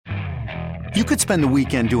You could spend the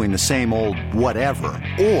weekend doing the same old whatever,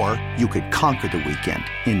 or you could conquer the weekend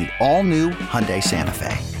in the all-new Hyundai Santa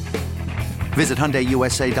Fe. Visit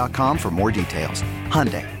HyundaiUSA.com for more details.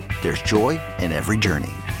 Hyundai, there's joy in every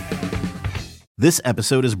journey. This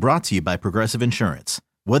episode is brought to you by Progressive Insurance.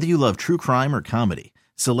 Whether you love true crime or comedy,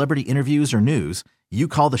 celebrity interviews or news, you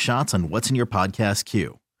call the shots on what's in your podcast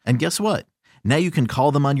queue. And guess what? Now you can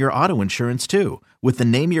call them on your auto insurance too with the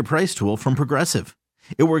Name Your Price tool from Progressive.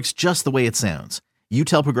 It works just the way it sounds. You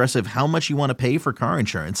tell Progressive how much you want to pay for car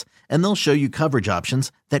insurance, and they'll show you coverage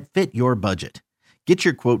options that fit your budget. Get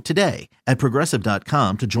your quote today at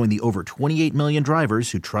Progressive.com to join the over 28 million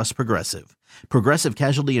drivers who trust Progressive. Progressive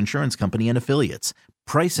Casualty Insurance Company and Affiliates.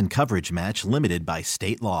 Price and coverage match limited by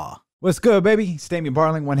state law. What's good, baby? It's Damian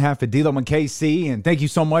Barling, one half of D-Lo and KC, and thank you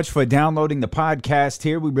so much for downloading the podcast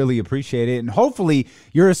here. We really appreciate it, and hopefully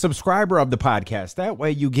you're a subscriber of the podcast. That way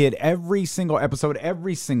you get every single episode,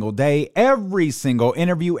 every single day, every single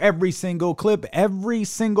interview, every single clip, every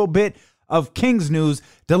single bit of Kings news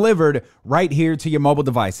delivered right here to your mobile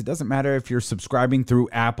device. It doesn't matter if you're subscribing through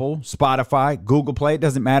Apple, Spotify, Google Play. It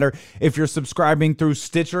doesn't matter if you're subscribing through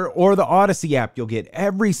Stitcher or the Odyssey app. You'll get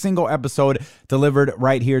every single episode delivered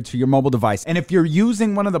right here to your mobile device. And if you're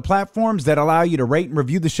using one of the platforms that allow you to rate and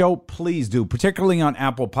review the show, please do, particularly on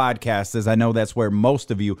Apple Podcasts, as I know that's where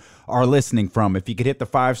most of you are listening from. If you could hit the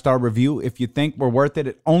 5-star review, if you think we're worth it,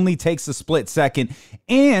 it only takes a split second.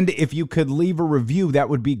 And if you could leave a review, that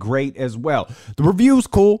would be great as well. The review's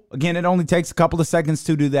cool. Again, it only takes a couple of seconds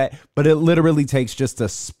to do that, but it literally takes just a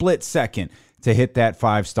split second to hit that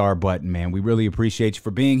 5-star button, man. We really appreciate you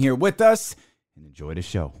for being here with us, and enjoy the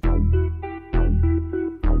show.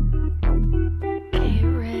 Hey,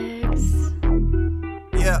 Riggs.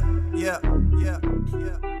 Yeah.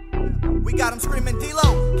 We got them screaming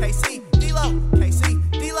D-Lo, KC, D-Lo,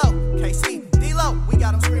 KC, D-Lo, KC, D-Lo. We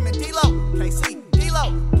got them screaming D-Lo, KC,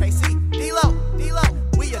 D-Lo, KC, D-Lo, D-Lo.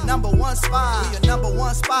 We your number one spot. We your number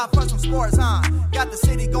one spot for some sports, huh? Got the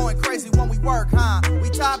city going crazy when we work, huh? We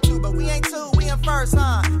top 2, but we ain't 2, we in first,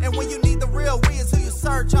 huh? And when you need the real, we is who you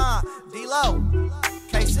search, huh? D-Lo,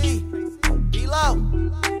 KC, D-Lo,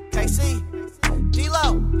 KC,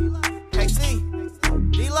 D-Lo, KC,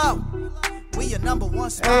 D-Lo. We your number one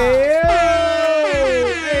spot. Hey,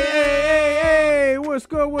 what's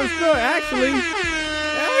good? Actually,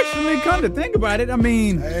 come to think about it, I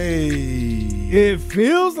mean, it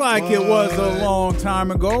feels like it was a long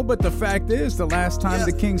time ago, but the fact is, the last time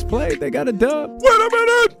the Kings played, they got a dub. Wait a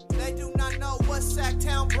minute! They do not know what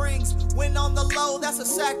Sacktown brings. When on the low, that's a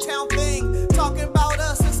Sacktown thing. Talking about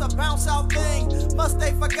us, it's a bounce out thing. Must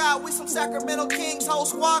they forgot we some Sacramento Kings. Whole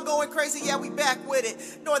squad going crazy, yeah, we back with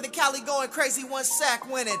it. Northern Cali going crazy, one sack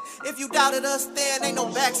winning. If you doubted us then, ain't no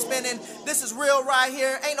backspinning. This is real right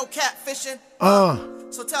here, ain't no catfishing.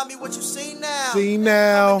 So tell me what you see now. See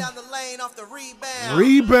now. Coming down the lane off the rebound.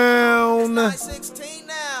 Rebound. 9-16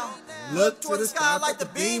 now. Look toward the sky like the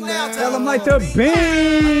beam now. Tell them like the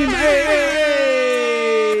beam. Hey.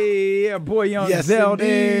 Yeah, boy, Young Zell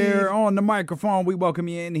there on the microphone. We welcome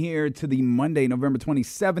you in here to the Monday, November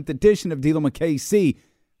 27th edition of D-Lo and KC.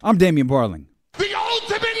 I'm Damian Barling. The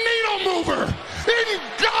ultimate needle mover in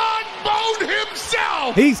God mode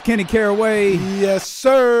himself. He's Kenny Caraway. Yes,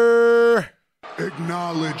 sir.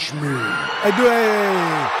 Acknowledge me. Hey,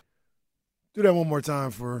 do that one more time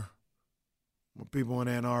for my people in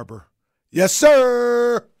Ann Arbor. Yes,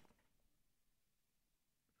 sir.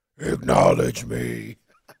 Acknowledge me.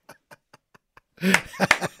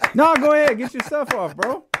 No, go ahead. Get your stuff off,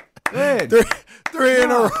 bro. Go ahead. Three in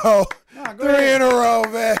a row. Three in a row,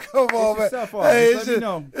 man. Come on, man. Hey, it's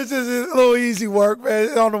just a little easy work,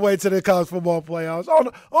 man. On the way to the college football playoffs,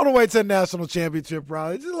 on the way to the national championship,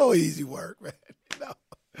 probably. It's a little easy work, man. You know?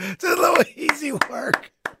 Just a little easy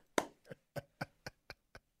work.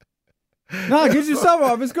 No, get yourself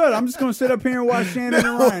off. It's good. I'm just going to sit up here and watch Shannon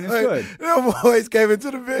and Ryan. It's good. Them boys came into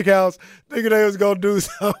the big house thinking they was going to do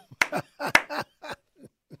something.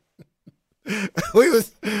 We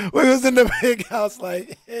was in the big house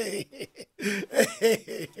like, hey,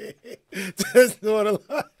 just doing a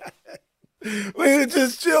lot. We were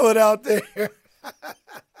just chilling out there.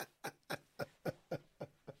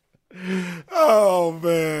 Oh,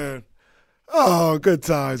 man. Oh, good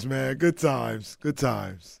times, man. Good times.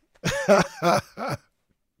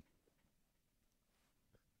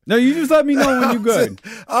 No, you just let me know when you're good.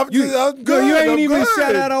 I'm good. You ain't I'm even good.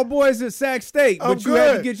 shout out our boys at Sac State, but you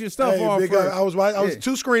had to get your stuff off big, first. I was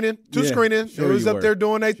two screening. Sure It was up there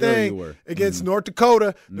doing their thing against North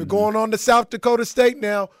Dakota. They're going on to South Dakota State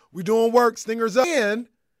now. We doing work. Stingers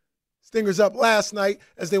up last night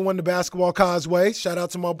as they won the basketball causeway. Shout out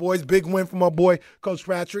to my boys. Big win for my boy, Coach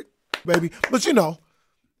Patrick. baby. But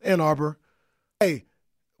Ann Arbor. Hey,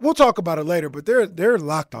 we'll talk about it later. But they're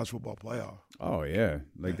locked college football playoff. Oh yeah,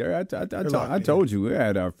 like I told you we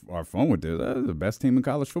had our fun with this. They're the best team in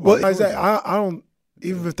college football. Well, I don't.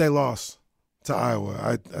 Even if they lost to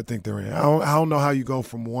Iowa, I think they're in. I don't know how you go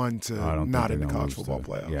from one to not in the college football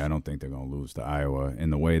playoffs. Yeah, I don't think they're going to lose to Iowa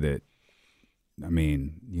in the way that. I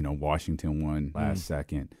mean, Washington won last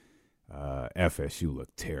second. FSU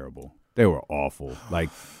looked terrible. They were awful, like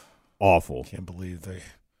awful. Can't believe they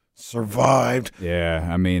survived. Yeah,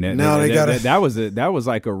 I mean, that was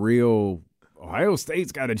like a real. Ohio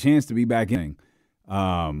State's got a chance to be back in.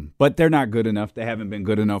 But they're not good enough. They haven't been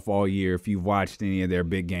good enough all year. If you've watched any of their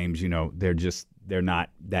big games, they're not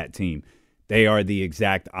that team. They are the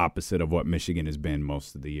exact opposite of what Michigan has been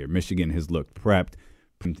most of the year. Michigan has looked prepped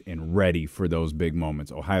and ready for those big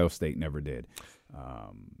moments. Ohio State never did.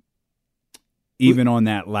 Even on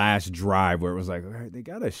that last drive where it was like, all right, they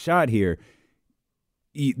got a shot here.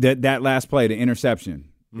 That last play, the interception,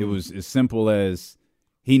 it was as simple as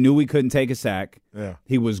he knew he couldn't take a sack. Yeah.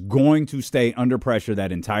 He was going to stay under pressure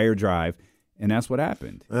that entire drive, and that's what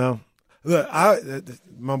happened. Well, look,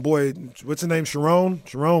 my boy, what's his name, Sharon,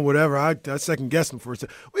 whatever. I second guessed him for a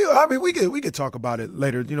second. We could talk about it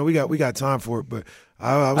later. We got time for it, but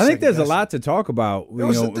I think there's a lot to talk about.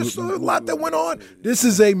 There's a lot that went on. This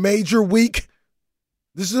is a major week.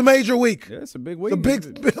 Yeah, it's a big week.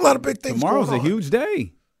 A lot of big things. Tomorrow's going on. A huge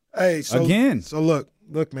day. Hey, again. So look,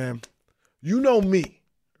 man. You know me.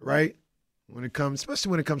 Right? Especially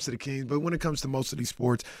when it comes to the Kings, but when it comes to most of these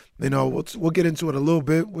sports, we'll get into it a little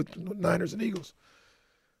bit with Niners and Eagles.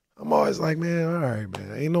 I'm always like, man, all right,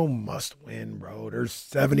 man, ain't no must win, bro. There's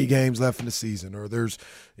 70 games left in the season, or there's,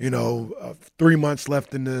 3 months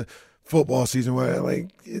left in the football season. Where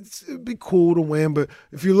it'd be cool to win, but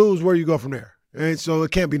if you lose, where you go from there? Right? So it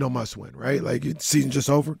can't be no must win, right? Like season's just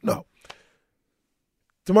over. No.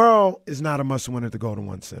 Tomorrow is not a must win at the Golden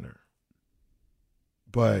One Center.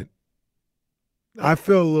 But I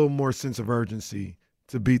feel a little more sense of urgency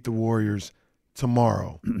to beat the Warriors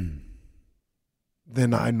tomorrow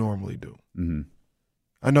than I normally do. Mm-hmm.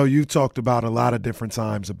 I know you've talked about a lot of different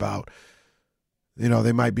times about,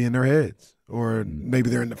 they might be in their heads or maybe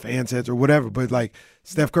they're in the fans' heads or whatever. But like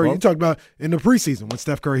Steph Curry, you talked about in the preseason when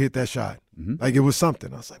Steph Curry hit that shot. Mm-hmm. Like it was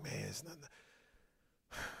something. I was like, man, it's not.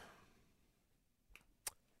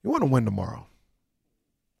 You want to win tomorrow.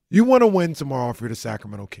 You want to win tomorrow if you're the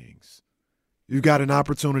Sacramento Kings. You got an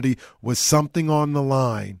opportunity with something on the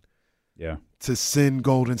line to send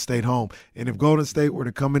Golden State home. And if Golden State were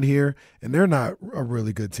to come in here, and they're not a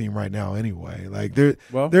really good team right now anyway. Like they're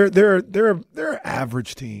an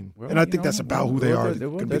average team. And I think that's about who they are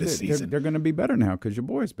going to be this season. They're going to be better now because your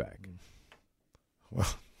boy's back.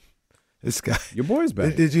 Well, this guy. Your boy's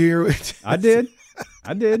back. Did you hear it? I did.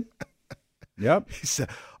 Yep. He said,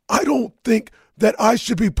 I don't think that I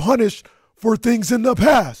should be punished for things in the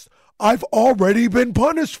past. I've already been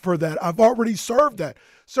punished for that. I've already served that.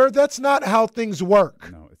 Sir, that's not how things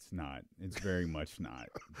work. No, it's not. It's very much not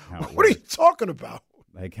how it What works. are you talking about?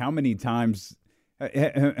 Like how many times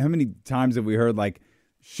have we heard like,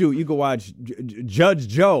 shoot, you go watch Judge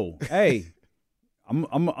Joe. Hey, I'm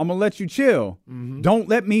gonna let you chill. Mm-hmm. Don't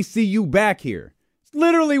let me see you back here. It's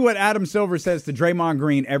literally what Adam Silver says to Draymond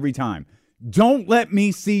Green every time. Don't let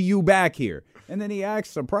me see you back here. And then he acts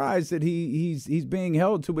surprised that he's being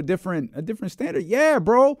held to a different standard. Yeah,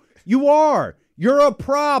 bro, you are. You're a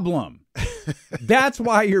problem. That's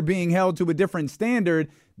why you're being held to a different standard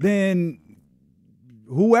than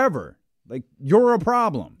whoever. Like, you're a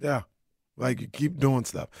problem. Yeah. Like, you keep doing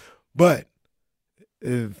stuff. But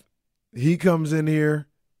if he comes in here,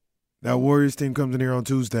 that Warriors team comes in here on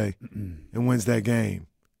Tuesday and wins that game,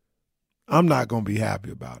 I'm not going to be happy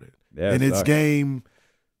about it. Yeah, and it's game,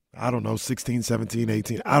 I don't know, 16, 17,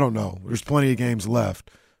 18. I don't know. There's plenty of games left.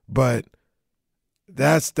 But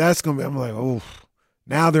that's going to be – I'm like, oh,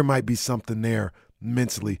 now there might be something there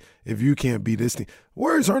mentally if you can't beat this team.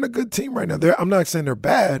 Warriors aren't a good team right now. I'm not saying they're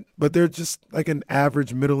bad, but they're just like an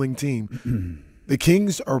average middling team. The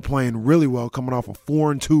Kings are playing really well coming off a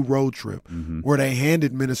 4-2 road trip where they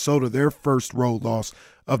handed Minnesota their first road loss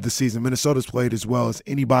of the season. Minnesota's played as well as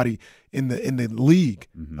anybody in the league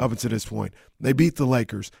up until this point. They beat the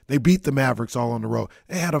Lakers. They beat the Mavericks all on the road.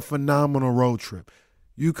 They had a phenomenal road trip.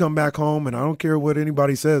 You come back home, and I don't care what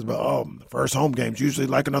anybody says, but the first home game's usually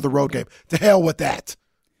like another road game. To hell with that.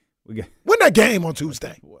 Win that game on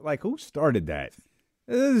Tuesday. Like, who started that?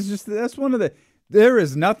 That's one of the – there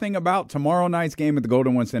is nothing about tomorrow night's game at the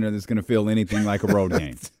Golden One Center that's going to feel anything like a road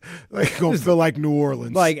game. Like, going to feel like New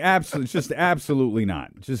Orleans. Like, absolutely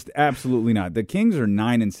not. Just absolutely not. The Kings are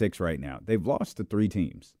 9-6 right now. They've lost to 3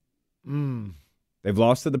 teams. They've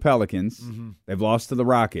lost to the Pelicans. They've lost to the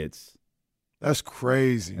Rockets. That's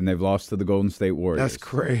crazy. And they've lost to the Golden State Warriors. That's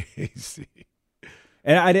crazy.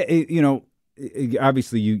 And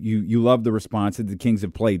obviously you love the response. The Kings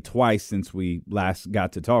have played twice since we last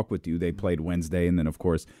got to talk with you. They played Wednesday, and then of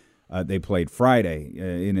course they played Friday.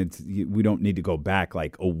 And we don't need to go back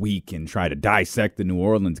like a week and try to dissect the New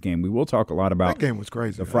Orleans game. We will talk a lot about that game was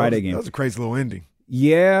crazy. The Friday game. That was a crazy little ending.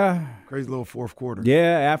 Yeah. Crazy little fourth quarter.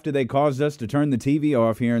 Yeah, after they caused us to turn the TV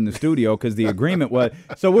off here in the studio because the agreement was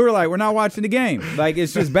 – so we were like, we're not watching the game. Like,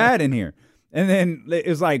 it's just bad in here. And then it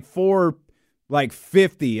was like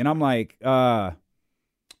 4:50, and I'm like,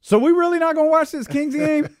 so we really not going to watch this Kings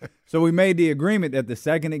game? So we made the agreement that the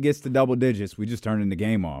second it gets to double digits, we just turning the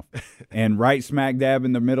game off. And right smack dab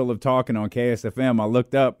in the middle of talking on KSFM, I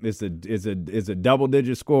looked up. It's a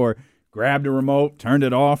double-digit score. Grabbed the remote, turned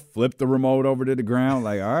it off, flipped the remote over to the ground.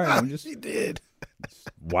 Like, all right, I'm just he did.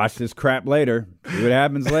 Watch this crap later. See what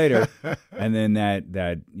happens later. And then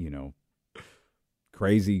that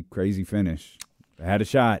crazy finish. They had a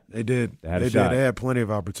shot. They did. They had a shot. They had plenty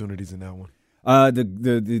of opportunities in that one.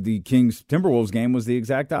 The Kings Timberwolves game was the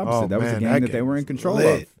exact opposite. That was a game that they were in control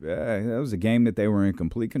of. Yeah, that was a game that they were in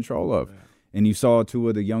complete control of. Yeah. And you saw two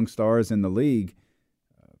of the young stars in the league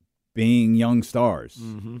being young stars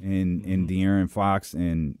in De'Aaron Fox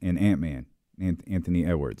and Ant-Man, Anthony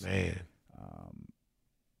Edwards. Man.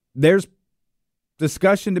 There's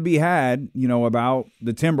discussion to be had, about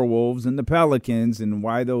the Timberwolves and the Pelicans and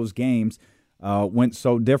why those games went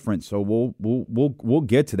so different. So we'll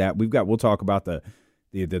get to that. We'll talk about the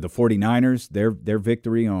 49ers, their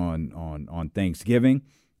victory on Thanksgiving.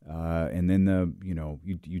 And then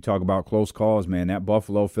you talk about close calls, man. That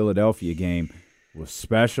Buffalo-Philadelphia game was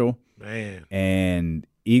special, man, and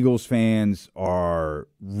Eagles fans are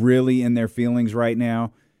really in their feelings right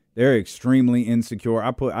now. They're extremely insecure.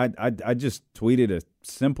 I just tweeted a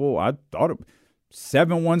simple. I thought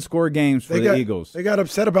 7-1 score games for the Eagles. They got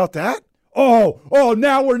upset about that. Oh!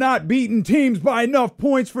 Now we're not beating teams by enough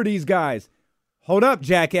points for these guys. Hold up,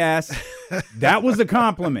 jackass. That was a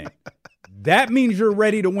compliment. That means you're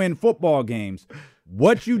ready to win football games.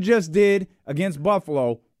 What you just did against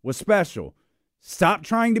Buffalo was special. Stop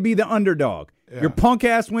trying to be the underdog. Yeah. Your punk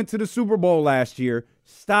ass went to the Super Bowl last year.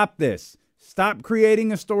 Stop this. Stop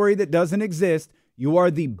creating a story that doesn't exist. You are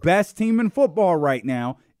the best team in football right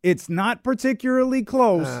now. It's not particularly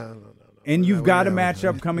close. No. And you've got a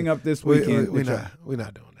matchup coming up this weekend. We're not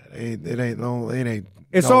doing that. It ain't.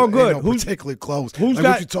 It's all good. Who's particularly close?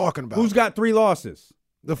 What you talking about? Who's got 3 losses?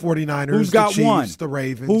 The 49ers. Who's got the Chiefs, 1? The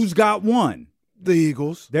Ravens. Who's got 1? The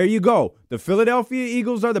Eagles. There you go. The Philadelphia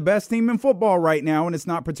Eagles are the best team in football right now, and it's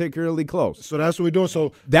not particularly close. So that's what we're doing.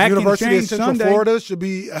 So that University of Central Sunday. Florida should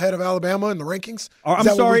be ahead of Alabama in the rankings? I'm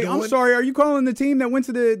sorry. Are you calling the team that went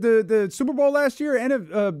to the Super Bowl last year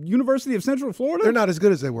and University of Central Florida? They're not as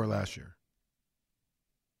good as they were last year.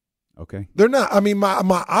 Okay. They're not. I mean,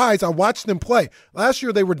 my eyes, I watched them play. Last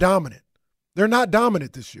year they were dominant. They're not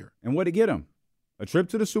dominant this year. And what did get them? A trip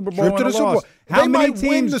to the Super Bowl and a loss. How many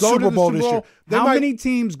teams go to the Super Bowl? How many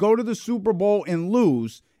teams go to the Super Bowl and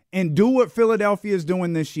lose and do what Philadelphia is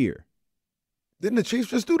doing this year? Didn't the Chiefs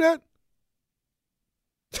just do that?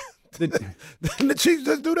 Didn't the Chiefs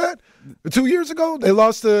just do that? 2 years ago, they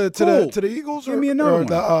lost to the Eagles. Give me another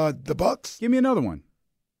one. The Bucks. Give me another one.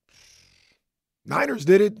 Niners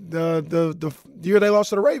did it the year they lost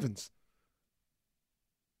to the Ravens.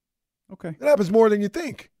 Okay, that happens more than you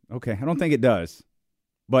think. Okay, I don't think it does.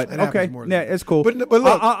 But okay, yeah, it's cool. But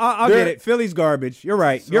look, I'll get it. Philly's garbage. You're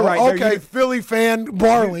right. You're right. Okay, Philly fan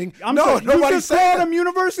Barling. Nobody just called them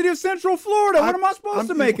University of Central Florida. What am I supposed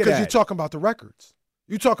to make it? Because you're talking about the records.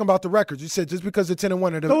 You said just because they're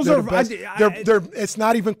 10-1, they're the best. It's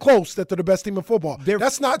not even close that they're the best team in football.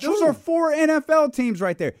 That's not true. Those are 4 NFL teams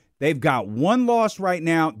right there. They've got 1 loss right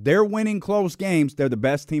now. They're winning close games. They're the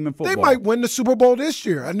best team in football. They might win the Super Bowl this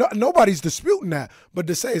year. Nobody's disputing that. But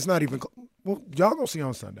to say it's not even close, well, y'all gonna see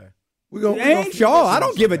on Sunday. Ain't y'all. I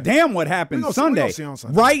don't give a damn what happens Sunday.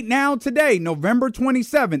 Right now, today, November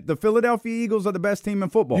 27th, the Philadelphia Eagles are the best team in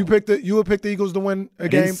football. You would pick the Eagles to win a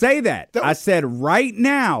game? I didn't say that. I said right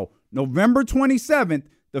now, November 27th,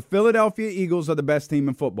 the Philadelphia Eagles are the best team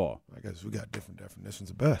in football. I guess we got different definitions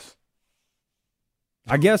of best.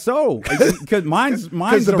 I guess so. Because mine's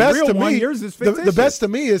the real to one. Yours is fictitious. The best to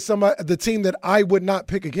me is the team that I would not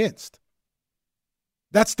pick against.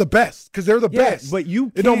 That's the best because they're the best. But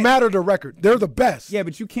it don't matter the record. They're the best. Yeah,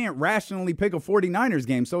 but you can't rationally pick a 49ers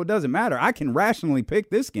game, so it doesn't matter. I can rationally pick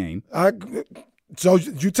this game. So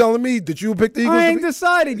you telling me that you pick the Eagles? I ain't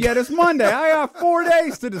decided yet. It's Monday. I got 4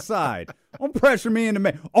 days to decide. Don't pressure me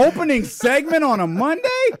into opening segment on a Monday.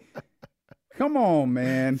 Come on,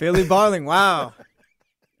 man. Philly balling. Wow.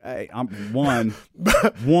 Hey, I'm one.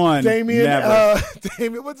 Damian, never.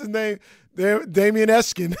 Damian, what's his name? Damian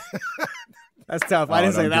Eskin. That's tough. I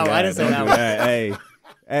didn't say that one. I didn't say that one.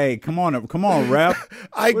 Hey, come on, rep.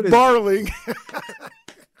 Ike Barling.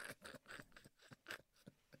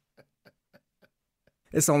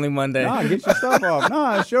 It's only Monday. Nah, get your stuff off.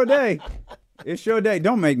 Nah, it's your day. It's your day.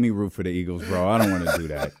 Don't make me root for the Eagles, bro. I don't want to do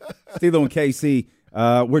that. Steelo and KC,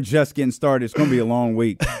 we're just getting started. It's going to be a long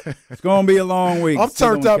week. It's going to be a long week. I'm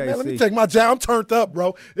turned up, man. Let me take my job. I'm turned up,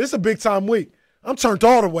 bro. It's a big-time week. I'm turned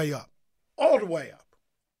all the way up. All the way up.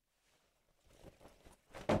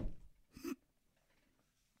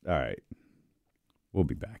 All right. We'll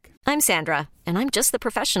be back. I'm Sandra, and I'm just the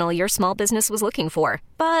professional your small business was looking for.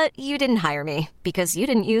 But you didn't hire me because you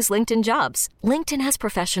didn't use LinkedIn Jobs. LinkedIn has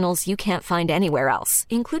professionals you can't find anywhere else,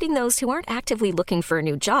 including those who aren't actively looking for a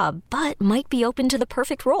new job, but might be open to the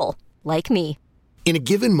perfect role, like me. In a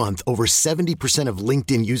given month, over 70% of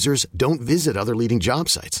LinkedIn users don't visit other leading job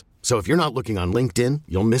sites. So if you're not looking on LinkedIn,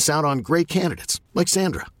 you'll miss out on great candidates like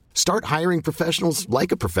Sandra. Start hiring professionals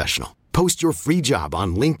like a professional. Post your free job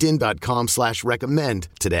on linkedin.com/recommend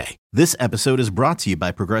today. This episode is brought to you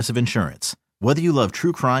by Progressive Insurance. Whether you love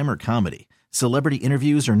true crime or comedy, celebrity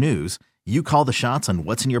interviews or news, you call the shots on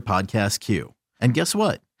what's in your podcast queue. And guess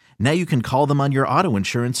what? Now you can call them on your auto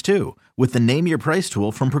insurance too with the Name Your Price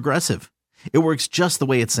tool from Progressive. It works just the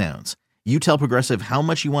way it sounds. You tell Progressive how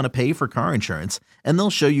much you want to pay for car insurance, and they'll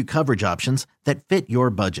show you coverage options that fit your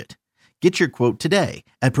budget. Get your quote today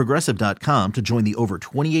at Progressive.com to join the over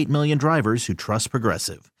 28 million drivers who trust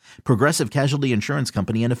Progressive. Progressive Casualty Insurance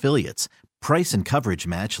Company and Affiliates. Price and coverage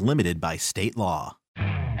match limited by state law.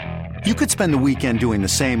 You could spend the weekend doing the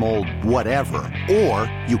same old whatever, or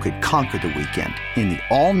you could conquer the weekend in the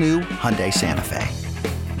all-new Hyundai Santa Fe.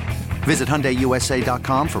 Visit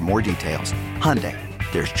HyundaiUSA.com for more details. Hyundai,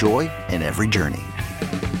 there's joy in every journey.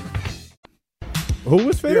 Who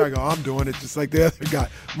was fitted? Here I go. I'm doing it just like the other guy.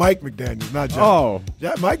 Mike McDaniels, not John. Oh.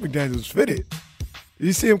 Yeah, Mike McDaniels was fitted. Did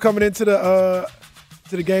you see him coming into the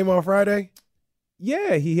game on Friday?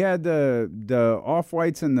 Yeah, he had the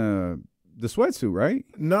off-whites and the sweatsuit, right?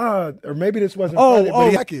 Nah, or maybe this wasn't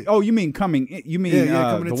Friday. You mean coming in? You mean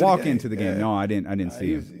the walk into the game? No, I didn't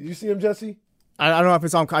see him. You see him, Jesse? I don't know if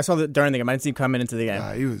it's on. I saw it during the game. I didn't see him coming into the game.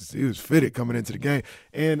 Nah, he was fitted coming into the game,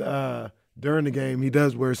 and during the game he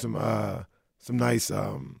does wear some nice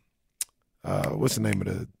what's the name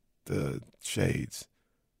of the shades?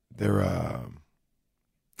 They're oh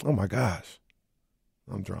my gosh,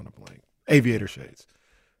 I'm drawing a blank. Aviator shades.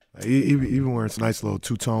 He been wearing some nice little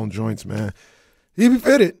two-tone joints, man. He be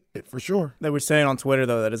fitted for sure. They were saying on Twitter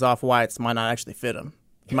though that his off-whites might not actually fit him.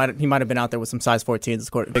 He might have been out there with some size 14s and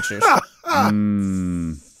scored pictures.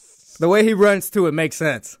 The way he runs to it makes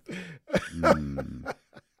sense.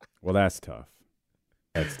 Well, that's tough.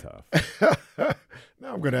 That's tough.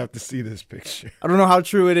 Now I'm going to have to see this picture. I don't know how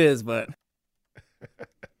true it is, but.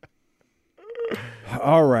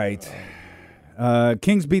 All right.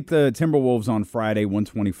 Kings beat the Timberwolves on Friday,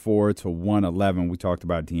 124-111. We talked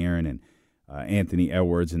about De'Aaron and Anthony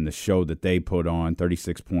Edwards and the show that they put on,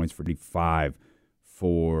 36 points for 5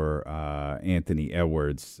 for Anthony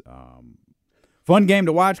Edwards. Fun game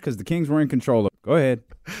to watch because the Kings were in control. Go ahead.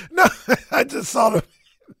 No, I just saw them.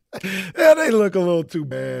 Yeah, they look a little too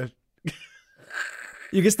bad.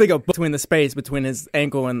 You just think of between the space between his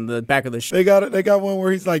ankle and the back of the shoe. They got one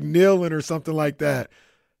where he's like kneeling or something like that.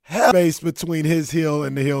 Half space between his heel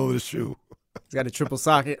and the heel of the shoe. He's got a triple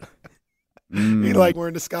socket. He like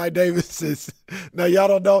wearing the Sky Davises. Now y'all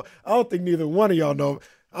don't know. I don't think neither one of y'all know.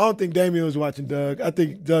 I don't think Damian was watching Doug. I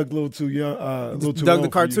think Doug a little too young. A little too Doug old the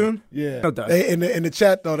cartoon? Yeah. No, Doug. In the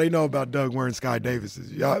chat though, they know about Doug wearing Sky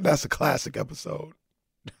Davises. Y'all, that's a classic episode.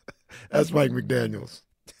 That's Mike McDaniels.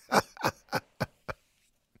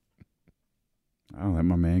 I'll let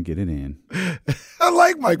my man get it in. I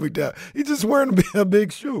like Mike McDaniels. He's just wearing a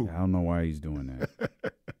big shoe. I don't know why he's doing that.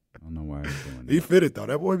 He fitted though.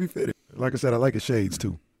 That boy be fitted. Like I said, I like his shades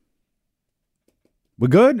too. We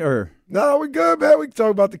good or? No, we good, man. We can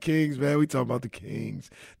talk about the Kings, man. We talk about the Kings.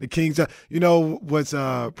 The Kings. You know what's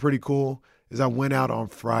pretty cool is I went out on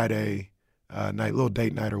Friday night, little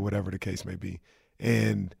date night or whatever the case may be,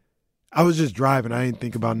 and I was just driving. I didn't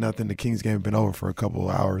think about nothing. The Kings game had been over for a couple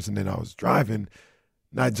of hours, and then I was driving,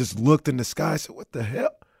 and I just looked in the sky. I said, "What the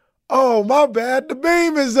hell? Oh, my bad. The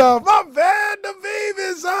beam is up. My bad. The beam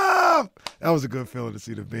is up." That was a good feeling to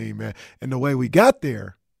see the beam, man. And the way we got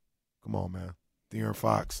there, come on, man. De'Aaron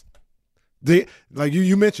Fox. Like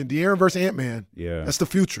you mentioned, De'Aaron versus Ant-Man. Yeah. That's the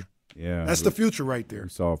future. Yeah. That's the future right there. We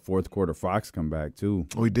saw fourth quarter Fox come back, too.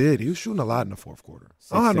 Oh, he did. He was shooting a lot in the fourth quarter.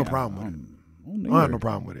 I don't have no problem with it. I have no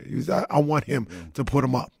problem with it. I want him to put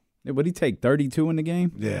him up. Yeah, would he take 32 in the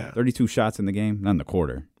game? Yeah. 32 shots in the game? Not in the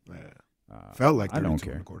quarter. Yeah. Felt like 32 I don't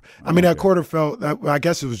care. in the quarter. That quarter felt, I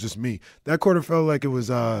guess it was just me. That quarter felt like it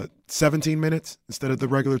was 17 minutes instead of the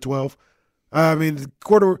regular 12. The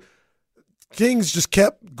quarter, Kings just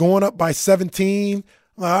kept going up by 17.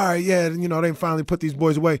 Like, all right, yeah, they finally put these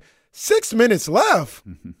boys away. 6 minutes left.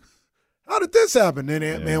 How did this happen? Then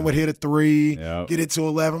Ant-Man would hit a 3, get it to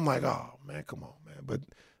 11. I'm like, oh, man, come on, man. But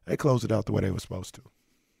they closed it out the way they were supposed to.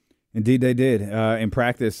 Indeed, they did. In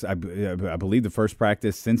practice, I believe the first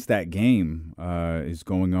practice since that game is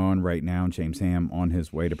going on right now. James Ham on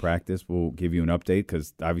his way to practice. We'll give you an update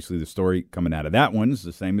because obviously the story coming out of that one is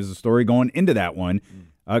the same as the story going into that one.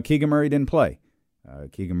 Keegan Murray didn't play.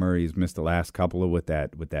 Keegan Murray has missed the last couple with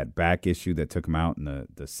that back issue that took him out in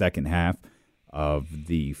the second half of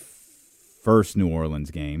the first New Orleans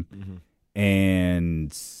game.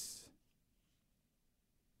 And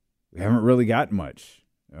we haven't really gotten much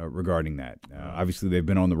regarding that. Obviously, they've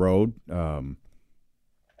been on the road, had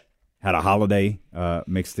a holiday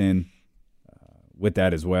mixed in with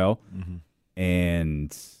that as well.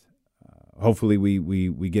 And hopefully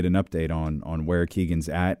we get an update on where Keegan's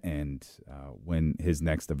at and when his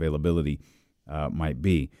next availability might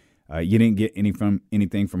be. You didn't get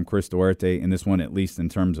anything from Chris Duarte in this one, at least in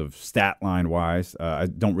terms of stat line wise. I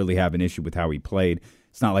don't really have an issue with how he played.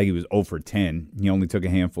 It's not like he was 0 for 10. He only took a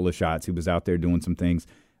handful of shots. He was out there doing some things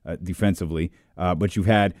defensively. But you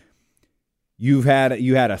had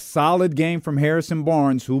a solid game from Harrison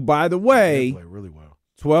Barnes, who, by the way, played really well.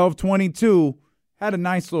 12-22, had a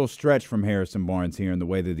nice little stretch from Harrison Barnes here in the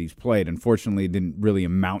way that he's played. Unfortunately, it didn't really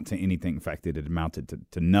amount to anything. In fact, it amounted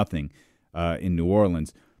to nothing in New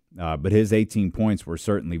Orleans. But his 18 points were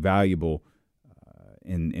certainly valuable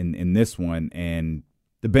in this one. And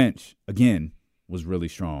the bench, again, was really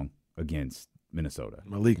strong against Minnesota.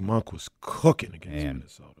 Malik Monk was cooking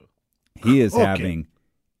against Minnesota. He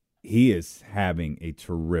is having a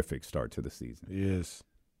terrific start to the season.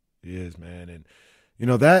 He is, man. And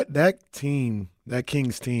that team, that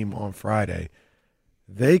Kings team on Friday,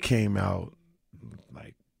 they came out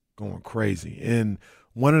like going crazy. And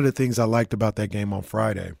one of the things I liked about that game on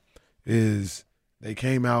Friday is they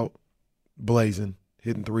came out blazing,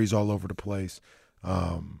 hitting threes all over the place.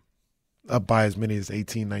 Up by as many as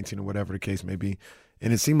 18, 19, or whatever the case may be.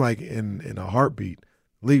 And it seemed like in a heartbeat,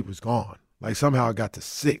 Lee was gone. Like somehow it got to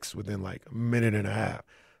 6 within like a minute and a half.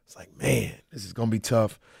 It's like, man, this is going to be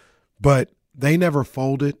tough. But they never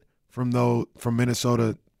folded from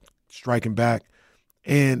Minnesota striking back.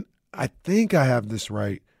 And I think I have this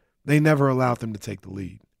right. They never allowed them to take the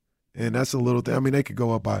lead. And that's a little thing. I mean, they could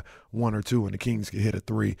go up by 1 or 2 and the Kings could hit a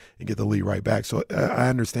 3 and get the lead right back. So I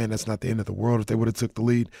understand that's not the end of the world if they would have took the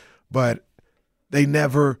lead. But they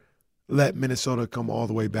never let Minnesota come all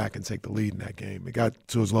the way back and take the lead in that game. It got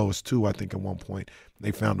to as low as 2, I think, at one point.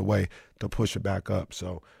 They found a way to push it back up.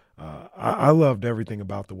 So I loved everything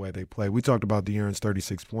about the way they played. We talked about De'Aaron's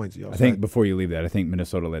 36 points. I think before you leave that, I think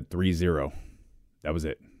Minnesota led 3-0. That was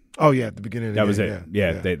it. Oh, yeah, at the beginning of the game. That was it.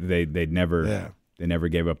 Yeah. They never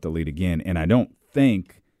gave up the lead again. And I don't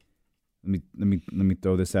think – Let me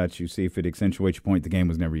throw this at you, see if it accentuates your point. The game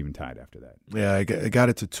was never even tied after that. Yeah, it got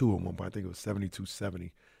it to 2 at one point. I think it was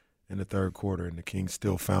 72-70 in the third quarter, and the Kings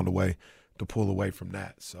still found a way to pull away from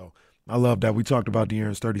that. So I love that. We talked about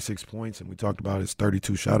De'Aaron's 36 points, and we talked about his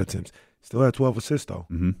 32 shot attempts. Still had 12 assists, though.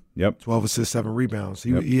 Yep. 12 assists, 7 rebounds.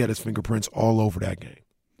 He had his fingerprints all over that game.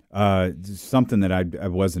 Something that I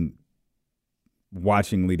wasn't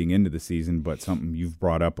watching leading into the season, but something you've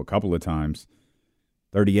brought up a couple of times.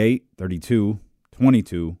 38, 32,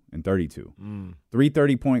 22, and 32. 3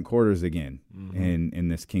 30-point quarters again in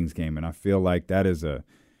this Kings game. And I feel like that's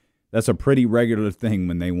a pretty regular thing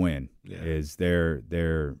when they win. Yeah. Is they're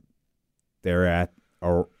at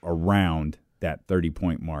or around that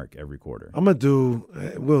 30-point mark every quarter. I'm going to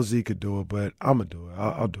do Will Z could do it, but I'm going to do it.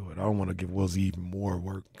 I'll do it. I don't want to give Will Z even more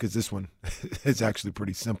work because this one is actually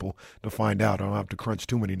pretty simple to find out. I don't have to crunch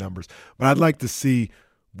too many numbers. But I'd like to see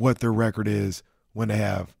what their record is when they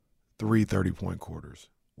have 3 30-point quarters,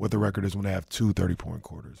 what the record is when they have 2 30-point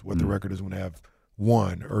quarters, what the record is when they have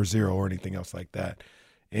 1 or 0 or anything else like that.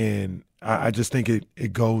 And I just think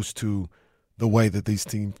it goes to the way that this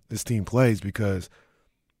team plays because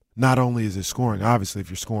not only is it scoring, obviously if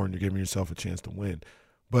you're scoring, you're giving yourself a chance to win.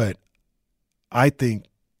 But I think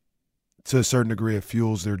to a certain degree it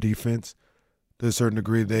fuels their defense. To a certain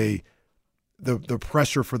degree the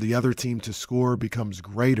pressure for the other team to score becomes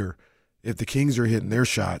greater if the Kings are hitting their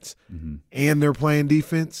shots and they're playing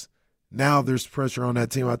defense. Now there's pressure on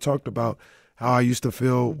that team. I talked about how I used to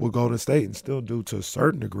feel with Golden State, and still do to a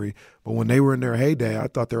certain degree. But when they were in their heyday, I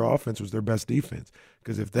thought their offense was their best defense.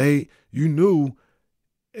 Because if you knew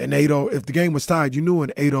an 8-0, if the game was tied, you knew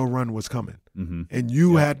an 8-0 run was coming. Mm-hmm. And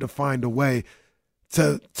you had to find a way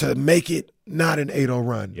to make it not an 8-0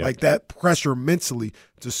 run. Yep. Like that pressure mentally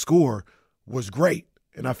to score was great.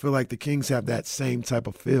 And I feel like the Kings have that same type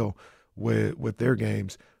of feel with their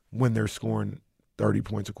games when they're scoring 30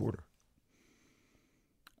 points a quarter.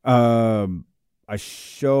 I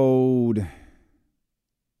showed,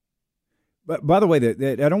 but by the way,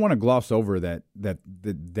 that I don't want to gloss over that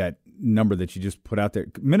number that you just put out there.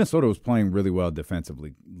 Minnesota was playing really well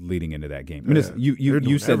defensively leading into that game. Yeah,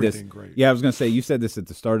 you said this. Great. Yeah, I was going to say, you said this at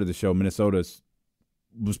the start of the show. Minnesota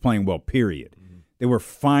was playing well, period. Mm-hmm. They were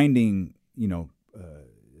finding,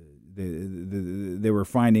 they were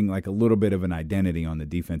finding like a little bit of an identity on the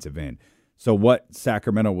defensive end. So what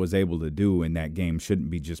Sacramento was able to do in that game shouldn't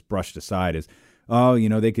be just brushed aside as,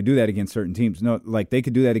 they could do that against certain teams. No, like they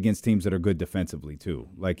could do that against teams that are good defensively too.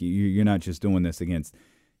 Like you're not just doing this against,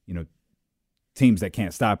 teams that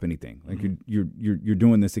can't stop anything. Like you're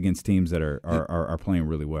doing this against teams that are playing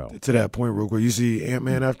really well. To that point, real quick, you see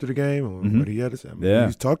Ant-Man after the game, what he had to say.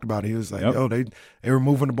 He talked about it. He was like, they were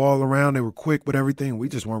moving the ball around, they were quick with everything. We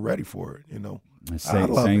just weren't ready for it, Sang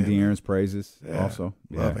De'Aaron's praises also.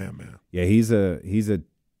 Love Ant-Man. Yeah, he's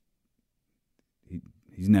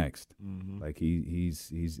next. Mm-hmm. Like he's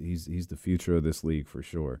the future of this league for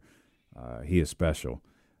sure. He is special.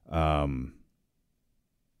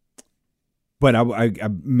 But I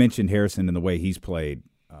mentioned Harrison and the way he's played.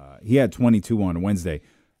 He had 22 on Wednesday.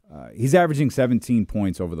 He's averaging 17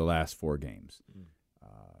 points over the last 4 games.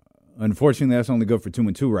 Unfortunately, that's only good for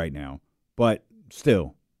 2-2 right now. But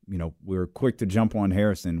still, we're quick to jump on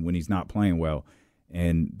Harrison when he's not playing well.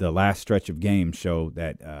 And the last stretch of games show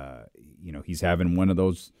that he's having one of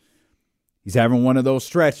those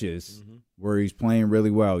stretches where he's playing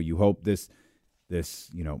really well. You hope this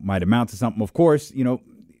might amount to something. Of course,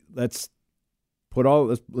 let's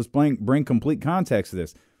bring complete context to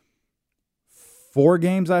this. 4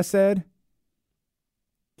 games, I said.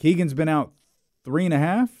 Keegan's been out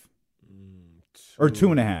 3.5 or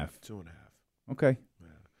 2.5. 2.5. Okay. Yeah.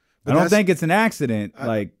 I don't think it's an accident.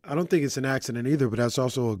 I don't think it's an accident either, but that's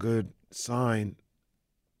also a good sign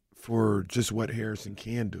for just what Harrison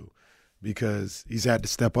can do, because he's had to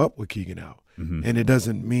step up with Keegan out. Mm-hmm. And it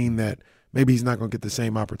doesn't mean that maybe he's not going to get the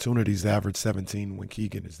same opportunities to average 17 when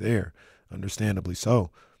Keegan is there, understandably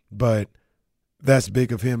so. But that's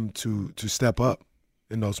big of him to step up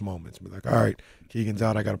in those moments. Be like, all right, Keegan's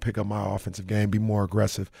out. I got to pick up my offensive game, be more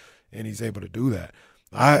aggressive, and he's able to do that.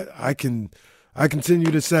 I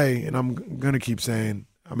continue to say, and I'm going to keep saying,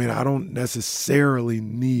 I don't necessarily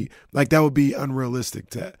need – like that would be unrealistic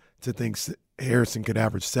to think Harrison could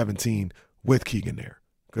average 17 with Keegan there,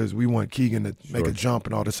 because we want Keegan to make a jump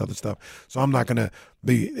and all this other stuff. So I'm not going to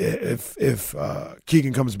be – if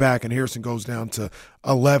Keegan comes back and Harrison goes down to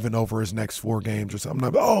 11 over his next 4 games or something,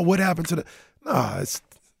 I'm not, what happened to the – nah,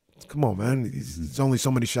 come on, man. There's only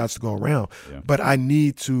so many shots to go around. Yeah. But I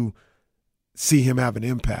need to see him have an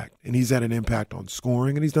impact, and he's had an impact on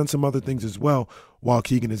scoring, and he's done some other things as well while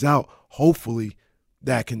Keegan is out. Hopefully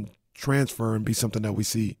that can transfer and be something that we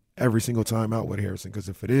see every single time out with Harrison, because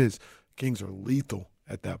if it is, Kings are lethal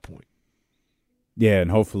at that point. Yeah,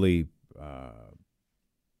 and hopefully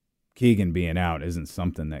Keegan being out isn't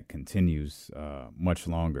something that continues much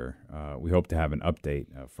longer. We hope to have an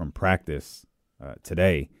update from practice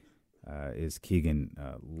today. Is Keegan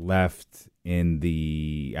left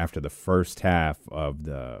after the first half of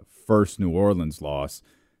the first New Orleans loss?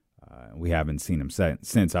 We haven't seen him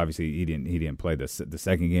since. Obviously, he didn't play the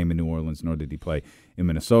second game in New Orleans, nor did he play in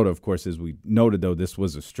Minnesota. Of course, as we noted, though, this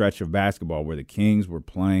was a stretch of basketball where the Kings were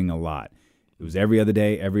playing a lot. It was every other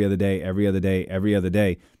day, every other day, every other day, every other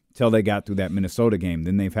day, until they got through that Minnesota game.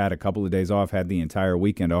 Then they've had a couple of days off, had the entire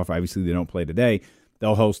weekend off. Obviously, they don't play today.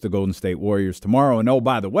 They'll host the Golden State Warriors tomorrow. And, oh,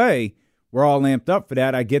 by the way, we're all amped up for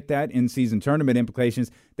that. I get that in-season tournament implications.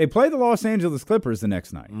 They play the Los Angeles Clippers the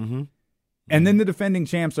next night. Mm-hmm. And then the defending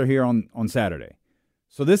champs are here on Saturday.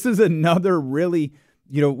 So this is another really,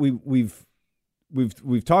 we've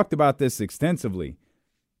talked about this extensively.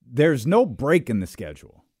 There's no break in the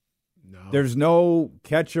schedule. No. There's no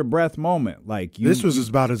catch your breath moment. This was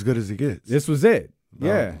about as good as it gets. This was it.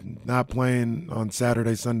 Yeah. Not playing on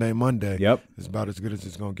Saturday, Sunday, Monday. Yep. It's about as good as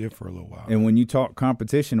it's going to get for a little while. And when you talk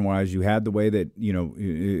competition-wise, you had the way that,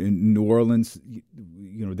 in New Orleans,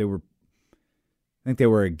 I think they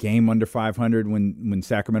were a game under 500 when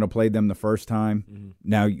Sacramento played them the first time. Mm-hmm.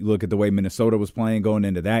 Now you look at the way Minnesota was playing going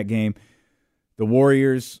into that game. The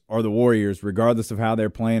Warriors are the Warriors, regardless of how they're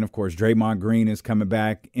playing. Of course, Draymond Green is coming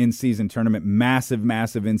back. In-season tournament, massive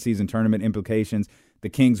in-season tournament implications. The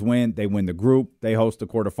Kings win. They win the group. They host the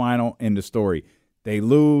quarterfinal. End of story. They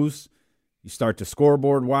lose. You start to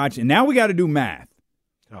scoreboard watch. And now we got to do math.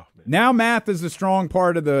 Oh, man. Now math is a strong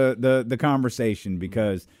part of the conversation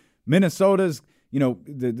because Minnesota's,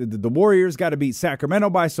 the Warriors got to beat Sacramento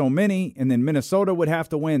by so many, and then Minnesota would have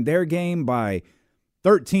to win their game by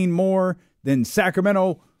 13 more. Then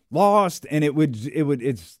Sacramento lost, and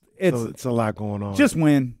it's a lot going on. Just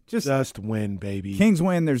win. Just win, baby. Kings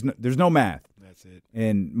win. There's no math. That's it.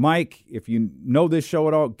 And Mike, if you know this show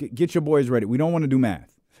at all, get your boys ready. We don't want to do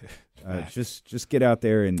math. Just get out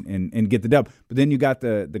there and get the dub. But then you got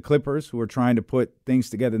the Clippers who are trying to put things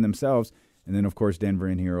together themselves. And then, of course, Denver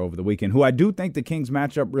in here over the weekend, who I do think the Kings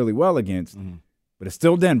match up really well against. Mm-hmm. But it's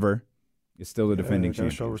still Denver. It's still the defending champion.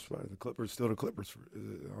 Show respect. The Clippers still the Clippers.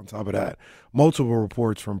 On top of that, multiple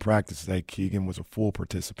reports from practice today, Keegan was a full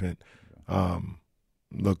participant.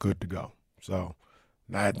 Look good to go. So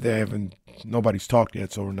nobody's talked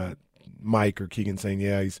yet, so we're not Mike or Keegan saying,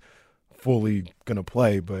 yeah, he's fully going to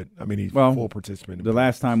play, but, I mean, he's a full participant. The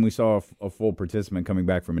last time we saw a full participant coming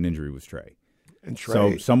back from an injury was Trey. And Trey.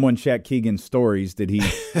 So someone check Keegan's stories. Did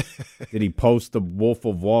he post the Wolf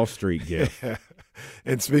of Wall Street gif?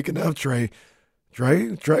 And speaking of Trey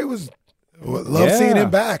was seeing him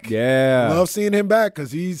back. Yeah. Love seeing him back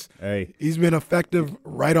because he's been effective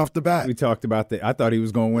right off the bat. We talked about that. I thought he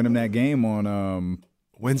was going to win him that game on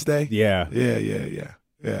Wednesday. Yeah.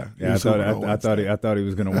 Yeah, I thought he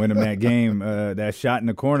was going to win him that game. That shot in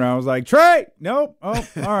the corner, I was like, Trey, nope. Oh,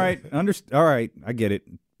 all right, all right, I get it.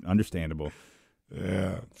 Understandable.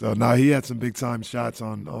 Yeah. So now he had some big time shots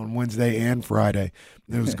on Wednesday and Friday.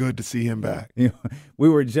 It was good to see him back. We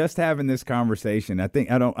were just having this conversation. I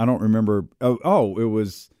don't remember. Oh, it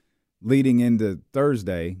was leading into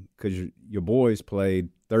Thursday because your boys played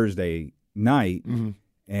Thursday night. Mm-hmm.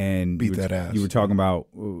 And beat that ass. You were talking about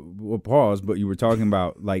but you were talking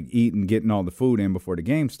about like eating, getting all the food in before the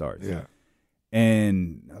game starts. Yeah.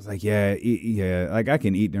 And I was like, yeah, like I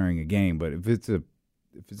can eat during a game, but if it's a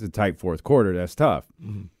tight fourth quarter, that's tough.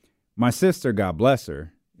 Mm-hmm. My sister, God bless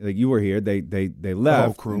her, like you were here, they left. The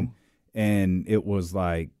whole crew. And it was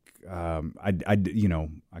like I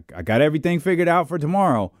got everything figured out for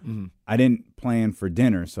tomorrow. Mm-hmm. I didn't plan for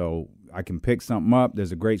dinner, so I can pick something up.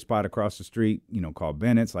 There's a great spot across the street, called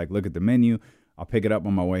Bennett's. Like, look at the menu. I'll pick it up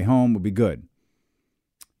on my way home. We'll be good.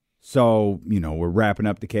 So, we're wrapping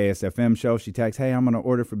up the KSFM show. She texts, hey, I'm going to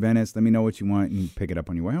order for Bennett's. Let me know what you want and pick it up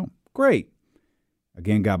on your way home. Great.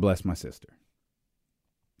 Again, God bless my sister.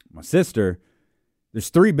 My sister, there's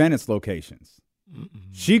 3 Bennett's locations. Mm-mm.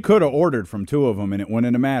 She could have ordered from 2 of them and it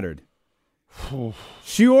wouldn't have mattered.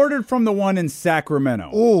 She ordered from the one in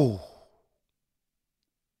Sacramento. Oh.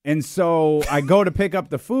 And so I go to pick up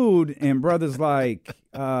the food, and brother's like,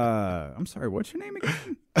 I'm sorry, what's your name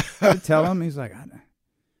again? I tell him, he's like,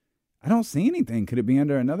 I don't see anything. Could it be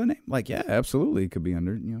under another name? Like, yeah, absolutely. It could be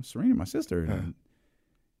under, Serena, my sister. And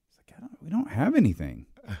it's like, we don't have anything.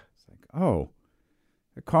 It's like, oh.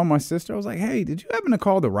 I called my sister. I was like, hey, did you happen to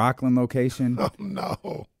call the Rockland location? Oh,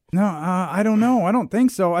 no. No, I don't know. I don't think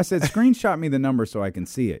so. I said, screenshot me the number so I can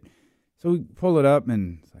see it. So we pull it up,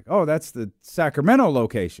 and it's like, oh, that's the Sacramento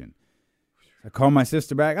location. I called my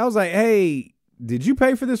sister back. I was like, hey, did you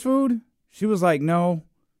pay for this food? She was like, no.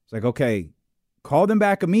 It's like, okay, call them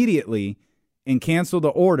back immediately and cancel the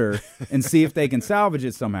order and see if they can salvage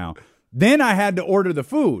it somehow. Then I had to order the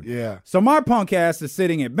food. Yeah. So my punk ass is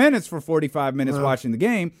sitting at Bennett's for 45 minutes watching the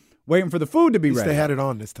game, waiting for the food to be ready. They had it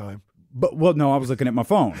on this time. No, I was looking at my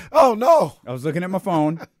phone. Oh, no. I was looking at my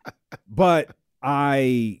phone, but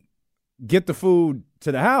I get the food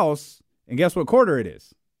to the house, and guess what quarter it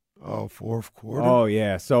is? Oh, fourth quarter. Oh,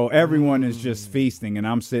 yeah. So everyone is just feasting, and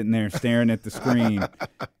I'm sitting there staring at the screen.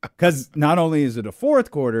 Because not only is it a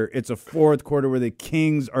fourth quarter, it's a fourth quarter where the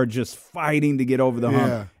Kings are just fighting to get over the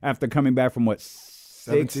hump after coming back from,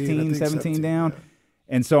 17 down? Yeah.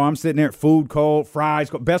 And so I'm sitting there, food cold,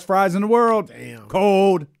 fries, best fries in the world. Damn.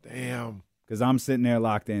 Cold. Damn. Because I'm sitting there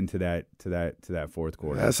locked into that fourth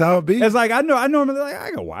quarter. That's how it be. It's like I normally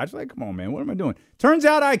I go watch. Like, come on, man, what am I doing? Turns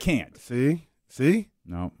out I can't. See?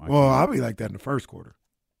 No. I'll be like that in the first quarter.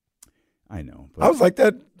 I know. I was like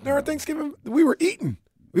that during Thanksgiving. We were eating.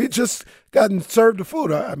 We had just gotten served the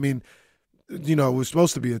food. I mean, it was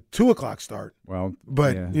supposed to be a 2:00 start. Well,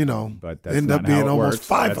 but but that's ended up being almost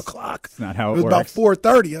 5 o'clock. That's not how it was. Works. About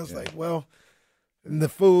 4:30. I was like, well, and the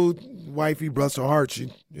food, wifey, bless her heart,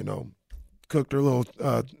 she cooked her little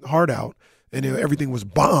heart out, and everything was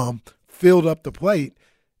bomb, filled up the plate,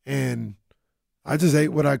 and I just ate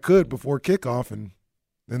what I could before kickoff, and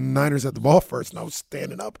then the Niners had the ball first, and I was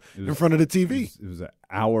standing up in front of the TV. It was an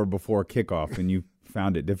hour before kickoff, and you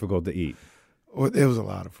found it difficult to eat. Well, it was a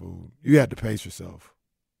lot of food. You had to pace yourself.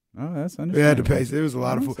 Oh, that's understandable. We had to pace. It was a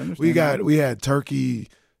lot of food. We had turkey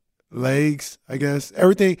legs, I guess.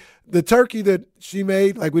 Everything. The turkey that she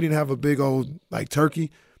made, like we didn't have a big old like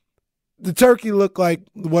turkey. The turkey looked like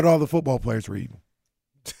what all the football players were eating.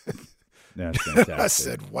 That's fantastic. I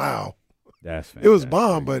said, wow. That's fantastic. It was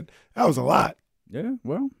bomb, but that was a lot. Yeah,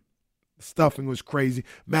 well. Stuffing was crazy.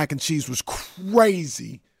 Mac and cheese was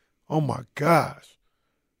crazy. Oh, my gosh.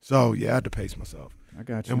 So, yeah, I had to pace myself. I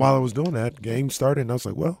got you. And while I was doing that, game started, and I was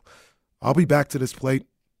like, well, I'll be back to this plate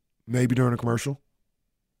maybe during a commercial.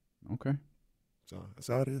 Okay. So that's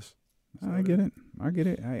how it is. I get it.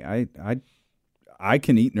 I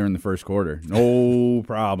can eat during the first quarter. No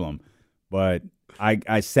problem. But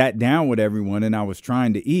I sat down with everyone, and I was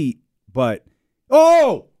trying to eat, but,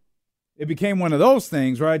 it became one of those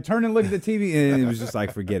things where I'd turn and look at the TV, and it was just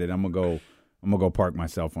like, forget it. I'm gonna go park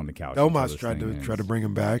myself on the couch. Domas tried to bring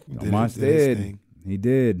him back. Domas did. He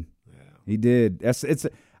did. Yeah. He did.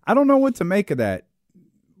 I don't know what to make of that.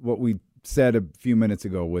 What we said a few minutes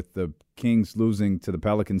ago with the Kings losing to the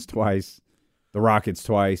Pelicans twice, the Rockets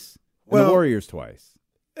twice, and the Warriors twice.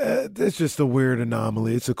 It's just a weird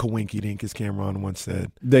anomaly. It's a coinky-dink, as Cameron once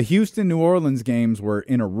said. The Houston-New Orleans games were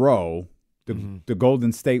in a row. The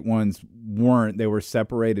Golden State ones weren't. They were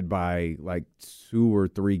separated by like 2 or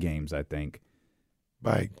 3 games, I think.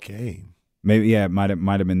 By game? Maybe, yeah, it might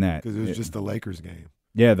have been that. Because it was just the Lakers game.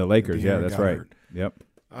 Yeah, the Lakers. Yeah, that's right. Hurt. Yep.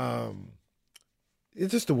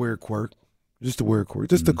 It's just a weird quirk. Just a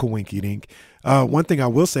coinky-dink. One thing I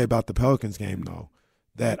will say about the Pelicans game, though,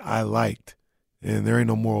 that I liked, and there ain't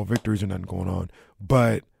no moral victories or nothing going on,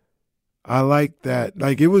 but I like that.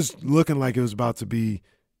 Like, it was looking like it was about to be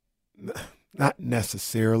not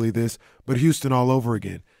necessarily this, but Houston all over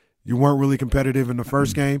again. You weren't really competitive in the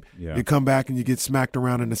first game. Yeah. You come back and you get smacked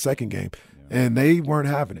around in the second game. Yeah. And they weren't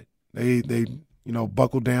having it. They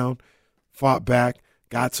buckled down, fought back,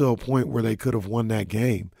 got to a point where they could have won that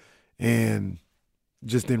game, and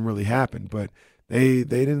just didn't really happen. But they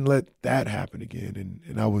didn't let that happen again,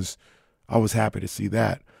 and I was happy to see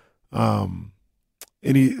that. While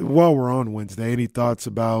we're on Wednesday, any thoughts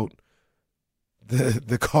about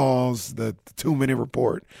the calls, the 2-minute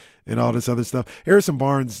report, and all this other stuff? Harrison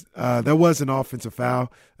Barnes, that was an offensive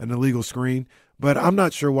foul, an illegal screen, but I'm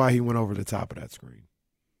not sure why he went over the top of that screen.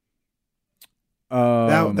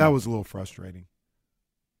 That was a little frustrating.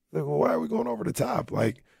 Like, well, why are we going over the top?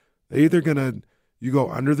 Like, they're either you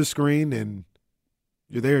go under the screen and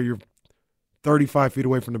you're there, you're 35 feet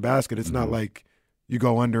away from the basket. It's not like you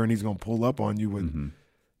go under and he's going to pull up on you.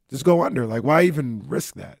 Just go under. Like, why even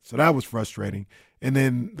risk that? So that was frustrating. And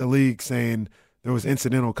then the league saying there was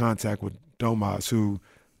incidental contact with Domas, who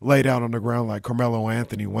laid out on the ground like Carmelo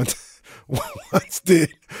Anthony once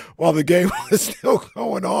did while the game was still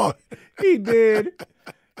going on. He did.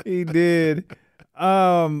 They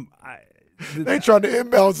tried to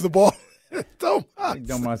imbalance the ball.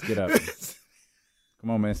 Domas, get up. Come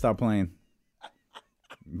on, man. Stop playing.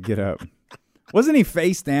 Get up. Wasn't he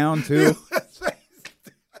face down, too?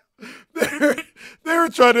 They were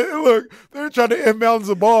trying to imbalance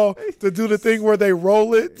the ball to do the thing where they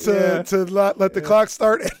roll it to let the clock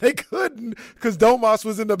start, and they couldn't because Domas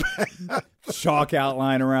was in the back. Chalk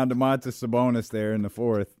outline around Domantas Sabonis there in the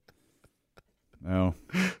fourth. No.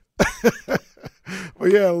 Well,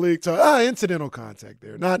 yeah, league talk. Incidental contact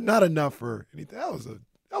there. Not enough for anything. That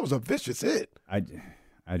was a vicious hit.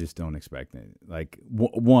 I just don't expect it. Like,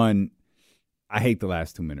 one, I hate the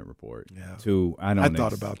last 2-minute report. Yeah. 2, I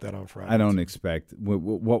thought about that on Friday. I don't expect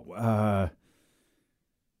what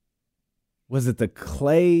was it, the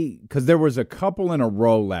Clay? Because there was a couple in a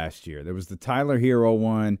row last year. There was the Tyler Hero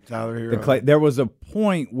one. The Clay. There was a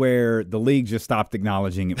point where the league just stopped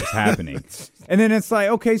acknowledging it was happening, and then it's like,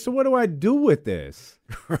 okay, so what do I do with this?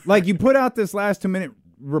 Right. Like, you put out this last 2-minute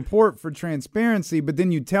report for transparency, but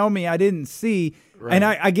then you tell me I didn't see, right. And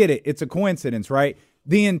I get it. It's a coincidence, right?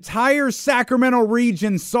 The entire Sacramento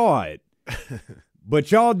region saw it,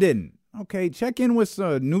 but y'all didn't. Okay, check in with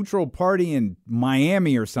a neutral party in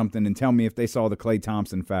Miami or something and tell me if they saw the Klay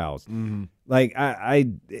Thompson fouls. Mm-hmm. Like,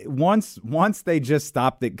 once they just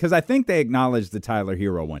stopped it, because I think they acknowledged the Tyler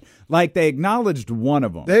Hero one. Like, they acknowledged one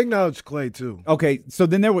of them. They acknowledged Klay too. Okay, so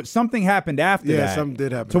then there was something happened after that. Yeah, something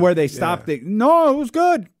did happen to where they stopped it. No, it was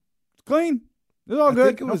good. It's clean. It was all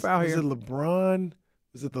good. No foul here. Was it LeBron?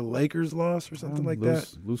 Is it the Lakers loss or something like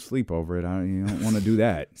that? Lose sleep over it. You don't want to do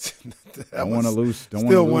that. Don't want to lose.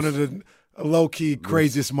 Still one of low-key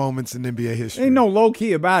craziest moments in NBA history. Ain't no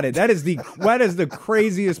low-key about it. That is the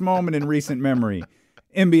craziest moment in recent memory.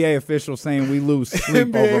 NBA officials saying we lose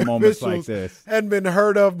sleep over moments like this. Hadn't been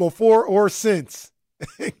heard of before or since.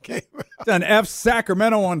 Done F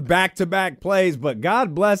Sacramento on back-to-back plays, but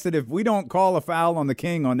God bless it if we don't call a foul on the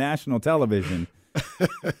King on national television.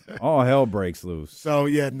 All hell breaks loose. So,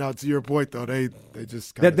 yeah, no, to your point, though, they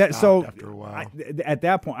just kind of stopped after a while. At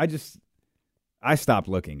that point, I stopped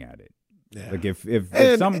looking at it. Yeah. Like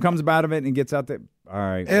if something comes out of it and gets out there, all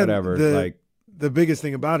right, whatever. The biggest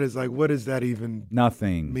thing about it is, like, what does that even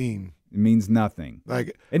mean? It means nothing.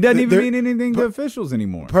 Like, it doesn't even mean anything to officials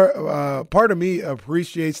anymore. Part of me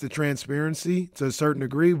appreciates the transparency to a certain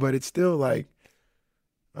degree, but it's still like,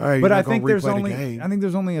 all right. But I think there's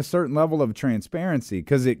only a certain level of transparency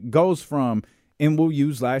because it goes from, and we'll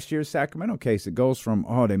use last year's Sacramento case. It goes from,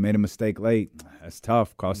 oh, they made a mistake late. That's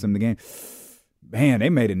tough. Cost them the game. Man, they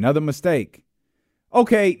made another mistake.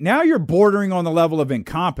 Okay, now you're bordering on the level of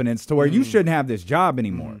incompetence to where you shouldn't have this job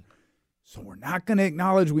anymore. So we're not going to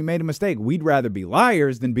acknowledge we made a mistake. We'd rather be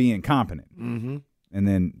liars than be incompetent. Mm-hmm. And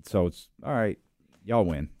then, so it's, all right, y'all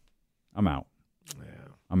win. I'm out.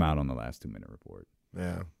 Yeah. I'm out on the last 2-minute report.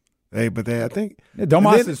 Yeah. Hey, but I think. Yeah,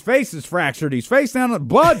 Domas's face is fractured. He's face down with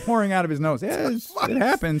blood pouring out of his nose. Yeah, it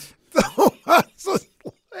happens. Domas was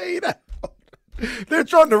laid out. They're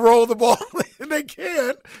trying to roll the ball, and they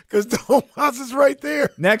can't because Domas is right there.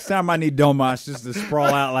 Next time I need Domas just to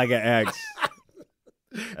sprawl out like an X.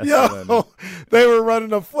 Yo, they were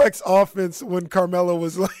running a flex offense when Carmelo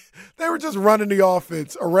was like, they were just running the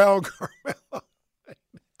offense around Carmelo.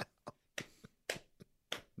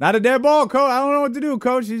 Not a dead ball, coach. I don't know what to do,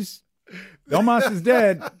 coach. Domas is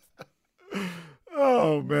dead.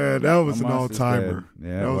 Oh, man, that was an all-timer.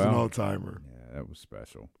 Yeah, that was an all-timer. Yeah, that was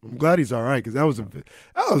special. I'm glad he's all right because that was a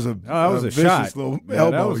vicious shot. Little yeah,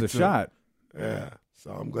 elbow that was a shot. Yeah,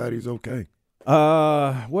 so I'm glad he's okay.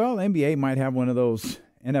 Well, the NBA might have one of those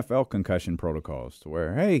NFL concussion protocols to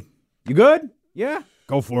where, hey, you good? Yeah,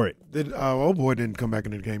 go for it. Old boy didn't come back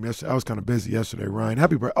into the game yesterday. I was kind of busy yesterday, Ryan.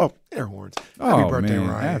 Happy birthday. Oh, air horns. Happy birthday, man,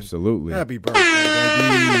 Ryan. Absolutely. Happy birthday, baby.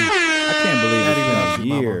 I can't believe it's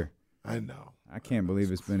been a year. I know. I can't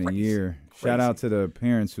believe it's been a year. Shout out to the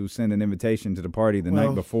parents who sent an invitation to the party the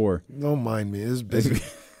night before. Don't mind me. It's busy.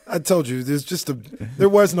 I told you, there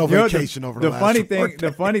was no vacation over the last funny thing.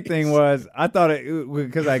 The funny thing was, I thought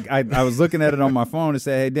because I was looking at it on my phone and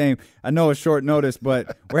said, "Hey, Dame, I know it's short notice,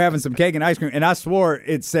 but we're having some cake and ice cream," and I swore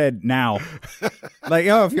it said now. Like,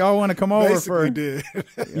 oh, if y'all want to come over Basically did.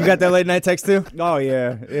 You got that late night text too? Oh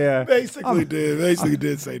yeah. Basically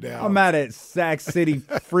did say now. I'm out at Sac City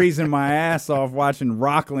freezing my ass off watching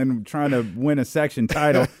Rockland trying to win a section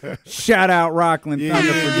title. Shout out Rockland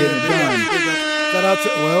Thunder for getting it done. Shout out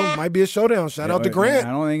to, might be a showdown. Shout out to Grant. I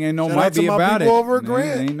don't think ain't no might be about it. Over at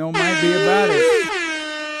Grant. Ain't no might be about it.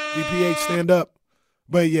 DPH, stand up.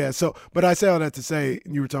 But yeah, but I say all that to say,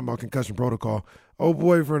 you were talking about concussion protocol. Oh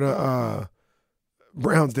boy, for the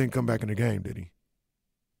Browns didn't come back in the game, did he?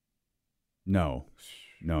 No.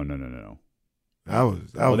 That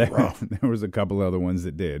was rough. There was a couple other ones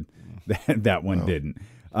that did. That one didn't.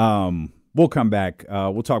 We'll come back.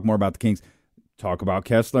 We'll talk more about the Kings. Talk about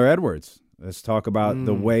Kessler Edwards. Let's talk about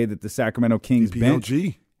the way that the Sacramento Kings bench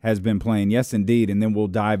has been playing. Yes, indeed. And then we'll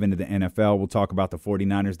dive into the NFL. We'll talk about the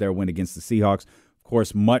 49ers, their win against the Seahawks. Of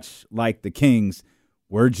course, much like the Kings,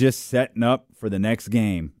 we're just setting up for the next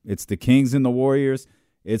game. It's the Kings and the Warriors.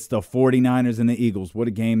 It's the 49ers and the Eagles. What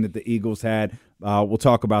a game that the Eagles had. We'll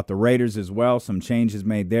talk about the Raiders as well. Some changes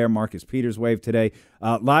made there. Marcus Peters waived today.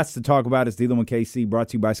 Lots to talk about. It's D'Lo and KC, brought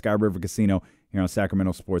to you by Sky River Casino here on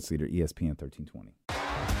Sacramento Sports Leader, ESPN 1320.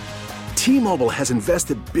 T-Mobile has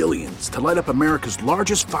invested billions to light up America's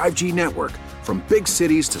largest 5G network, from big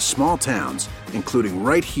cities to small towns, including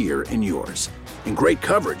right here in yours. And great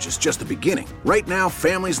coverage is just the beginning. Right now,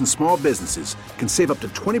 families and small businesses can save up to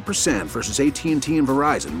 20% versus AT&T and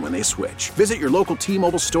Verizon when they switch. Visit your local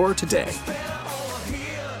T-Mobile store today.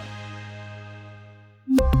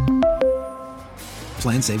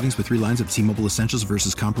 Plan savings with 3 lines of T-Mobile Essentials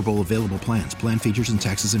versus comparable available plans. Plan features and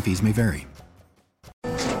taxes and fees may vary.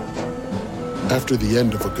 After the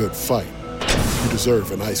end of a good fight, you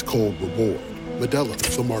deserve an ice-cold reward. Modelo,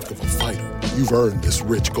 the mark of a fighter. You've earned this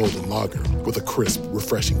rich golden lager with a crisp,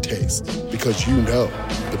 refreshing taste. Because you know,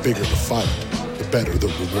 the bigger the fight, the better the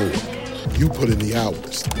reward. You put in the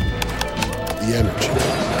hours, the energy,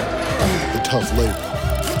 the tough labor.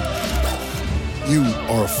 You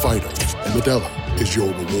are a fighter, and Modelo is your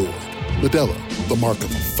reward. Modelo, the mark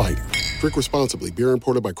of a fighter. Drink responsibly. Beer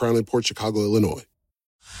imported by Crown Imports, Chicago, Illinois.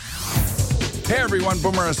 Hey everyone,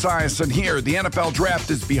 Boomer Esiason here. The NFL Draft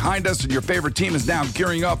is behind us and your favorite team is now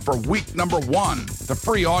gearing up for week number 1. The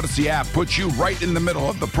free Odyssey app puts you right in the middle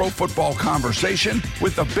of the pro football conversation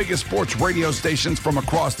with the biggest sports radio stations from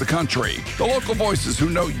across the country. The local voices who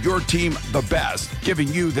know your team the best, giving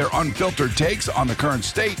you their unfiltered takes on the current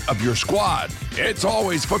state of your squad. It's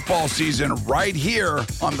always football season right here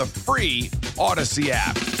on the free Odyssey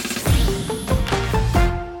app.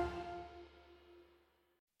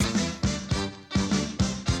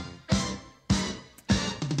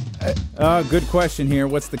 Good question here.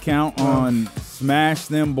 What's the count on Smash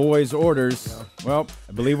Them Boys orders? Well,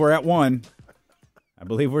 I believe we're at 1. I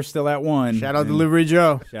believe we're still at 1. Shout out Delivery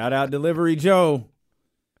Joe. Shout out Delivery Joe.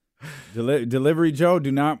 Delivery Joe,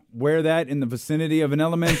 do not wear that in the vicinity of an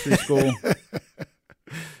elementary school.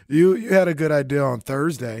 You had a good idea on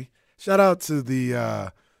Thursday. Shout out to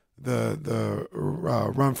the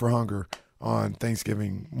Run for Hunger on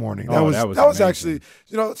Thanksgiving morning. That was actually,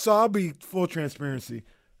 so I'll be full transparency.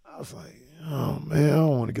 I was like, oh, man, I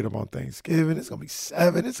don't want to get up on Thanksgiving. It's going to be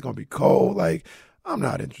 7. It's going to be cold. Like, I'm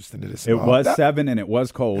not interested in this. It was 7 and it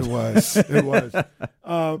was cold. It was.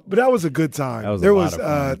 But that was a good time. There was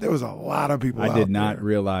a lot of people out there. I did not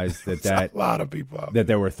realize that a lot of people out that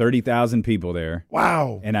there were 30,000 people there.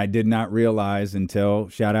 Wow. And I did not realize until,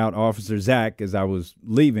 shout out Officer Zach, as I was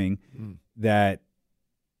leaving, that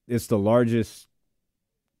it's the largest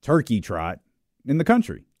turkey trot in the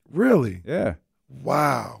country. Really? Yeah.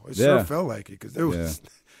 Wow. It sure felt like it because there was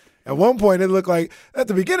at one point it looked like at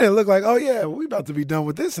the beginning it looked like, oh yeah, we about to be done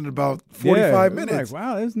with this in about 45 minutes. Like,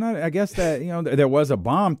 wow, it's not. I guess that there was a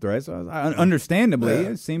bomb threat. So understandably,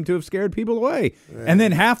 it seemed to have scared people away. Yeah. And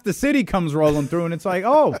then half the city comes rolling through, and it's like,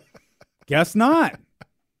 oh, guess not.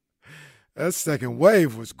 That second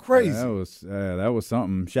wave was crazy. That was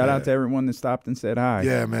something. Shout out to everyone that stopped and said hi.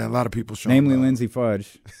 Yeah, man, a lot of people showing namely up. Lindsey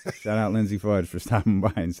Fudge. Shout out Lindsey Fudge for stopping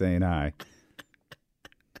by and saying hi.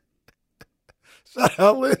 Shout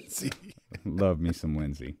out Lindsey. Love me some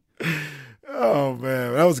Lindsey. Oh,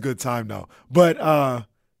 man. That was a good time, though. But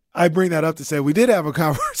I bring that up to say we did have a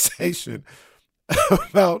conversation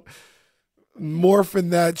about morphing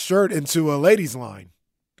that shirt into a ladies' line.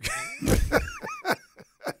 It's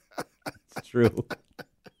true.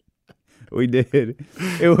 We did.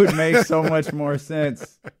 It would make so much more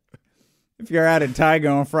sense. If you're out at Tiger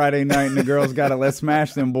on Friday night and the girls got a Let's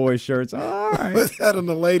Smash Them Boys shirts, all right. Put that on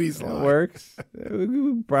the ladies' line. It works. It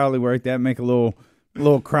would probably work that. Make a little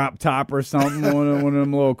crop top or something, one of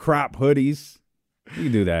them little crop hoodies. We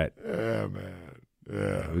could do that. Yeah, man.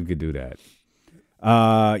 Yeah. We could do that.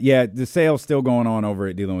 The sale's still going on over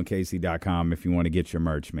at DeloandCasey.com if you want to get your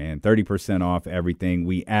merch, man. 30% off everything.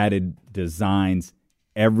 We added designs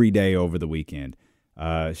every day over the weekend.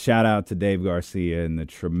 Shout out to Dave Garcia and the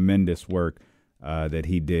tremendous work that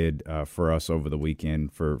he did for us over the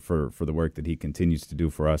weekend, for the work that he continues to do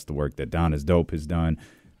for us, the work that Don is Dope has done.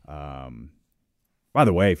 By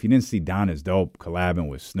the way, if you didn't see Don is Dope collabing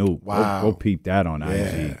with Snoop, go peep that on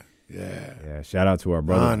IG. Yeah. Shout out to our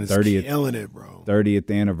brother. Don is killing it, bro. 30th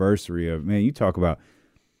anniversary of, man, you talk about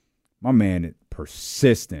my man,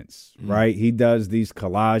 persistence, right? He does these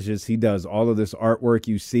collages. He does all of this artwork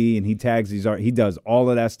you see, and he tags these art. He does all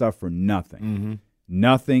of that stuff for nothing.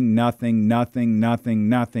 Nothing.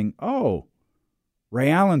 Oh, Ray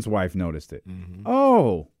Allen's wife noticed it.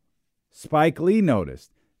 Oh, Spike Lee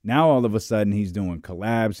noticed. Now all of a sudden he's doing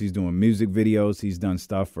collabs. He's doing music videos. He's done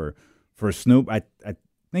stuff for Snoop. I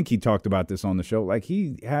think he talked about this on the show.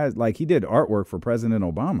 He did artwork for President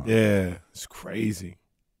Obama. Yeah, it's crazy.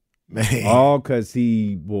 Man. All because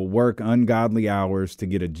he will work ungodly hours to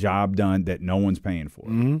get a job done that no one's paying for.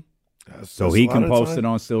 So he can post it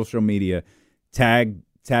on social media, tag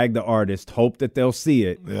the artist, hope that they'll see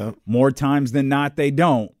it. Yeah. More times than not, they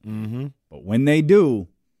don't. But when they do,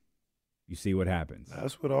 you see what happens.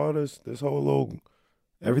 That's what all this whole little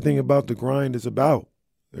everything about the grind is about.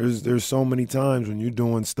 There's so many times when you're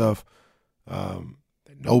doing stuff that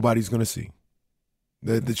nobody's gonna see.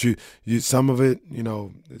 That you some of it,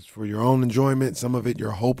 it's for your own enjoyment. Some of it you're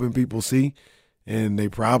hoping people see, and they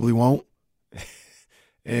probably won't.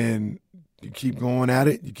 And you keep going at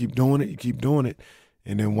it. You keep doing it.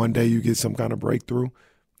 And then one day you get some kind of breakthrough,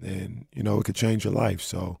 and, it could change your life.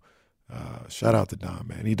 So shout out to Don,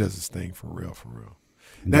 man. He does his thing for real.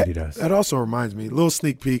 He does. That also reminds me, a little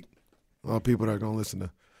sneak peek, a lot of people that are going to listen to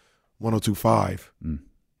 102.5.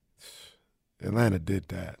 Atlanta did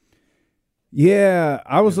that. Yeah,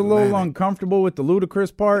 I was a little uncomfortable with the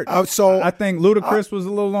Ludacris part. I think Ludacris was a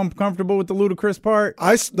little uncomfortable with the Ludacris part.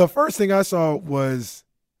 The first thing I saw was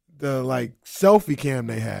the selfie cam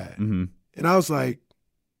they had, and I was like,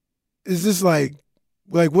 "Is this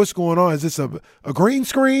like, what's going on? Is this a green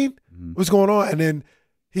screen? What's going on? And then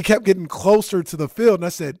he kept getting closer to the field, and I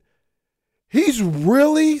said, he's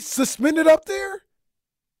really suspended up there?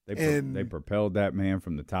 They propelled that man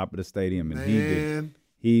from the top of the stadium, and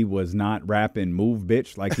he was not rapping "Move,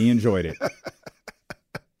 Bitch" like he enjoyed it.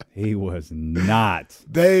 He was not.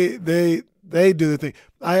 They do the thing.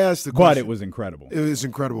 I asked the question. But it was incredible. It was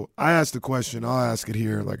incredible. I asked the question. I'll ask it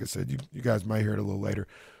here. Like I said, you guys might hear it a little later.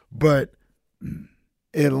 But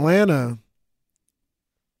Atlanta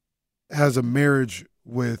has a marriage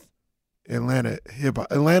with Atlanta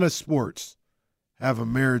hip-hop. Atlanta sports have a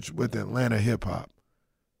marriage with Atlanta hip-hop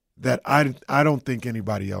that I don't think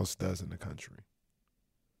anybody else does in the country.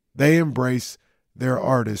 They embrace their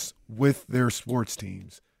artists with their sports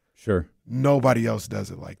teams. Sure. Nobody else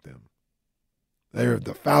does it like them. They're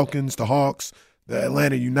the Falcons, the Hawks, the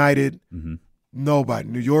Atlanta United. Mm-hmm. Nobody.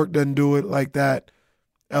 New York doesn't do it like that.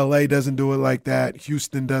 L.A. doesn't do it like that.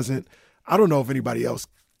 Houston doesn't. I don't know if anybody else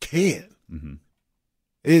can. Mm-hmm.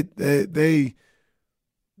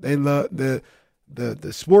 They love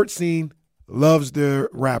the sports scene loves their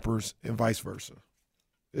rappers and vice versa.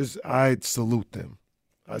 I salute them.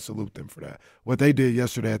 I salute them for that. What they did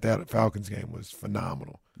yesterday at that Falcons game was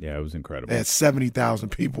phenomenal. Yeah, it was incredible. They had 70,000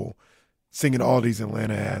 people singing all these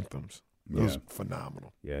Atlanta anthems. It was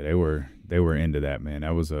phenomenal. Yeah, they were into that, man.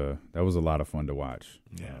 That was a lot of fun to watch.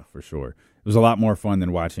 Yeah, for sure. It was a lot more fun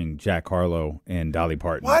than watching Jack Harlow and Dolly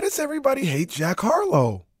Parton. Why does everybody hate Jack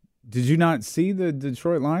Harlow? Did you not see the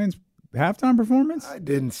Detroit Lions halftime performance? I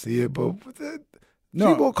didn't see it, but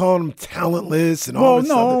people call him talentless and all well, this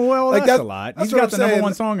no, other. well, like that's a lot. He's got the saying. number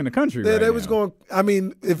one song in the country They right was now. going. I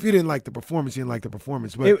mean, if you didn't like the performance, you didn't like the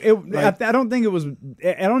performance. But I don't think it was.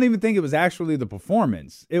 I don't even think it was actually the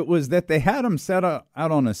performance. It was that they had him set out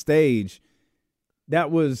on a stage that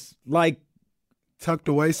was like tucked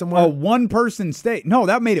away somewhere. A one-person stage. No,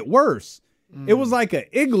 that made it worse. It was like an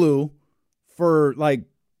igloo for like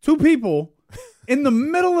two people in the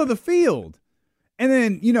middle of the field, and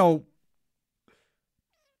then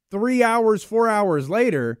 3 hours, 4 hours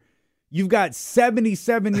later, you've got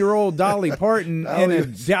 77-year-old Dolly Parton in a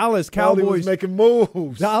Dallas Cowboys making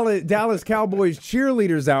moves. Dallas Cowboys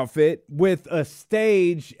cheerleaders outfit with a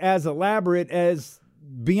stage as elaborate as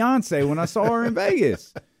Beyonce when I saw her in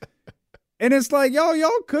Vegas. And it's like,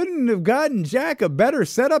 y'all couldn't have gotten Jack a better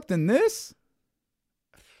setup than this.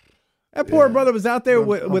 That poor brother was out there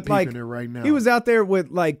with like right now. He was out there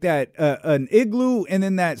with like that an igloo and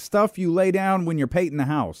then that stuff you lay down when you're painting the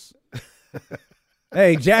house.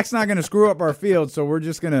 Hey, Jack's not going to screw up our field, so we're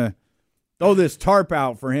just going to throw this tarp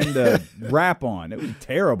out for him to rap on. It was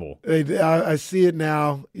terrible. I see it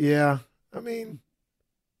now. Yeah, I mean,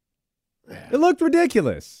 it looked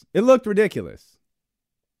ridiculous. They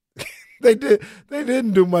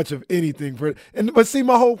didn't do much of anything for it. But see,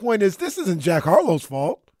 my whole point is this isn't Jack Harlow's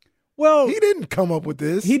fault. Well, he didn't come up with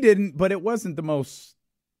this. He didn't, but it wasn't the most.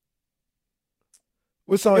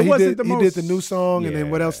 What song he did? He did the new song, and then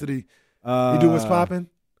what else did he? He do What's Poppin'?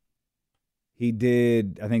 He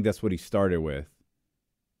did. I think that's what he started with,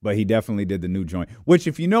 but he definitely did the new joint. Which,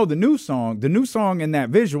 if you know the new song and that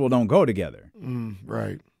visual don't go together.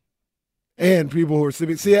 Right. And people who are see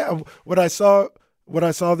what I saw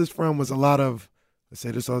this from was a lot of. I say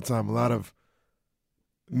this all the time. A lot of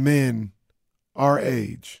men our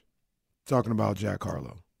age talking about Jack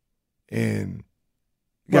Harlow, and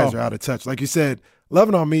you guys are out of touch. Like you said,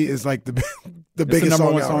 "Lovin' on Me" is like the biggest number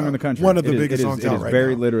song one song in the country. One of the biggest songs out right now. It is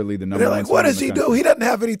very literally the number one. Like, what does he do? He doesn't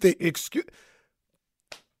have anything.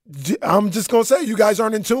 I'm just gonna say, you guys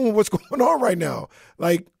aren't in tune with what's going on right now.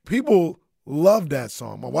 Like, people love that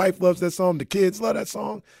song. My wife loves that song. The kids love that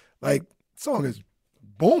song. Like, the song is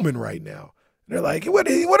booming right now. They're like, what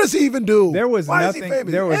does he even do? There was Why nothing. Is he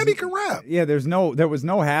famous? And he can rap. Yeah, there was no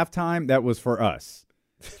halftime that was for us.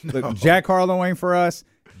 No. Look, Jack Harlow ain't for us.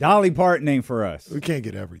 Dolly Parton ain't for us. We can't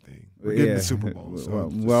get everything. We're getting the Super Bowl. So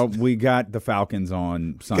well, we got the Falcons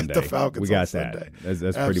on Sunday. The Falcons. We got on that. Sunday.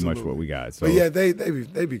 That's pretty much what we got. So but yeah, they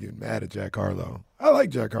be getting mad at Jack Harlow. I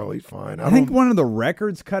like Jack Harlow. He's fine. I think one of the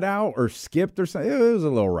records cut out or skipped or something. It was a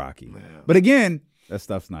little rocky. Yeah. But again, that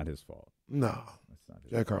stuff's not his fault. No.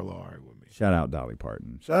 Jack Harlow all right with me. Shout out Dolly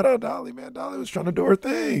Parton. Shout out Dolly, man. Dolly was trying to do her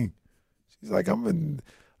thing. She's like, I'm in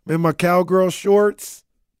my cowgirl shorts,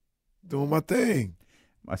 doing my thing.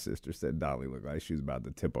 My sister said Dolly looked like she was about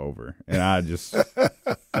to tip over, and I just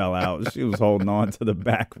fell out. She was holding on to the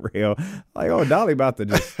back rail. Like, oh, Dolly about to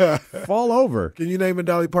just fall over. Can you name a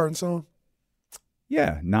Dolly Parton song?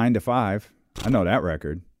 Yeah, 9 to 5. I know that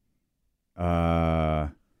record. I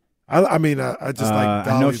I mean, I just like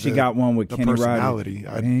Dolly, I know she got one with Kenny personality.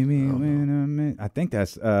 I think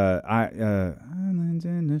that's Islands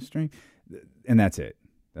in the Stream, and that's it.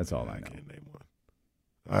 That's all I know. Can't name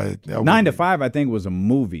one. 9 to 5, I think, was a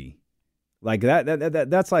movie. Like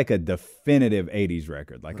that's like a definitive 80s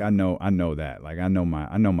record. Like I know that. Like I know my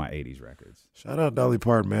 80s records. Shout out Dolly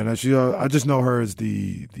Parton, man. I just know her as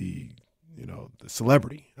the the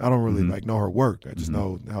celebrity. I don't really like know her work. I just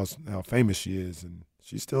know how famous she is, and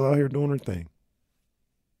she's still out here doing her thing.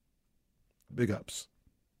 Big ups.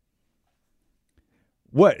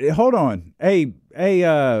 What? Hold on. Hey,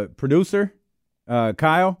 producer,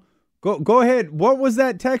 Kyle, go ahead. What was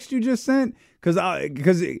that text you just sent?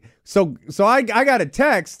 So I got a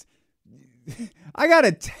text. I got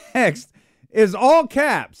a text. It's all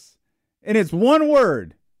caps, and it's one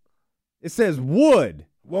word. It says wood.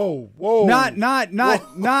 Whoa. Not WOOD.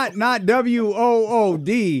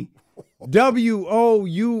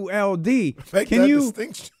 WOULD.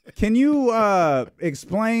 Can you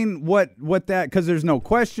explain what that? Because there's no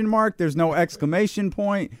question mark. There's no exclamation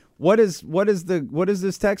point. What does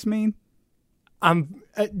this text mean?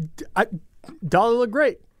 Dolly look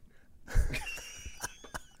great.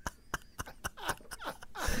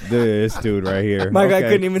 This dude right here. My guy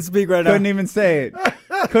couldn't even speak right now. Couldn't even say it.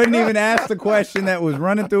 Couldn't even ask the question that was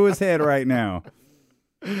running through his head right now.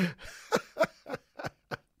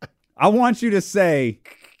 I want you to say,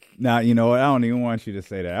 nah, you know what? I don't even want you to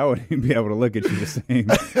say that. I wouldn't even be able to look at you the same.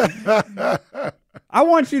 I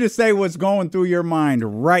want you to say what's going through your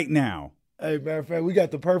mind right now. Hey, matter of fact, we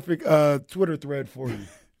got the perfect Twitter thread for you.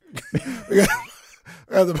 we got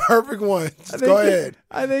the perfect one. Just go ahead.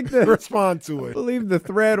 I think respond to it. I believe the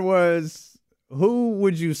thread was, who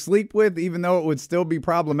would you sleep with even though it would still be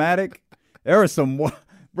problematic? There was some,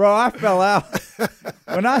 bro, I fell out.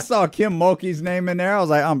 When I saw Kim Mulkey's name in there, I was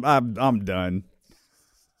like, I'm done.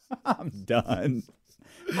 I'm done.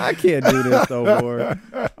 I can't do this no more.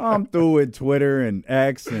 I'm through with Twitter and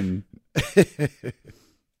X and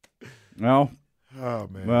well, oh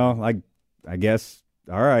man. Well, I guess.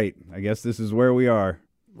 All right, I guess this is where we are.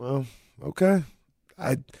 Well, okay.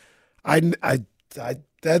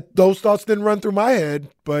 Those thoughts didn't run through my head,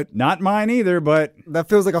 but not mine either. But that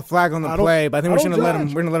feels like a flag on the play. But I think we're gonna let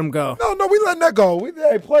him. We're gonna let him go. No, we letting that go.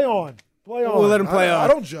 Hey, play on. We'll let him play on. I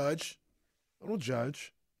don't judge.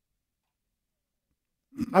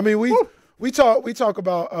 I mean, we talk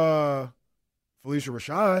about Felicia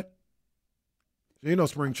Rashad. You know,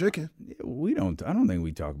 spring chicken. We don't. I don't think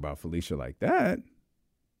we talk about Felicia like that.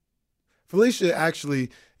 Felicia actually,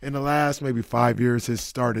 in the last maybe 5 years, has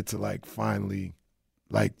started to finally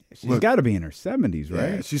she's got to be in her 70s,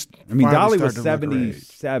 right? Yeah, she's. I mean, Dolly was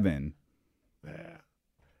 77. Yeah.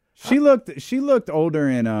 She looked older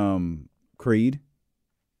in Creed.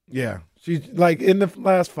 Yeah, she's in the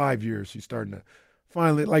last 5 years, she's starting to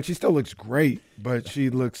finally she still looks great, but she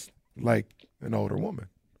looks like an older woman.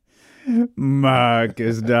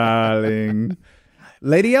 Marcus, darling.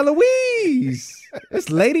 Lady Eloise. It's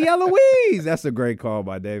Lady Eloise. That's a great call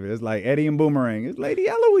by David. It's like Eddie and Boomerang. It's Lady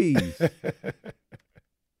Eloise.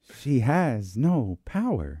 She has no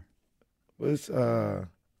power. What's how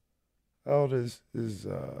old is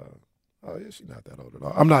oh yeah, she's not that old at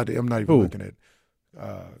all. I'm not even looking at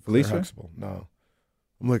Felicia? Huxtable. No.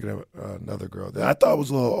 I'm looking at another girl that I thought was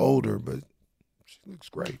a little older, but she looks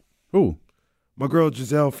great. Who? My girl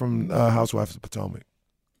Giselle from Housewives of Potomac.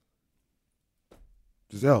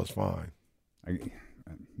 Giselle's fine.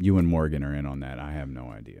 You and Morgan are in on that. I have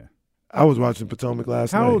no idea. I was watching Potomac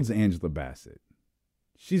last night. How old's Angela Bassett?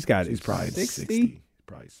 She's probably 60.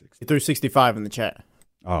 Probably 60. He threw 65 in the chat.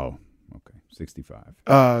 Oh, okay. 65.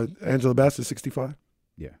 Angela Bassett, 65?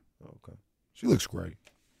 Yeah. Okay. She looks great.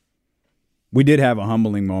 We did have a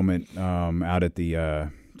humbling moment out at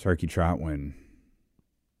the Turkey Trot when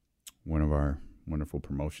one of our wonderful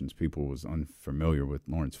promotions people was unfamiliar with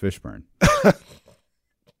Lawrence Fishburne.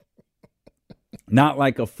 Not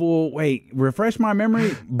like a full, refresh my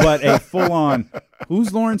memory, but a full-on,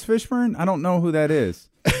 who's Lawrence Fishburne? I don't know who that is.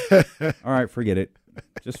 All right, forget it.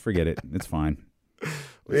 Just forget it. It's fine.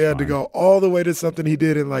 We had to go all the way to something he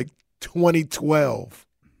did in 2012.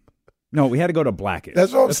 No, we had to go to Blackest.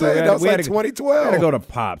 That's what I'm saying. That was 2012. We had to go to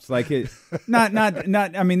Pops. I mean,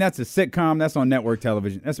 that's a sitcom. That's on network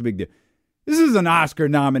television. That's a big deal. This is an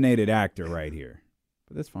Oscar-nominated actor right here.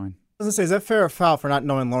 But that's fine. I was going to say, is that fair or foul for not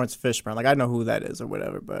knowing Lawrence Fishburne? I know who that is or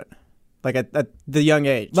whatever, but at the young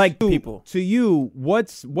age, people. To you,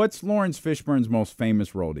 what's Lawrence Fishburne's most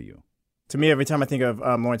famous role to you? To me, every time I think of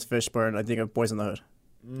Lawrence Fishburne, I think of Boys in the Hood.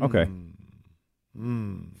 Okay.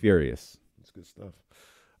 Furious. That's good stuff.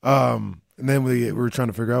 And then we were trying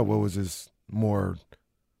to figure out what was his more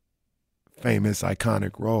famous,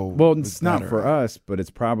 iconic role. Well, it's not for us, but it's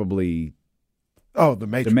probably the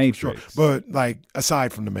Matrix. The Matrix. Sure. But like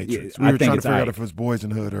aside from the Matrix, Yeah, we were trying to it's figure out Ike. if it was Boys in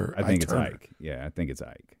the Hood or I think Ike Turner. it's Ike. Yeah, I think it's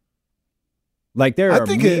Ike. Like there are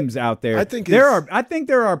memes out there. I think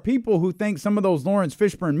there are people who think some of those Lawrence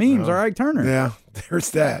Fishburne memes are Ike Turner. Yeah,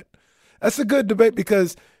 there's that. That's a good debate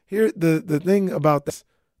because here the thing about this,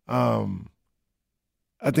 I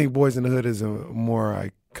think Boys in the Hood is a more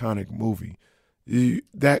iconic movie.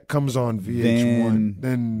 That comes on VH1.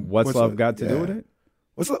 Then What's Love Got to Do with it?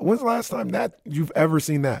 When's the last time that you've ever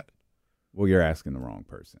seen that? Well, you're asking the wrong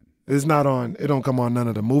person. It's not on. It don't come on none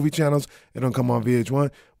of the movie channels. It don't come on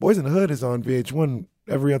VH1. Boys in the Hood is on VH1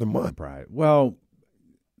 every other month. Right. Well,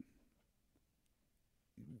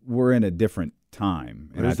 we're in a different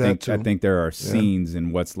time, and I think there are scenes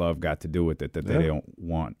in What's Love Got to Do with it that they don't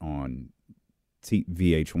want on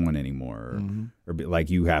VH1 anymore, or like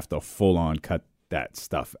you have to full on cut that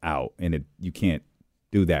stuff out, and you can't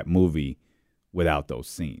do that movie without those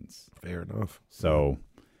scenes. Fair enough. So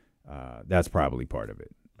that's probably part of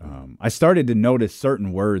it. I started to notice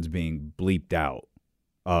certain words being bleeped out.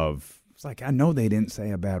 It's like, I know they didn't say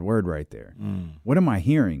a bad word right there. What am I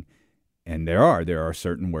hearing? And there are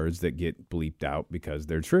certain words that get bleeped out because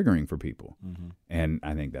they're triggering for people. And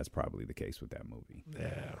I think that's probably the case with that movie.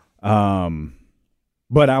 Yeah.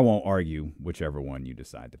 But I won't argue whichever one you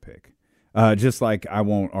decide to pick. Just like I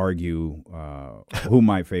won't argue who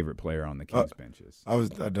my favorite player on the Kings bench is. I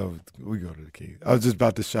know we go to the Kings. I was just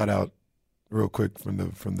about to shout out real quick from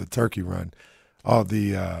the turkey run, all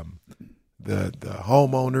the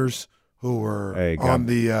homeowners who were on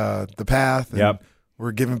the path. And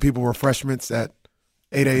were giving people refreshments at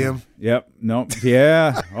 8 a.m. Yep. Nope.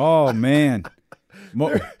 Yeah. Oh man.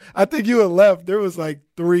 I think you had left. There was like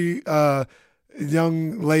 3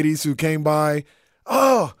 young ladies who came by.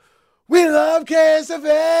 Oh, we love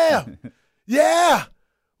KSFL. Yeah.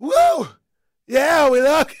 Woo. Yeah, we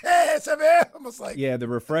love KSFL. I was like, yeah, the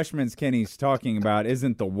refreshments Kenny's talking about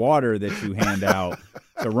isn't the water that you hand out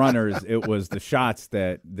to runners. It was the shots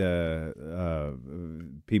that the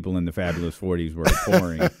people in the Fabulous 40s were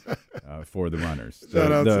pouring for the runners. Shout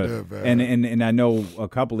out to them, man. And I know a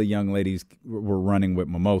couple of young ladies were running with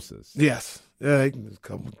mimosas. Yes. Yeah,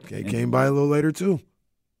 they came by a little later, too.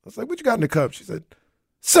 I was like, what you got in the cup? She said,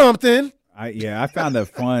 something. I found a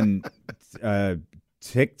fun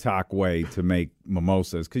TikTok way to make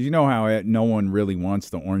mimosas, because you know how no one really wants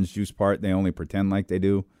the orange juice part. They only pretend like they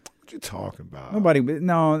do. What you talking about?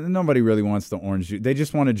 Nobody really wants the orange juice. They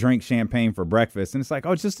just want to drink champagne for breakfast, and it's like,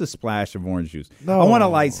 it's just a splash of orange juice. No. I want a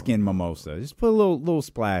light-skinned mimosa. Just put a little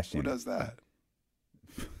splash in. Who does that?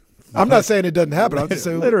 I'm not saying it doesn't happen. I'm just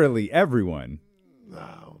saying literally everyone.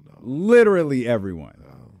 No. Literally everyone.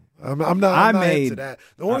 I'm not into that.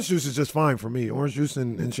 The orange juice is just fine for me. Orange juice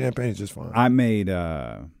and champagne is just fine. I made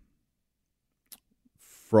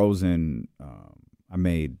frozen. I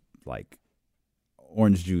made like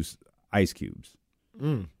orange juice ice cubes.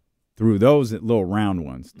 Threw those little round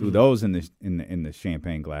ones. Threw those in the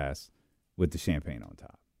champagne glass with the champagne on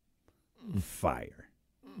top. Fire.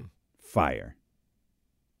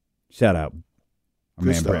 Shout out our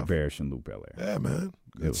man Brett Barish and Luke Belair. Yeah, man.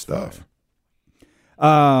 Good stuff. Fire.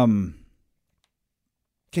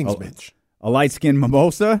 King's bench. A light-skinned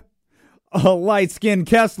mimosa, a light-skinned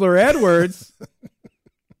Kessler Edwards.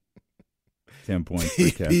 10 points for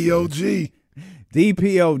Kessler.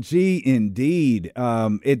 DPOG indeed.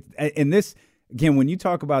 And this again, when you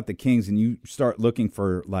talk about the Kings and you start looking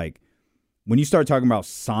for when you start talking about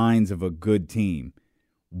signs of a good team,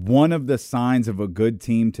 one of the signs of a good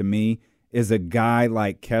team to me is a guy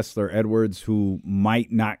like Kessler Edwards who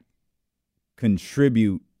might not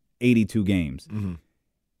contribute 82 games.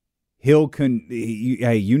 Hey,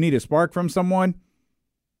 you need a spark from someone?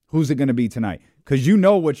 Who's it going to be tonight? Because you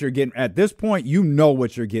know what you're getting. At this point, you know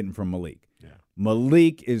what you're getting from Malik. Yeah.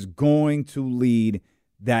 Malik is going to lead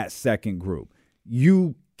that second group.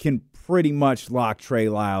 You can pretty much lock Trey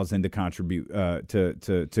Lyles into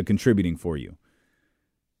to contributing for you.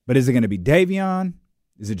 But is it going to be Davion?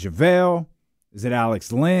 Is it JaVale? Is it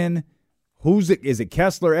Alex Lynn? Is it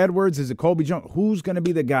Kessler Edwards? Is it Colby Jones? Who's going to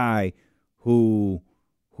be the guy who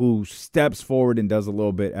steps forward and does a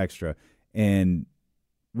little bit extra? And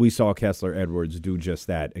we saw Kessler Edwards do just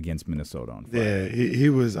that against Minnesota on Friday. Yeah, he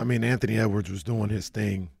was. I mean, Anthony Edwards was doing his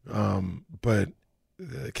thing, but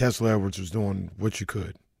Kessler Edwards was doing what you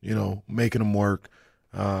could, making him work,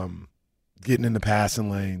 getting in the passing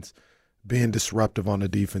lanes, being disruptive on the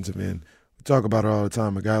defensive end. We talk about it all the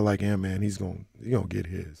time. A guy like Ant-Man, he's gonna get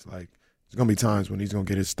his. There's going to be times when he's going to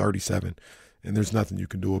get his 37, and there's nothing you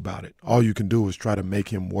can do about it. All you can do is try to make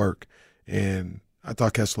him work. And I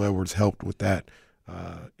thought Kessler Edwards helped with that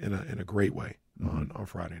in a great way on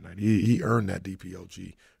Friday night. He earned that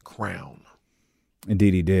DPOG crown.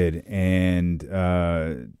 Indeed, he did.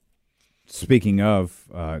 And speaking of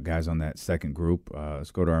guys on that second group,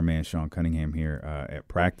 let's go to our man Sean Cunningham here at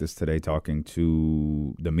practice today, talking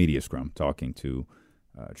to the media scrum, talking to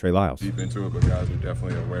Trey Lyles. Deep into it, but guys are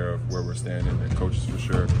definitely aware of where we're standing, and coaches for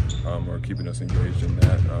sure are keeping us engaged in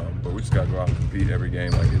that. But we just got to go out and compete every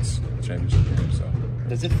game like it's a championship game. So,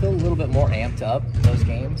 does it feel a little bit more amped up, those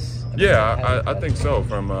games? I think so.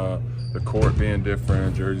 From the court being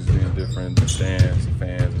different, jerseys being different, the stands, the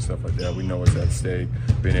fans, and stuff like that. We know what's at stake.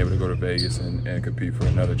 Being able to go to Vegas and compete for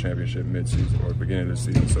another championship mid-season or beginning of the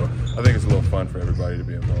season. So I think it's a little fun for everybody to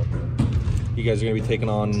be involved in. You guys are going to be taking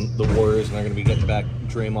on the Warriors, and they're going to be getting back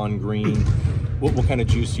Draymond Green. What kind of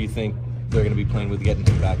juice do you think they're going to be playing with getting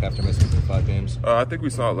him back after missing 5 games? I think we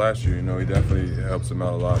saw it last year. He definitely helps them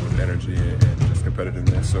out a lot with energy and just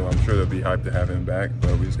competitiveness. So I'm sure they'll be hyped to have him back.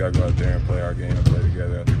 But we just got to go out there and play our game and play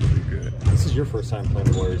together. I think we'll be good. This is your first time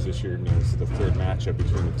playing the Warriors this year. It's the third matchup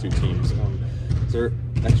between the two teams. Is there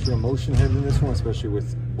extra emotion heading in this one, especially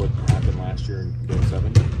with what happened last year in Game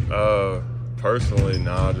 7? Personally,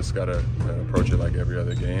 I just got to approach it like every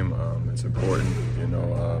other game. It's important,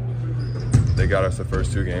 they got us the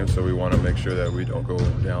first 2 games, so we want to make sure that we don't go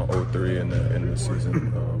down 0-3 in the end of the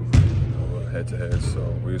season head-to-head. So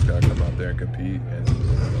we just got to come out there and compete and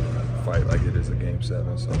fight like it is a Game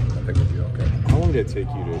 7, so I think we'll be okay. How long did it take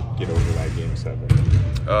you to get over that Game 7?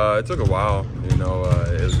 It took a while. It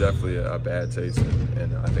was definitely a bad taste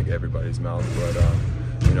in I think everybody's mouth, but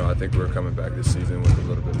I think we're coming back this season with a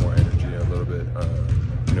little bit more energy, a little bit,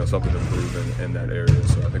 something to prove in that area.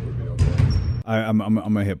 So I think we'll be okay. I'm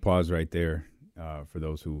going to hit pause right there for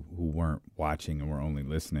those who weren't watching and were only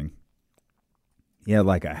listening. He had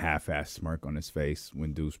like a half-assed smirk on his face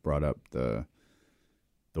when Deuce brought up the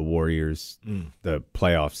Warriors, the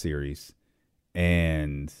playoff series.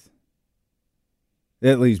 And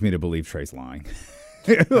that leads me to believe Trey's lying.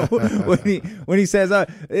 when he says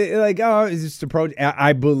it's just approach,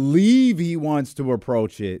 I believe he wants to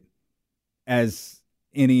approach it as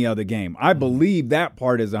any other game. I believe that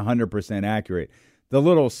part is 100% accurate. The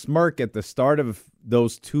little smirk at the start of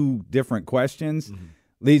those 2 different questions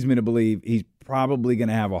leads me to believe he's probably going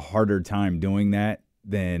to have a harder time doing that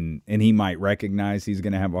and he might recognize he's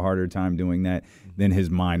going to have a harder time doing that than his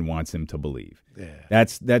mind wants him to believe. Yeah.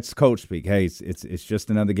 That's coach speak. Hey, it's just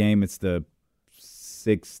another game. It's the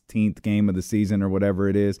 16th game of the season or whatever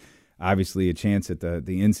it is. Obviously a chance at the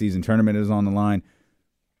in-season tournament is on the line.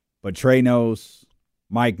 But Trey knows,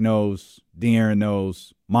 Mike knows, De'Aaron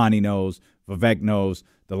knows, Monty knows, Vivek knows,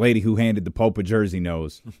 the lady who handed the Pope a jersey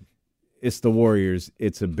knows. It's the Warriors.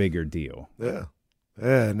 It's a bigger deal. Yeah.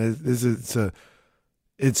 Yeah, and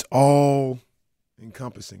it's all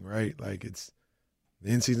encompassing, right? Like it's the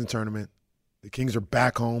in-season tournament. The Kings are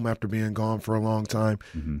back home after being gone for a long time.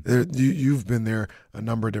 You've been there a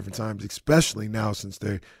number of different times, especially now since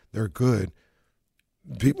they're good.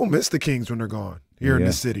 People miss the Kings when they're gone here in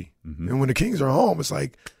the city. And when the Kings are home, it's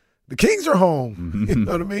like the Kings are home. You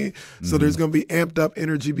know what I mean? So there's going to be amped up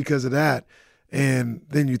energy because of that. And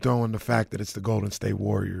then you throw in the fact that it's the Golden State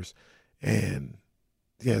Warriors. And,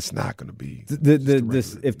 yeah, it's not going to be.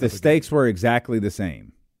 If the stakes were exactly the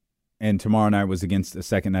same, and tomorrow night was against the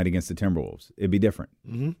second night against the Timberwolves, it'd be different.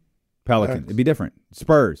 Pelicans, it'd be different.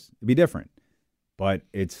 Spurs, it'd be different. But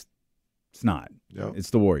it's not. Yep. It's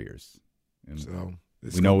the Warriors. And so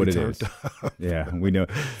we know what it is. Yeah, we know.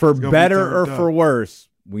 For better or for worse,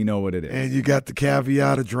 we know what it is. And you got the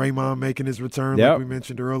caveat of Draymond making his return, like we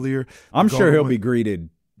mentioned earlier. I'm sure he'll be greeted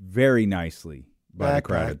very nicely by the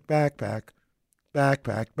crowd. Backpack.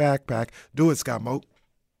 Do it, Scott Moak.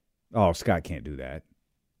 Oh, Scott can't do that.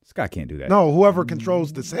 Scott can't do that. No, whoever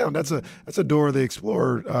controls the sound. That's a Dora the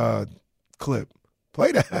Explorer clip.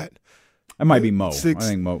 Play that. That might be Mo. I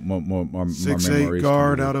think Mo 6'8"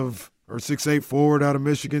 guard out of, or 6'8" forward out of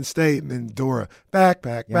Michigan State, and then Dora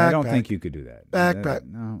backpack. I don't think you could do that. Backpack.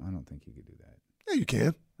 No, I don't think you could do that. Yeah, you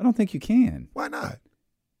can. I don't think you can. Why not?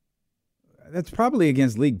 That's probably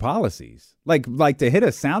against league policies. Like to hit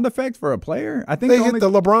a sound effect for a player. I think they hit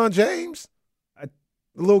the LeBron James.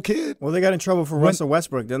 The little kid. Well, they got in trouble for Russell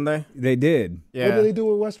Westbrook, didn't they? They did. Yeah. What did they do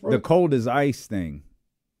with Westbrook? The cold as ice thing.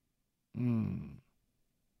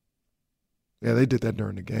 Yeah, they did that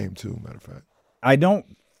during the game, too, matter of fact. I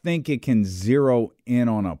don't think it can zero in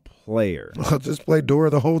on a player. Well, just play Dora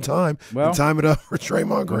the whole time and time it up for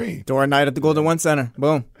Draymond Green. Dora night at the Golden One Center.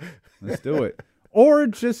 Boom. Let's do it. Or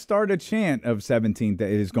just start a chant of 17. It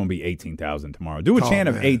is going to be 18,000 tomorrow. Do a chant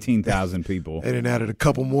of 18,000 people. They didn't added a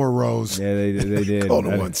couple more rows. Yeah, they did.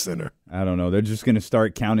 Golden One Center. I don't know. They're just going to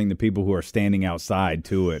start counting the people who are standing outside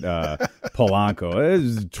to it. Polanco. It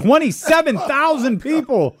was 27,000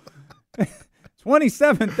 people.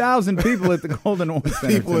 27,000 people at the Golden One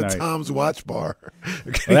Center people tonight. at Tom's Watch Bar.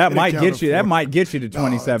 Well, that might get you. That might get you to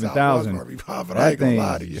 27,000. That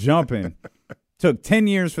thing's jumping. Took 10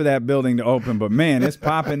 years for that building to open, but man, it's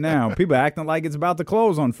popping now. People acting like it's about to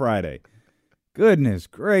close on Friday. Goodness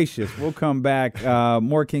gracious. We'll come back.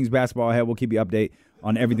 More Kings basketball ahead. We'll keep you update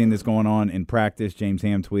on everything that's going on in practice. James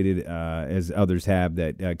Ham tweeted, as others have,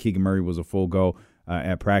 that Keegan Murray was a full go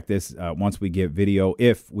at practice. Once we get video,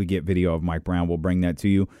 if we get video of Mike Brown, we'll bring that to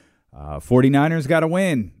you. 49ers got a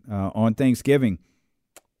win on Thanksgiving.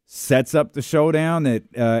 Sets up the showdown that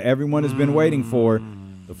everyone has been waiting for.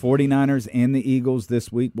 The 49ers and the Eagles this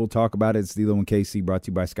week. We'll talk about it. It's D'Lo and KC, brought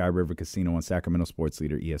to you by Sky River Casino and Sacramento Sports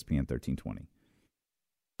Leader, ESPN 1320.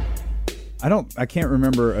 I can't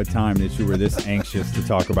remember a time that you were this anxious to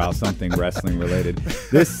talk about something wrestling related.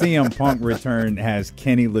 This CM Punk return has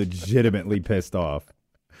Kenny legitimately pissed off.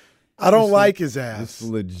 I don't like his ass. Just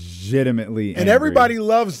legitimately and angry. Everybody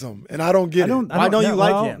loves him, and I don't get it. Why don't you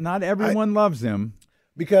like him? Not everyone loves him.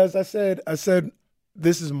 Because I said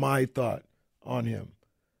this is my thought on him.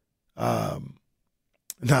 The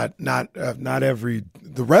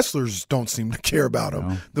wrestlers don't seem to care about him.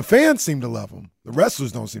 No. The fans seem to love him. The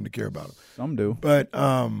wrestlers don't seem to care about him. Some do. But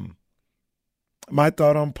my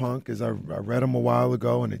thought on Punk is I read him a while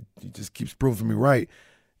ago, and he just keeps proving me right.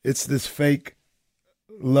 It's this fake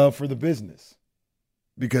love for the business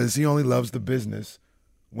because he only loves the business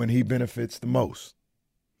when he benefits the most.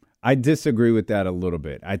 I disagree with that a little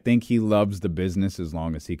bit. I think he loves the business as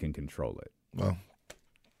long as he can control it. Well,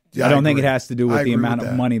 yeah, I don't think it has to do with the amount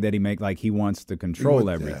of money that he makes. Like, he wants to control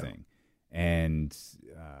everything. Yeah. And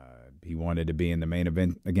he wanted to be in the main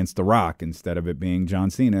event against The Rock instead of it being John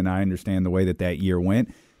Cena. And I understand the way that year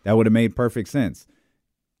went. That would have made perfect sense.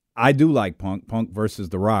 I do like Punk. Punk versus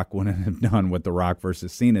The Rock wouldn't have done what The Rock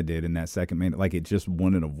versus Cena did in that second minute. Like, it just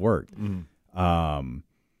wouldn't have worked. Mm-hmm.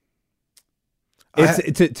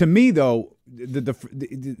 To me, though,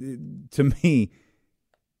 to me,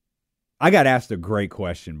 I got asked a great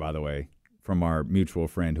question, by the way, from our mutual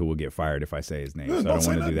friend who will get fired if I say his name, so I don't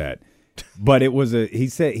want to do that. But it was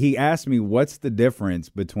he asked me, what's the difference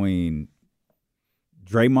between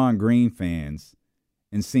Draymond Green fans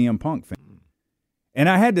and CM Punk fans? And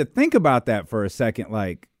I had to think about that for a second,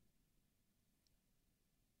 like,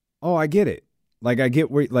 oh, I get it. Like, I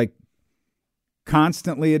get where, like,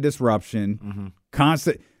 constantly a disruption,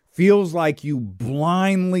 feels like you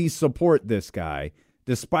blindly support this guy,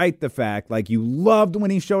 despite the fact, like, you loved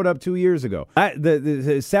when he showed up 2 years ago.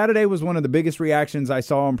 The Saturday was one of the biggest reactions I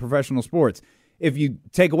saw in professional sports. If you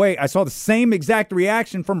take away, I saw the same exact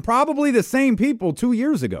reaction from probably the same people 2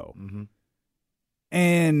 years ago. Mm-hmm.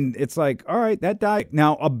 And it's like, all right, that died.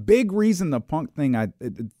 Now, a big reason the Punk thing,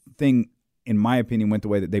 in my opinion, went the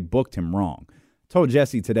way that they booked him wrong. I told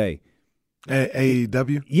Jesse today.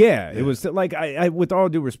 AEW? Yeah, it was like, I with all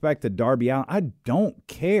due respect to Darby Allin, I don't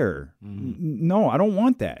care. Mm-hmm. No, I don't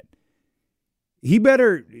want that. He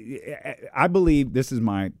better, I believe, this is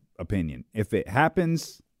my opinion, if it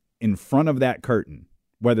happens in front of that curtain,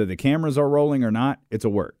 whether the cameras are rolling or not, it's a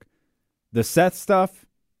work. The Seth stuff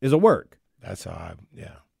is a work. That's how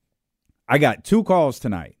I got 2 calls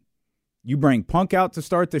tonight. You bring Punk out to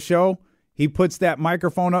start the show, he puts that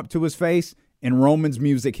microphone up to his face, and Roman's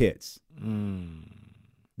music hits.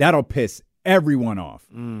 That'll piss everyone off.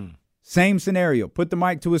 Same scenario. Put the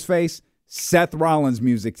mic to his face, Seth Rollins'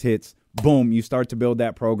 music hits, boom, you start to build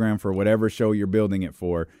that program for whatever show you're building it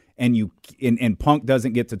for, and Punk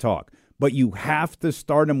doesn't get to talk. But you have to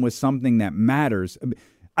start him with something that matters.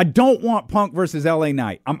 I don't want Punk versus LA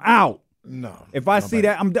Knight. I'm out. No. If I see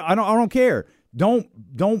that, I don't care. Don't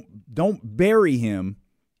bury him,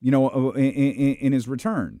 in his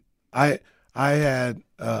return. I had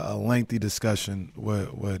a lengthy discussion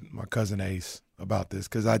with my cousin Ace about this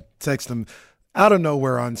because I texted him out of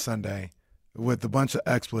nowhere on Sunday with a bunch of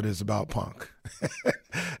expletives about Punk.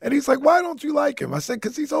 And he's like, why don't you like him? I said,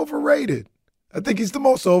 because he's overrated. I think he's the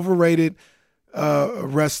most overrated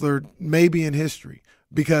wrestler maybe in history.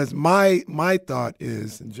 Because my thought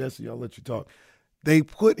is, and Jesse, I'll let you talk, they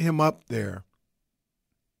put him up there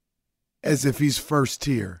as if he's first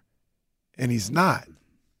tier, and he's not.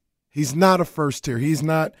 He's not a first tier. He's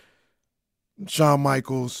not Shawn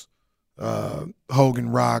Michaels, Hogan,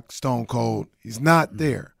 Rock, Stone Cold. He's not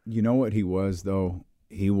there. You know what he was, though?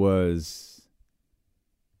 He was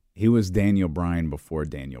Daniel Bryan before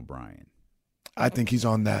Daniel Bryan. I think he's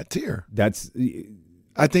on that tier.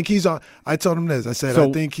 I think he's on. I told him this. I said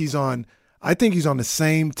I think he's on the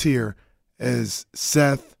same tier as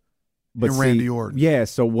Seth and Randy Orton. Yeah.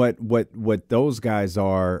 So what those guys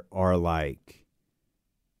are like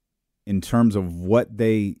in terms of what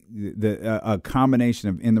a combination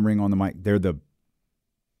of in the ring, on the mic.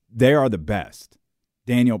 They are the best.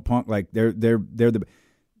 Daniel Punk, like they're the.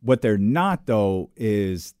 What they're not though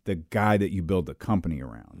is the guy that you build the company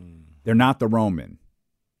around. They're not the Roman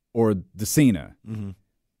or the Cena. Mm-hmm.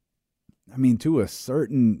 I mean, to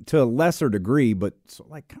a lesser degree, but so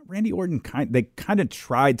like Randy Orton, they kind of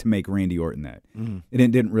tried to make Randy Orton that, and it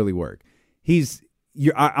didn't really work.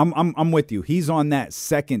 I'm with you. He's on that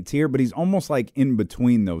second tier, but he's almost like in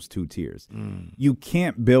between those two tiers. You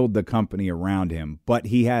can't build the company around him, but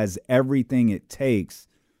he has everything it takes.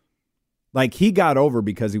 Like, he got over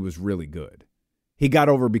because he was really good. He got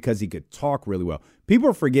over because he could talk really well.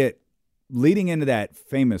 People forget, leading into that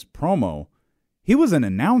famous promo, he was an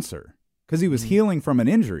announcer because he was healing from an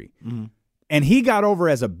injury. And he got over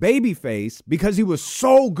as a babyface because he was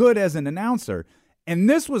so good as an announcer. And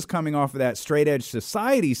this was coming off of that Straight Edge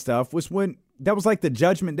Society stuff, that was like the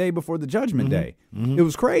Judgment Day before the Judgment Day. It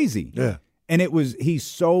was crazy. Yeah. And he's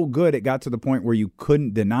so good, it got to the point where you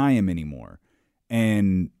couldn't deny him anymore.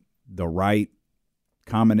 And the right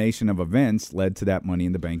combination of events led to that Money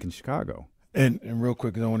in the Bank in Chicago. And real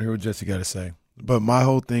quick, I don't want to hear what Jesse got to say. But my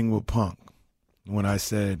whole thing with Punk, when I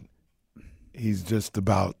said he's just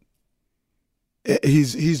about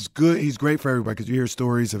he's good, he's great for everybody, because you hear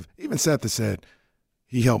stories of, even Seth has said,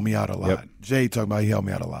 he helped me out a lot. Yep. Jay talking about he helped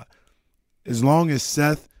me out a lot. As long as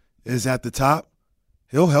Seth is at the top,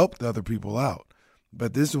 he'll help the other people out.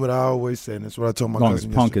 But this is what I always say, and that's what I told my cousin. As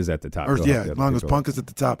long as Punk is at the top. As long as Punk is at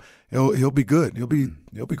the top, he'll be good. He'll be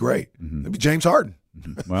great. He'll be James Harden.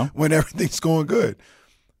 Well, when everything's going good.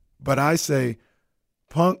 But I say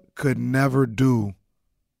Punk could never do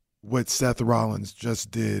what Seth Rollins just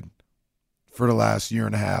did for the last year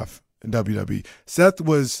and a half in WWE. Seth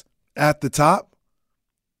was at the top,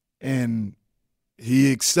 and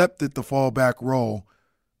he accepted the fallback role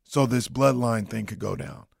so this bloodline thing could go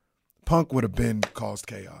down. Punk would have caused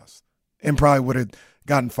chaos and probably would have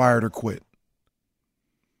gotten fired or quit.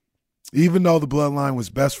 Even though the bloodline was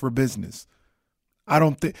best for business. I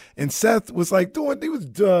don't think, and Seth was like doing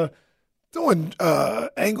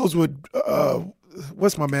angles with,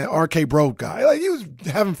 what's my man, RK Bro guy. Like, he was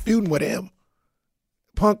feuding with him.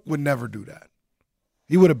 Punk would never do that.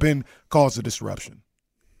 He would have caused a disruption.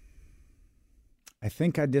 I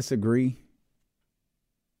think I disagree,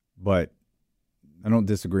 but I don't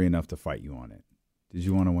disagree enough to fight you on it. Did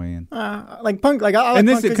you want to weigh in? Like Punk, like I like and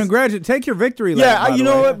this Punk is congratulate. Take your victory lap. Yeah, you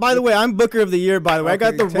know what? By the way, I'm Booker of the Year. By the way, I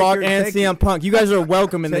got The Rock and CM Punk. You guys are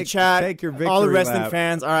welcome in the chat. Take your victory all the wrestling lap.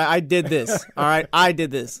 fans. All right, I did this. All right, I did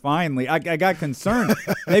this. Finally, I got concerned.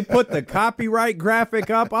 They put the copyright graphic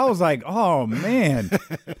up. I was like, oh man,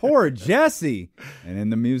 poor Jesse. And then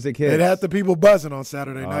the music hit. It had the people buzzing on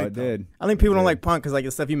Saturday night. It did. I think people don't like Punk because, like,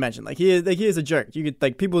 the stuff you mentioned, like he is a jerk. You could,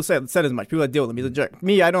 like, people said as much. People that deal with him, he's a jerk.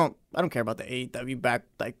 Me, I don't care about the AEW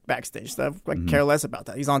backstage stuff. I care less about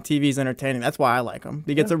that. He's on TV, he's entertaining. That's why I like him.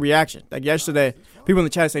 He gets a reaction. Like yesterday, people in the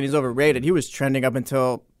chat saying he's overrated. He was trending up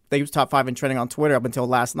until he was top 5 and trending on Twitter up until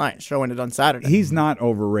last night, showing it on Saturday. He's not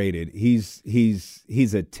overrated.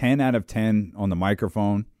 He's a 10 out of 10 on the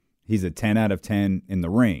microphone. He's a 10 out of 10 in the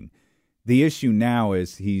ring. The issue now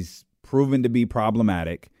is he's proven to be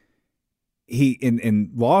problematic. He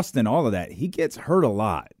and lost in all of that. He gets hurt a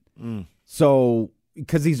lot. So,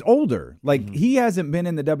 because he's older. Like, he hasn't been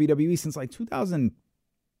in the WWE since like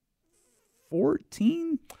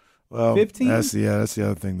 2014, 15. That's the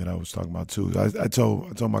other thing that I was talking about too. I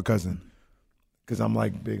told my cousin, because I'm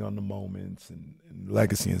like big on the moments and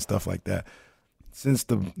legacy and stuff like that. Since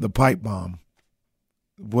the pipe bomb,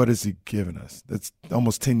 what has he given us? That's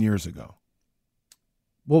almost 10 years ago.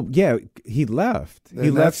 Well, yeah, he left.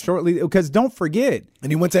 He left shortly, because don't forget.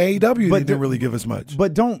 And he went to AEW, but he didn't really give us much.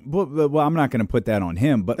 But well, I'm not going to put that on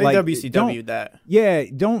him. But they like, WCW'd that. Yeah,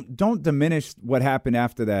 don't diminish what happened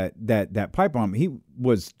after that pipe bomb. He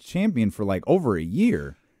was champion for like over a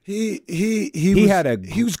year. He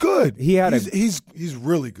was good. He's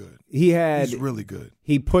really good. He's really good.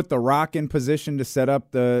 He put The Rock in position to set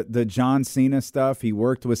up the John Cena stuff. He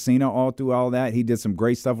worked with Cena all through all that. He did some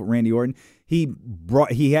great stuff with Randy Orton. He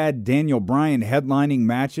had Daniel Bryan headlining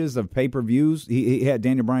matches of pay-per-views. He had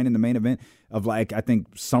Daniel Bryan in the main event of, like, I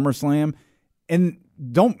think SummerSlam. And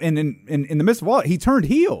in the midst of all it, he turned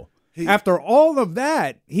heel. After all of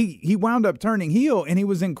that, he wound up turning heel, and he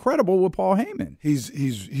was incredible with Paul Heyman.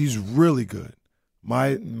 He's really good.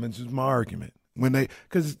 This is my argument.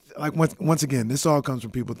 because like once again, this all comes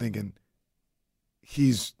from people thinking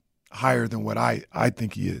he's higher than what I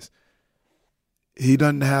think he is. He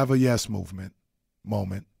doesn't have a yes moment.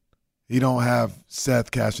 He don't have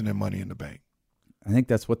Seth cashing in Money in the Bank. I think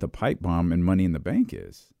that's what the pipe bomb and Money in the Bank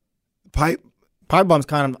is. Pipe bomb's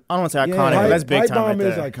kind of, I don't want to say iconic, but that's big time. Pipe bomb right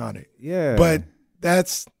is there. iconic. Yeah. But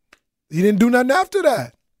he didn't do nothing after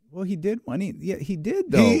that. Well, he did Money. Yeah, he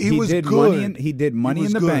did though. He was did good. He did Money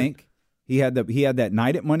in the good. Bank. He had that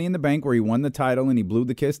night at Money in the Bank where he won the title and he blew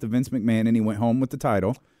the kiss to Vince McMahon and he went home with the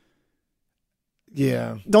title.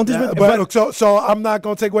 Yeah. But so I'm not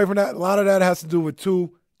going to take away from that. A lot of that has to do with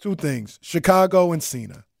two things: Chicago and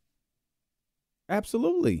Cena.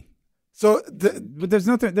 Absolutely. So, but there's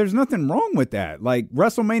nothing wrong with that. Like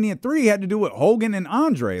WrestleMania 3 had to do with Hogan and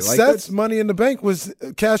Andre. Like Seth's Money in the Bank was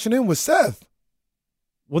cashing in with Seth.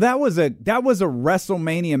 Well, that was a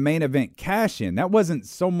WrestleMania main event cash in. That wasn't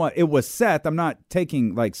so much. It was Seth. I'm not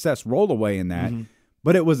taking like Seth's role away in that,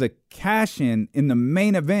 but it was a cash in the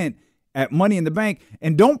main event at Money in the Bank.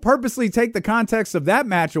 And don't purposely take the context of that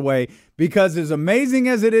match away, because as amazing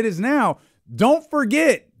as it is now, don't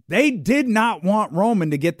forget they did not want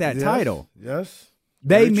Roman to get that title. Yes.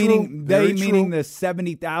 They meaning the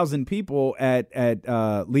 70,000 people at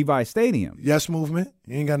Levi Stadium. Yes movement.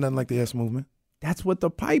 You ain't got nothing like the Yes movement. That's what the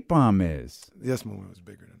pipe bomb is. The Yes movement was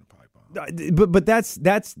bigger than the pipe bomb. But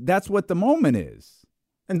that's what the moment is.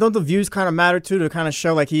 And don't the views kind of matter too, to kind of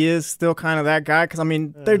show like he is still kind of that guy? Because I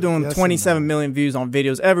mean, they're doing 27 million views on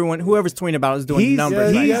videos. Whoever's tweeting about it is doing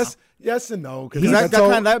numbers. Yes and no. Because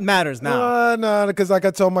that matters now. No, because like I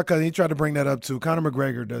told my cousin, he tried to bring that up too. Conor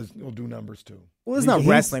McGregor will do numbers too. Well, it's not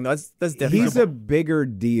wrestling though. That's different. He's a bigger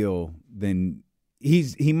deal than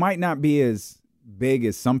he might not be as big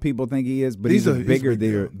as some people think he is, but he's a bigger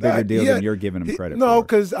deal than you're giving him credit for. No,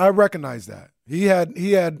 because I recognize that. He had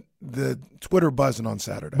the Twitter buzzing on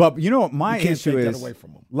Saturday. But you know what my you can't issue take is? That away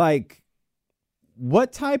from him. Like,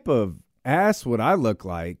 what type of ass would I look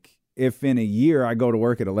like if in a year I go to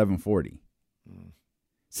work at 11:40?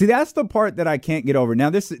 See, that's the part that I can't get over.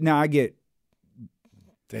 Now I get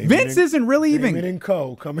Vince isn't really even Damon and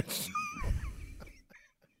Co. coming.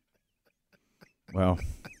 Well,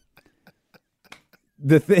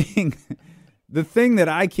 the thing that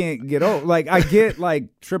I can't get over, like I get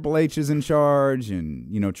like Triple H is in charge,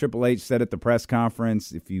 and Triple H said at the press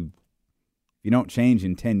conference, if you don't change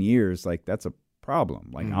in 10 years, like that's a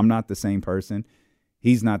problem. Like I'm not the same person.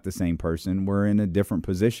 He's not the same person. We're in a different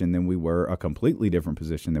position than we were, a completely different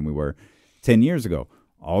position than we were 10 years ago.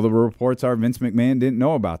 All the reports are Vince McMahon didn't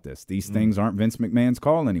know about this. These things aren't Vince McMahon's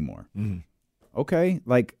call anymore. Okay,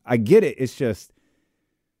 like I get it. It's just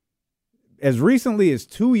as recently as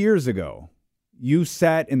 2 years ago, you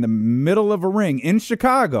sat in the middle of a ring in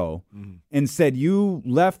Chicago and said you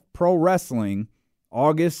left pro wrestling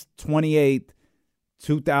August 28th,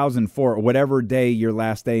 2004, or whatever day your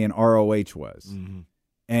last day in ROH was.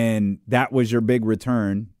 And that was your big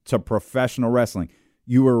return to professional wrestling.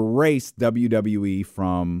 You erased WWE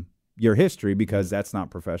from your history because that's not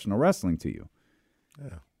professional wrestling to you.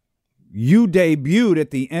 Yeah. You debuted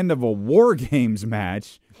at the end of a War Games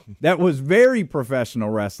match that was very professional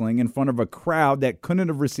wrestling in front of a crowd that couldn't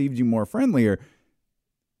have received you more friendlier.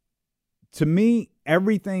 To me,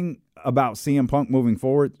 everything about CM Punk moving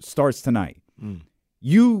forward starts tonight.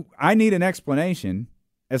 I need an explanation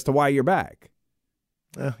as to why you're back.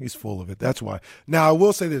 He's full of it. That's why. Now, I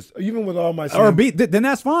will say this. Even with all my... then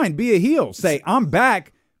that's fine. Be a heel. Say, I'm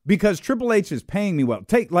back because Triple H is paying me well.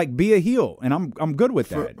 Be a heel, and I'm good with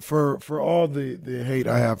that. For all the hate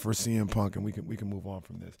I have for CM Punk, and we can move on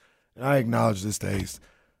from this, and I acknowledge this to Ace,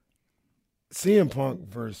 CM Punk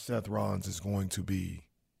versus Seth Rollins is going to be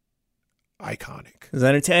iconic. It's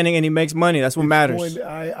entertaining, and he makes money. That's what matters.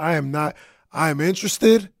 I am not... I am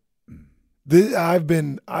interested. I've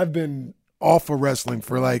been off of wrestling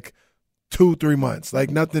for like 2-3 months. Like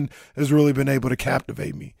nothing has really been able to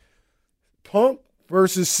captivate me. Punk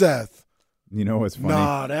versus Seth. You know what's funny?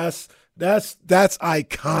 Nah, that's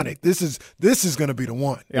iconic. This is going to be the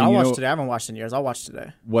one. Yeah, I'll watch today. I haven't watched in years. I'll watch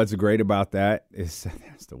today. What's great about that is Seth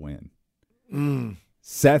has to win.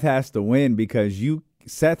 Seth has to win because you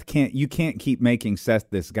can't keep making Seth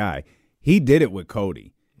this guy. He did it with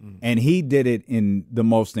Cody. And he did it in the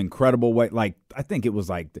most incredible way. Like, I think it was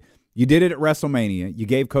like, you did it at WrestleMania. You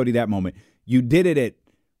gave Cody that moment. You did it at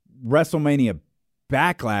WrestleMania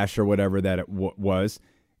Backlash or whatever that it was.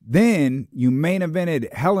 Then you main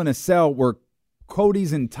evented Hell in a Cell where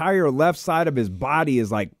Cody's entire left side of his body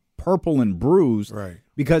is like purple and bruised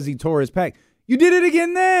because he tore his pec. You did it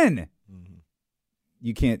again then.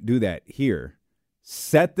 You can't do that here.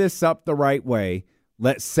 Set this up the right way.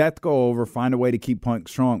 Let Seth go over, find a way to keep Punk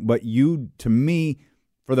strong. But you, to me,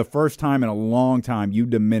 for the first time in a long time, you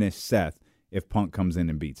diminish Seth if Punk comes in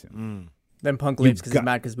and beats him. Then Punk leaves because he's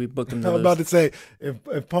mad because we booked him to I was lose. about to say,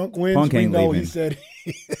 if Punk wins, Punk we ain't know leaving. he said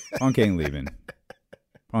Punk ain't leaving.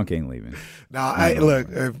 Punk ain't leaving. Now,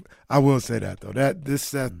 I will say that though. This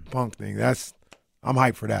Seth Punk thing, I'm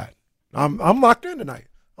hyped for that. I'm locked in tonight.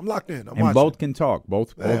 I'm locked in. I'm and watching. both can talk.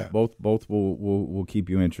 Both will keep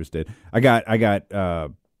you interested. I got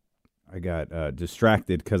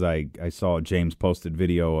distracted because I saw James posted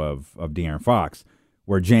video of De'Aaron Fox,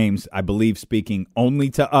 where James, I believe, speaking only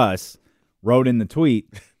to us, wrote in the tweet,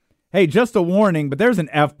 "Hey, just a warning, but there's an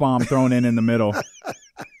F-bomb thrown in the middle."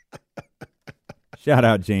 Shout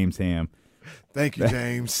out James Ham. Thank you,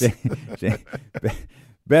 James.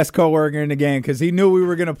 Best coworker in the game because he knew we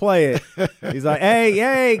were going to play it. He's like,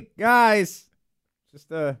 hey, guys, just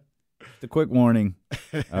a quick warning.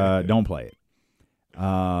 Don't play it. Thank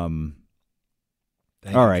all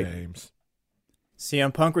you, right. James.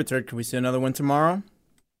 CM Punk returned. Can we see another one tomorrow?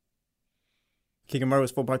 Keegan Murray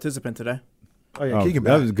was full participant today. Oh, yeah, Keegan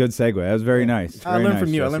that back. was a good segue. That was very nice. I learned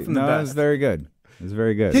from you. I learned from the best. That was very good. It was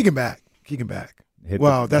very good. Keegan back.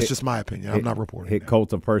 That's just my opinion. I'm not reporting. Hit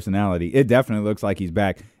cult of personality. It definitely looks like he's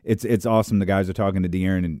back. It's awesome. The guys are talking to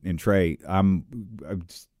De'Aaron and Trey.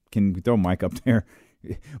 Can we throw Mike up there?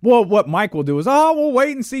 Well, what Mike will do is, we'll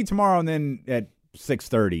wait and see tomorrow, and then at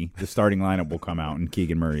 6:30, the starting lineup will come out, and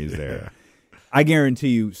Keegan Murray is there. I guarantee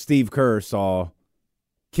you, Steve Kerr saw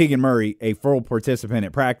Keegan Murray, a full participant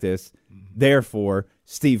at practice. Therefore,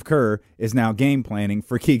 Steve Kerr is now game planning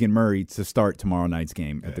for Keegan Murray to start tomorrow night's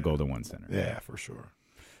game at the Golden One Center. Yeah, for sure.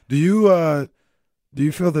 Do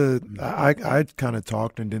you feel I kind of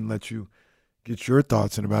talked and didn't let you get your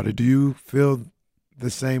thoughts in about it. Do you feel the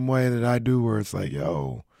same way that I do, where it's like,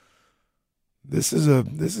 yo, this is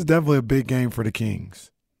definitely a big game for the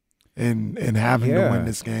Kings, and having to win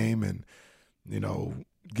this game, and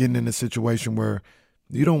getting in a situation where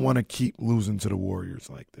you don't want to keep losing to the Warriors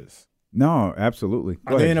like this. No, absolutely.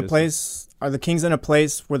 Are the Kings in a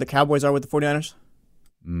place where the Cowboys are with the 49ers?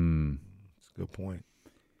 That's a good point.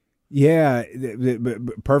 Yeah,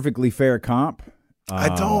 perfectly fair comp. I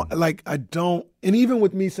don't, and even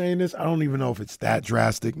with me saying this, I don't even know if it's that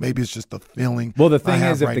drastic. Maybe it's just a feeling. Well, the thing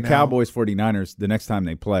is, if right the now. Cowboys 49ers, the next time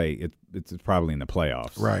they play, it's probably in the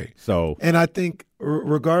playoffs. Right. So, and I think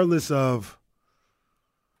regardless of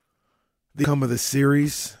the outcome of the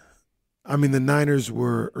series, I mean, the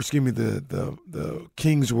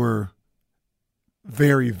Kings were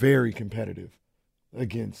very, very competitive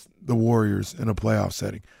against the Warriors in a playoff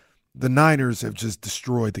setting. The Niners have just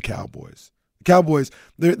destroyed the Cowboys. The Cowboys,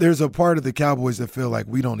 there's a part of the Cowboys that feel like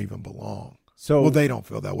we don't even belong. Well, they don't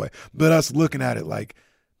feel that way. But us looking at it like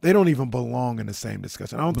they don't even belong in the same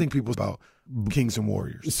discussion. I don't think people about Kings and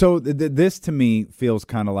Warriors. So this to me feels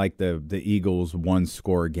kind of like the Eagles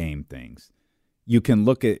one-score game things. You can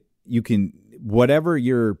whatever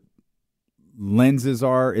your lenses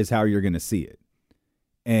are is how you're going to see it.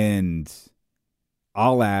 And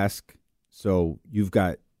I'll ask, so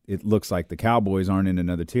it looks like the Cowboys aren't in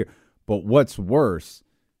another tier. But what's worse,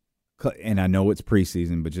 and I know it's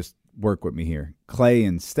preseason, but just work with me here, Clay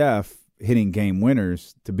and Steph hitting game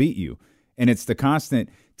winners to beat you. And it's the constant,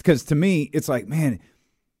 because to me, it's like, man,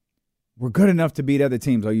 we're good enough to beat other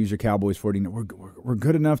teams. I'll use your Cowboys 49. We're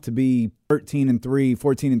good enough to be 13-3,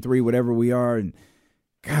 14-3, whatever we are. And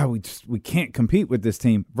God, we can't compete with this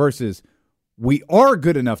team versus we are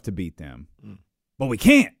good enough to beat them, but we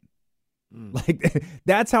can't. Like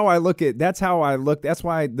that's how I look at. That's why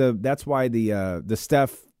the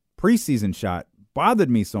Steph preseason shot bothered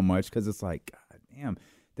me so much, because it's like, God damn,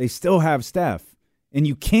 they still have Steph, and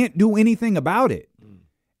you can't do anything about it.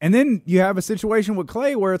 And then you have a situation with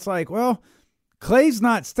Clay where it's like, well, Clay's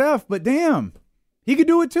not Steph, but damn, he could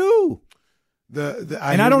do it too.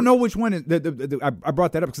 I don't know which one. I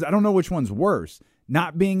brought that up because I don't know which one's worse: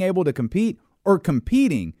 not being able to compete or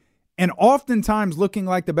competing, and oftentimes looking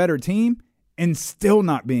like the better team and still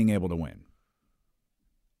not being able to win.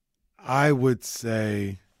 I would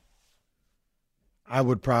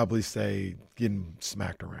probably say getting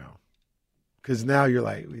smacked around, because now you're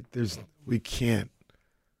like, we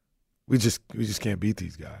just can't beat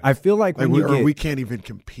these guys. I feel like we can't even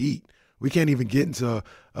compete. We can't even get into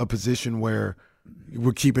a position where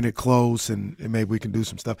we're keeping it close and maybe we can do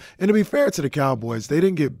some stuff. And to be fair to the Cowboys, they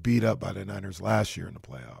didn't get beat up by the Niners last year in the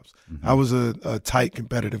playoffs. Mm-hmm. That was a tight,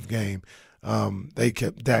 competitive game.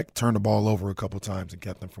 Dak turned the ball over a couple times and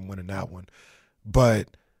kept them from winning that one.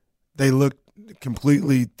 But they looked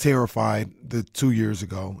completely terrified 2 years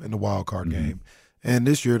ago in the wild card game. And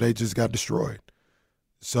this year they just got destroyed.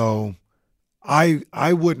 So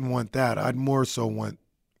I wouldn't want that. I'd more so want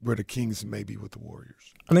where the Kings may be with the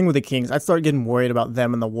Warriors. I think with the Kings, I'd start getting worried about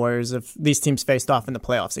them and the Warriors if these teams faced off in the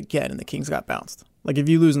playoffs again and the Kings got bounced. Like, if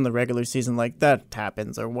you lose in the regular season, like, that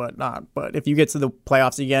happens or whatnot. But if you get to the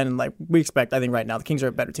playoffs again, and, like, we expect, I think right now, the Kings are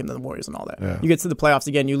a better team than the Warriors and all that. Yeah. You get to the playoffs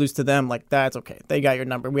again, you lose to them, like, that's okay. They got your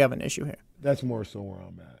number. We have an issue here. That's more so where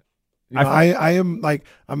I'm at. You know, I am, like,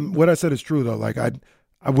 what I said is true, though. Like, I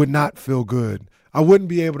would not feel good. I wouldn't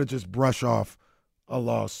be able to just brush off a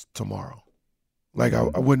loss tomorrow. Like,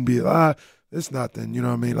 I wouldn't be, it's nothing, you know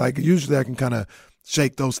what I mean? Like, usually I can kind of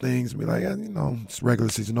shake those things and be like, it's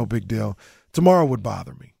regular season, no big deal. Tomorrow would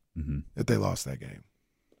bother me if they lost that game.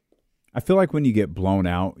 I feel like when you get blown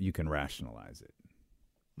out, you can rationalize it.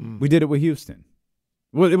 We did it with Houston.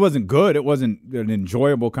 Well, it wasn't good. It wasn't an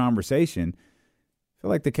enjoyable conversation. I feel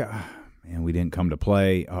like we didn't come to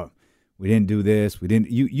play. We didn't do this. We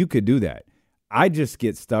didn't. You could do that. I just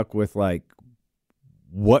get stuck with, like,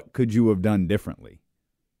 what could you have done differently?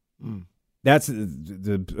 That's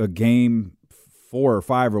a game 4 or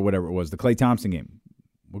 5 or whatever it was, the Klay Thompson game.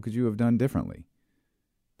 What could you have done differently?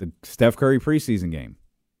 The Steph Curry preseason game.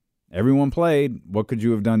 Everyone played. What could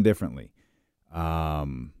you have done differently?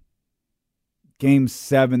 Game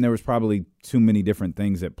 7, there was probably too many different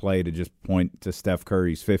things at play to just point to Steph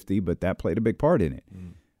Curry's 50, but that played a big part in it.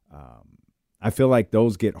 I feel like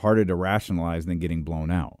those get harder to rationalize than getting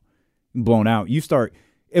blown out. Blown out, you start –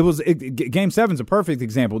 Game 7's a perfect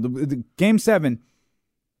example. The Game 7,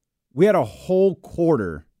 we had a whole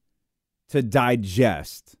quarter to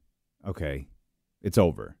digest. Okay, it's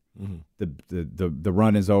over. The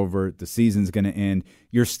run is over. The season's going to end.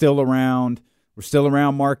 You're still around. We're still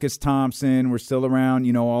around Marcus Thompson. We're still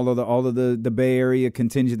around, all of the Bay Area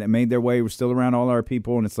contingent that made their way. We're still around all our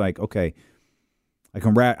people, and it's like, okay, I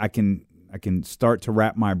can start to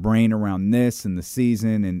wrap my brain around this and the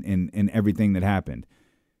season and everything that happened.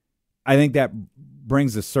 I think that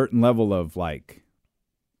brings a certain level of, like,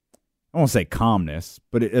 I won't say calmness,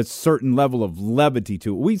 but a certain level of levity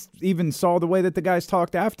to it. We even saw the way that the guys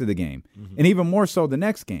talked after the game, and even more so the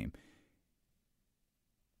next game.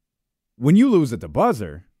 When you lose at the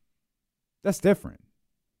buzzer, that's different.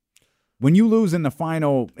 When you lose in the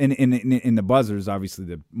final, in the buzzer is obviously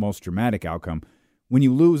the most dramatic outcome. When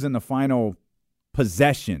you lose in the final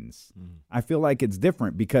possessions, I feel like it's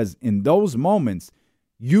different because in those moments,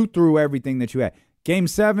 you threw everything that you had. Game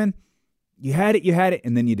 7, you had it,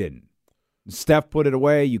 and then you didn't. Steph put it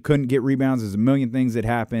away. You couldn't get rebounds. There's a million things that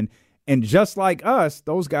happened. And just like us,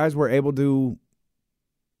 those guys were able to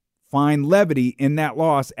find levity in that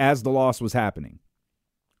loss as the loss was happening.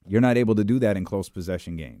 You're not able to do that in close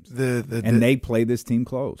possession games. They play this team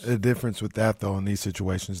close. The difference with that, though, in these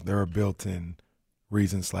situations, there are built-in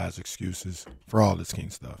reasons/excuses for all this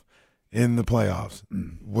King stuff. In the playoffs,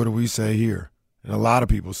 what do we say here? And a lot of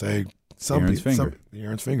people say Aaron's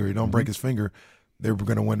finger. He don't break his finger, they were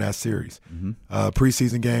going to win that series.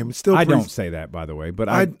 Preseason game, it's still. I don't say that, by the way, but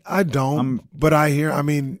I don't. But I hear. I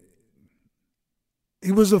mean,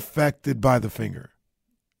 he was affected by the finger.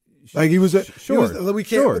 Like he was.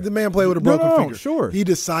 The man played with a broken finger. Sure. He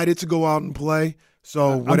decided to go out and play.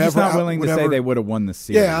 So whatever. I'm just not willing to say they would have won the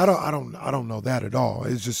series. Yeah, I don't know that at all.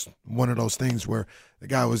 It's just one of those things where the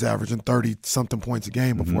guy was averaging 30-something points a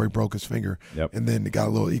game before he broke his finger. Yep. And then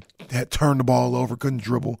he had turned the ball over, couldn't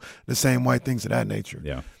dribble the same way, things of that nature.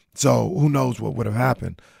 Yeah. So who knows what would have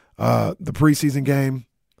happened. The preseason game,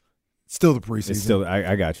 still the preseason. It's still,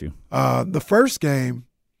 I got you. The first game,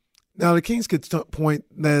 now the Kings could point,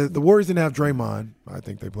 the Warriors didn't have Draymond. I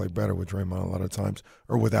think they played better with Draymond a lot of times,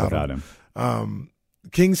 or without him. The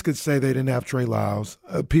Kings could say they didn't have Trey Lyles.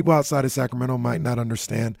 People outside of Sacramento might not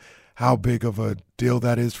understand how big of a deal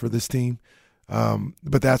that is for this team,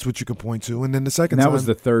 but that's what you can point to. And then the second time, that was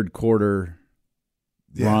the third quarter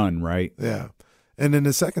run, right? Yeah. And then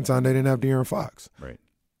the second time, they didn't have De'Aaron Fox. Right.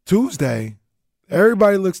 Tuesday,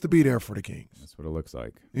 everybody looks to be there for the Kings. That's what it looks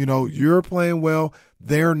like. You're playing well.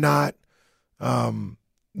 They're not.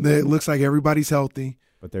 It looks like everybody's healthy.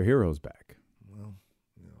 But their hero's back. Well,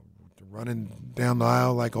 running down the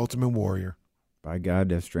aisle like Ultimate Warrior. By God,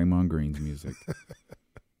 that's Draymond Green's music.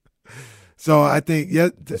 So I think,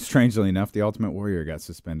 strangely enough, the Ultimate Warrior got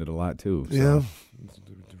suspended a lot too. So. Yeah.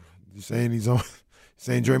 You saying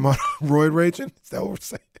saying Draymond roid raging? Is that what we're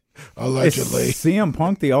saying? Allegedly. Is CM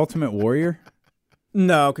Punk the Ultimate Warrior?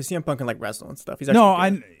 No, because CM Punk can wrestle and stuff. He's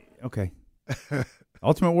actually okay.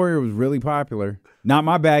 Ultimate Warrior was really popular. Not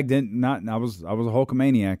my bag. I was a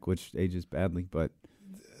Hulkamaniac, which ages badly, but.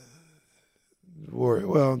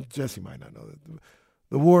 Well, Jesse might not know that.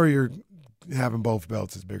 The Warrior having both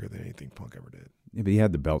belts is bigger than anything Punk ever did. Yeah, but he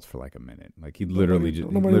had the belts for like a minute. Like he literally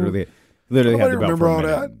Literally had the belt remember for a all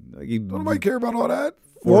minute. that. Like, he Nobody care about all that.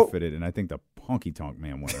 forfeited, and I think the Honky Tonk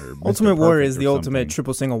Man won it. or Mr. Ultimate Warrior Perfect is or the ultimate something.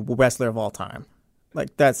 triple single wrestler of all time.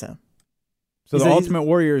 Like, that's him. So the Ultimate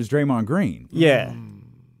Warrior is Draymond Green. Yeah.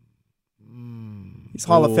 He's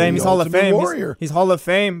Hall of Fame. He's Hall of Fame. He's Hall of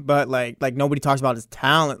Fame, but like nobody talks about his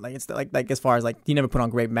talent. Like, it's like as far as like he never put on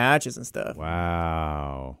great matches and stuff.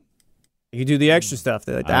 Wow. You do the extra stuff,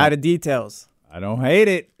 the added details. I don't hate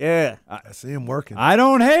it. Yeah. I see him working. I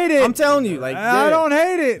don't hate it. I'm telling you, like, I don't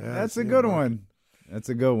hate it. Yeah, That's a good one. That's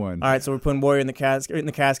a good one. All right, so we're putting Warrior in the casket and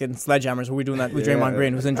sledgehammers. What are we doing that with Draymond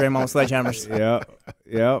Green? Who's in Draymond with sledgehammers?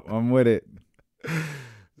 Yep, I'm with it.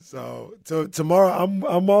 So tomorrow,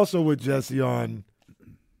 I'm also with Jesse on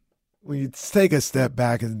when you take a step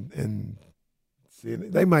back and see,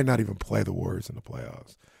 they might not even play the Warriors in the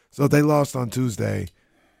playoffs. So if they lost on Tuesday,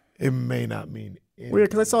 it may not mean anything. Weird,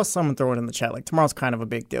 because I saw someone throw it in the chat. Like, tomorrow's kind of a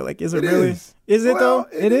big deal. Like, is it It really? Is it, Well,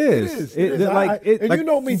 though? It is. It is. Like, you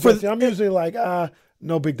know me, Jesse. I'm usually like,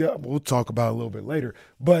 no big deal. We'll talk about it a little bit later.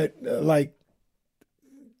 But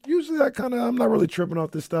usually I'm not really tripping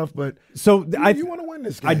off this stuff. But so you want to win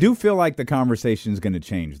this game. I do feel like the conversation is going to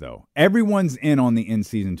change, though. Everyone's in on the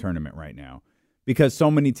in-season tournament right now because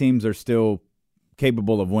so many teams are still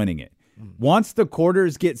capable of winning it. Once the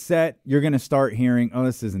quarters get set, you're going to start hearing, oh,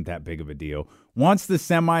 this isn't that big of a deal. Once the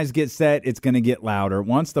semis get set, it's going to get louder.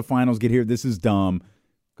 Once the finals get here, this is dumb.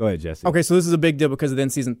 Go ahead, Jesse. Okay, so this is a big deal because of the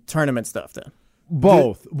in-season tournament stuff then.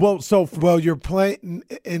 Both. You're playing,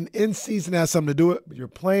 and in season has something to do it. But you're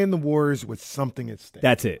playing the Warriors with something at stake.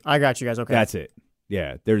 That's it. I got you guys. Okay. That's it.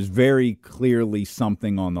 Yeah, there's very clearly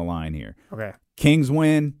something on the line here. Okay. Kings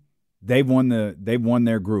win. They've won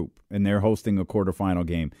their group, and they're hosting a quarterfinal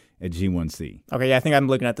game at G1C. Okay, yeah, I think I'm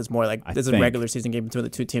looking at this more like this is a regular season game between the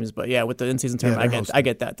two teams, but yeah, with the in-season tournament, I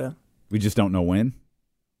get that though. We just don't know when.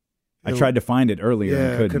 I tried to find it earlier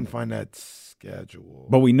and couldn't find that schedule.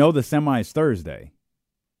 But we know the semi's Thursday,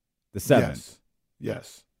 the 7th.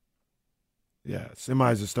 Yes. Yeah,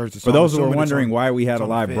 semis is Thursday. For those who are wondering why we had a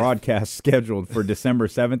live broadcast scheduled for December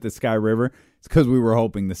 7th at Sky River, it's because we were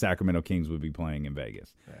hoping the Sacramento Kings would be playing in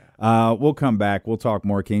Vegas. We'll come back. We'll talk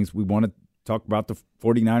more Kings. We want to talk about the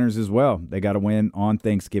 49ers as well. They got a win on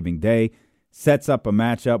Thanksgiving Day. Sets up a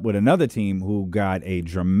matchup with another team who got a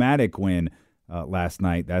dramatic win last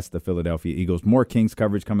night. That's the Philadelphia Eagles. More Kings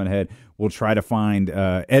coverage coming ahead. We'll try to find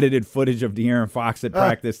edited footage of De'Aaron Fox at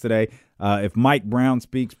practice today. If Mike Brown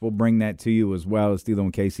speaks, we'll bring that to you as well. It's D'Lo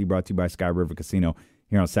and KC, brought to you by Sky River Casino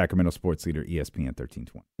here on Sacramento Sports Leader ESPN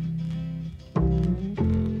 1320.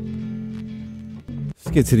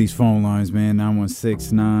 Let's get to these phone lines, man.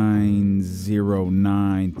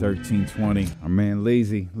 916-909-1320. Our man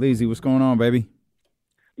Lazy. Lazy, what's going on, baby?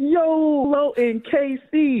 Yo, Lo and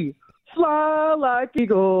KC. Fly like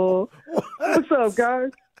eagle. What's up,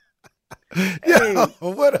 guys? Hey.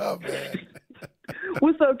 What up, man?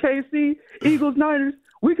 What's up, KC? Eagles, Niners,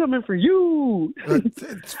 we coming for you.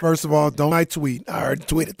 First of all, don't I tweet. I already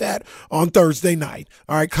tweeted that on Thursday night.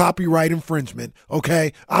 All right, copyright infringement,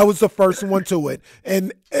 okay? I was the first one to it.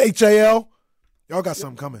 And HAL, y'all got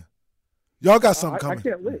something coming. Y'all got something coming.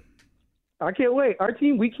 I can't wait. Our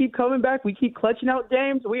team, we keep coming back. We keep clutching out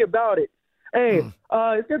games. We about it. Hey, it's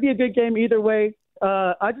going to be a good game either way.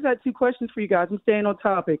 I just had two questions for you guys. I'm staying on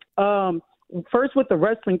topic. First, with the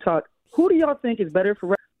wrestling talk, who do y'all think is better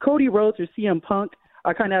for Cody Rhodes or CM Punk?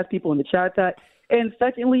 I kind of asked people in the chat that. And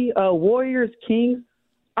secondly, Warriors, Kings.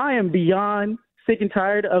 I am beyond sick and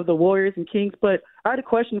tired of the Warriors and Kings, but I had a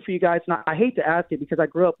question for you guys, and I hate to ask it because I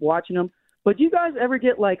grew up watching them, but do you guys ever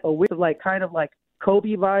get like a whiff of like kind of like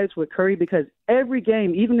Kobe vibes with Curry? Because every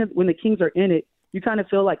game, even when the Kings are in it, you kind of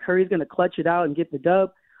feel like Curry's going to clutch it out and get the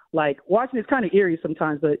dub. Like, watching it's kind of eerie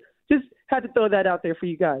sometimes, but just had to throw that out there for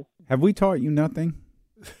you guys. Have we taught you nothing?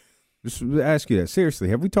 Just ask you that. Seriously,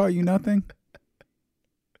 have we taught you nothing?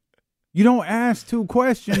 You don't ask two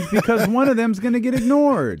questions because one of them's going to get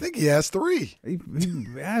ignored. I think he asked 3. He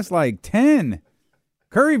asked like 10.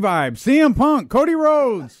 Curry vibes, CM Punk, Cody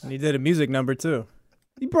Rhodes. And he did a music number, too.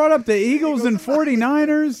 He brought up the Eagles and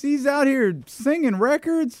 49ers. He's out here singing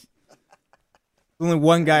records. Only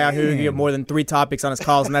one guy out here who can get more than 3 topics on his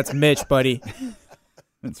calls, and that's Mitch, buddy.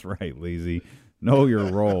 That's right, Lazy. Know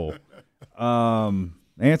your role.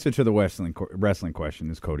 Answer to the wrestling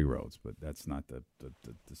question is Cody Rhodes, but that's not the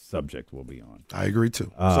subject we'll be on. I agree,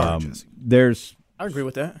 too. Sorry, Jesse. I agree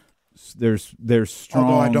with that. There's strong.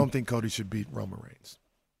 Although I don't think Cody should beat Roman Reigns.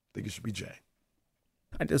 I think it should be Jay.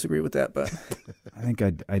 I disagree with that, but I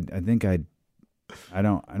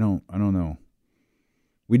don't know.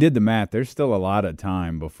 We did the math. There's still a lot of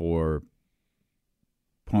time before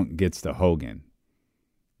Punk gets to Hogan.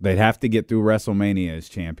 They'd have to get through WrestleMania as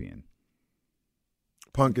champion.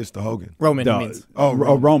 Punk gets to Hogan. Roman means.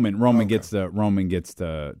 Roman gets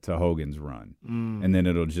to Hogan's run, and then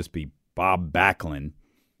it'll just be Bob Backlund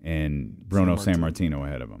and Bruno Sammartino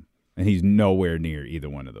ahead of him, and he's nowhere near either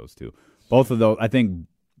one of those two. Both of those, I think,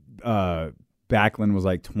 Backlund was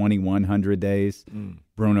like 2,100 days.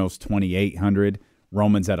 Bruno's 2,800.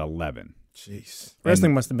 Roman's at 11. Jeez,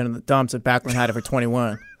 wrestling must have been in the dumps if Backlund had it for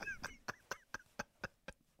 21.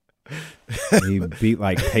 He beat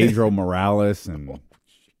like Pedro Morales and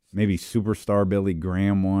maybe Superstar Billy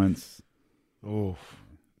Graham once. Oh,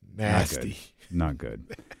 nasty. Not good.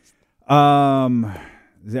 See,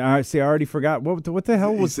 I already forgot. What the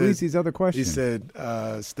hell was Lacey's other question? He said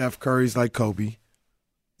Steph Curry's like Kobe.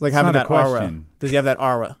 Like having that aura. Does he have that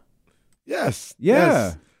aura? Yes. Yeah.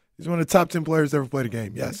 Yes. He's one of the top 10 players to ever play the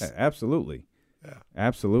game. Yes. Absolutely. Yeah.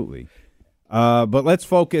 Absolutely. But let's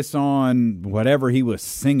focus on whatever he was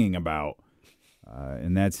singing about,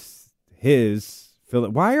 and that's his.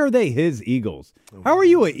 Why are they his Eagles? How are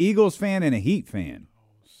you an Eagles fan and a Heat fan?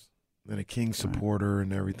 And a Kings supporter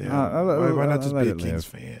and everything. Why not just be a Kings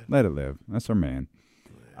fan? Let it live. That's our man.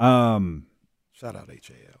 Shout out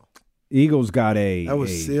HAL. Eagles got a. That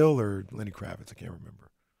was Seal or Lenny Kravitz. I can't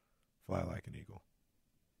remember. Fly like an eagle.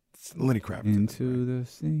 It's Lenny Kravitz. Into the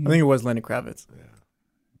sea. I think it was Lenny Kravitz. Yeah.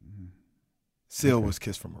 Seal was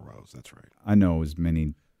Kiss from a Rose. That's right. I know as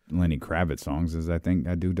many Lenny Kravitz songs as I think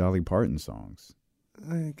I do Dolly Parton songs.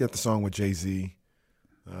 I got the song with Jay-Z.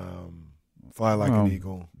 Fly like an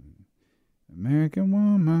eagle. American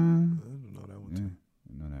Woman. I don't know that one too.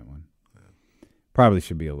 I know that one. Yeah. Probably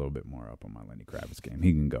should be a little bit more up on my Lenny Kravitz game.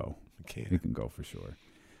 He can go. He can go for sure.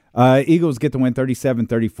 Eagles get the win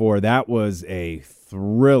 37-34. That was a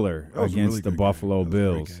thriller against the Buffalo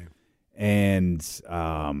Bills. And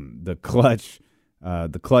the clutch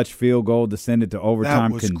field goal descended to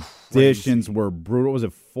overtime. Conditions were brutal. Was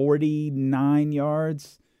it 49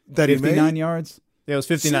 yards? 59 yards? Yeah, it was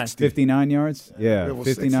 59. 59 yards? Yeah,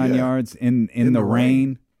 59 yards in the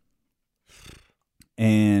rain.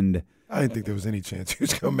 And I didn't think there was any chance he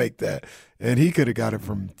was going to make that. And he could have got it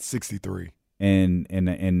from 63.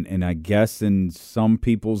 And I guess in some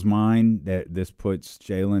people's mind that this puts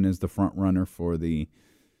Jalen as the front runner for the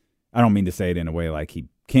 – I don't mean to say it in a way like he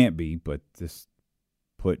can't be, but this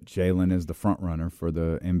put Jalen as the front runner for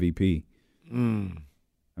the MVP.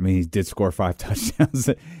 I mean, he did score 5 touchdowns.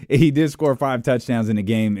 He did score 5 touchdowns in the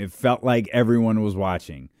game. It felt like everyone was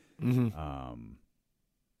watching. So I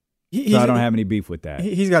don't have any beef with that.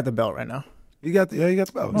 He's got the belt right now. He got the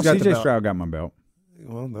belt. Well, C.J. Stroud got my belt.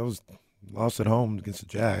 Well, that was lost at home against the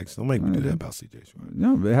Jags. Don't make me do that about C.J. Stroud.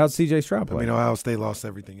 No, but how's C.J. Stroud play? I mean, Ohio State lost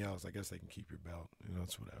everything else. I guess they can keep your belt.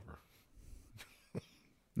 It's whatever.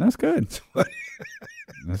 That's good.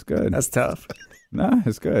 That's good. That's tough. Nah,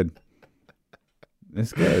 it's good.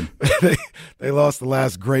 It's good. They lost the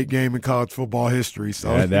last great game in college football history.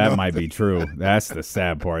 So yeah, that might be true. That's the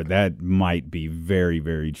sad part. That might be very,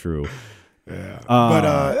 very true. Yeah,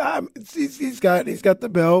 but he's got the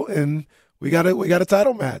belt, and we got a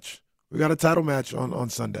title match. We got a title match on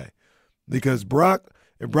Sunday because if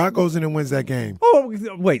Brock goes in and wins that game. Oh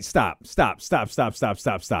wait! Stop! Stop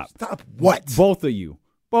what? Both of you.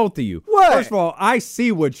 What? First of all, I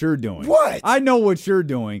see what you're doing. What? I know what you're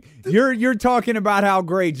doing. You're talking about how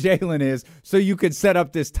great Jalen is so you could set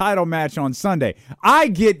up this title match on Sunday. I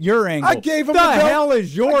get your angle. I gave him the belt. hell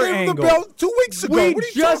is your I gave angle? him the belt 2 weeks ago. What are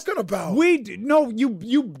you talking about?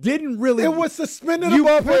 You didn't really. It was suspended you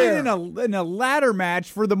above put air. it in a ladder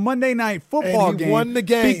match for the Monday Night Football game. Won the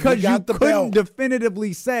game because you the couldn't belt.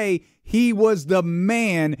 definitively say he was the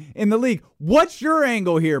man in the league. What's your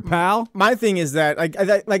angle here, pal? My thing is that I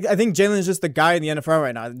think Jalen is just the guy in the NFL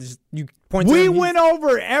right now. You point to we him, went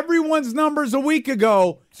over everyone's numbers a week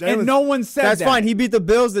ago, and no one said that's that. fine. He beat the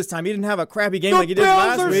Bills this time. He didn't have a crappy game like he did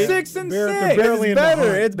last week. The Bills are 6-6. They're barely It's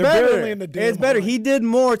better. in the barely in the damn It's better. hunt. He did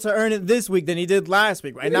more to earn it this week than he did last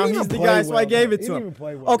week. Right now, he's the guy, so I gave it to him.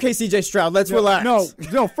 Okay, C.J. Stroud, let's relax.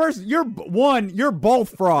 No. First, you're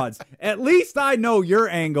both frauds. At least I know your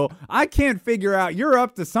angle. I can't figure out. You're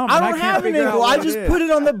up to something. I don't have an angle. I just put it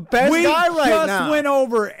on the best guy right now. We just went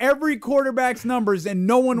over every quarterback's numbers, and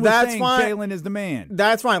no one was saying Jalen is the man.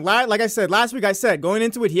 That's fine. Like I said, last week I said, going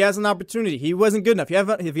into it, he has an opportunity. He wasn't good enough.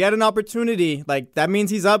 If he had an opportunity, that means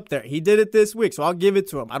he's up there. He did it this week, so I'll give it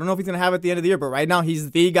to him. I don't know if he's going to have it at the end of the year, but right now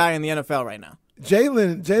he's the guy in the NFL right now.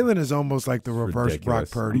 Jalen is almost like the reverse Brock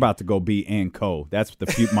Purdy. I'm about to go be Ann Co. That's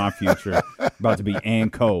my future. About to be Ann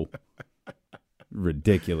Co.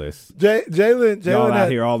 Ridiculous. Jalen Y'all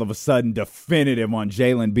out here all of a sudden definitive on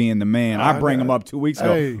Jalen being the man. I bring him up 2 weeks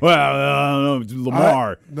ago. Hey. Well,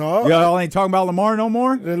 Lamar. No. Y'all ain't talking about Lamar no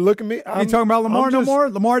more? Then look at me. Ain't talking about Lamar no more?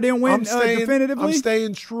 Lamar didn't win definitively? I'm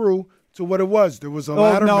staying true to what it was. There was a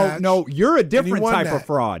ladder match. No, you're a different type of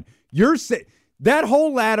fraud. That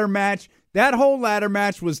whole ladder match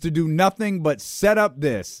was to do nothing but set up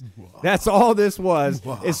this. That's all this was,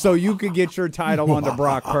 is so you could get your title onto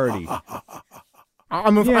Brock Purdy.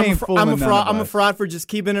 I'm a fraud for just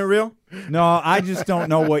keeping it real. No, I just don't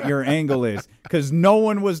know what your angle is, because no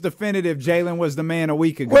one was definitive Jalen was the man a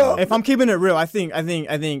week ago. Well, if I'm keeping it real, I think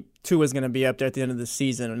Tua's going to be up there at the end of the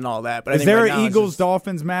season and all that. But is there an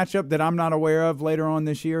Eagles-Dolphins matchup that I'm not aware of later on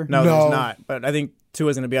this year? No, there's not. But I think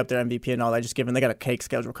Tua's going to be up there MVP and all that, just given they got a cake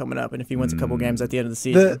schedule coming up, and if he wins a couple games at the end of the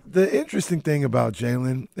season. The interesting thing about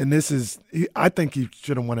Jalen, and this is, I think he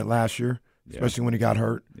should have won it last year, especially when he got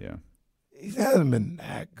hurt. Yeah. He hasn't been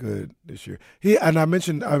that good this year. I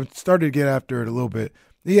started to get after it a little bit.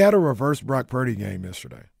 He had a reverse Brock Purdy game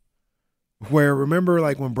yesterday, where remember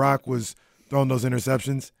like when Brock was throwing those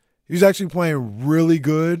interceptions, he was actually playing really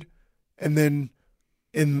good, and then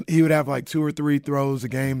he would have like 2 or 3 throws a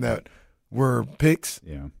game that were picks.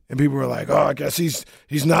 Yeah. And people were like, "Oh, I guess he's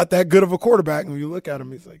not that good of a quarterback." And when you look at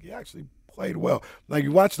him, he's like, he actually played well. Like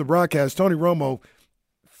you watch the broadcast, Tony Romo,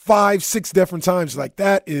 5-6 different times, like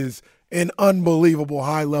that is an unbelievable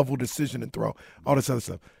high-level decision and throw, all this other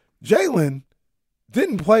stuff. Jalen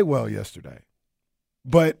didn't play well yesterday,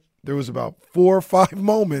 but there was about 4 or 5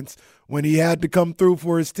 moments when he had to come through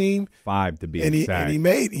for his team. 5 to be exact. And he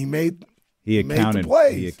made the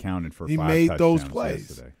plays. He accounted for 5 made those touchdowns plays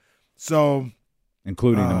yesterday. So,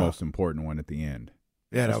 including the most important one at the end.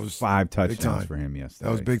 Yeah, that was 5 touchdowns for him yesterday.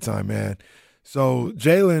 That was big time, man. So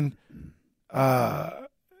Jalen,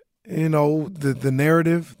 the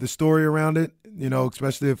narrative, the story around it,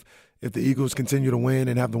 especially if the Eagles continue to win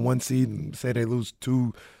and have the 1 seed and say they lose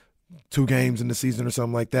two games in the season or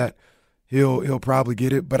something like that, he'll probably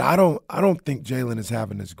get it. But I don't think Jalen is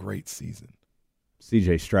having this great season.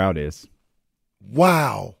 C.J. Stroud is.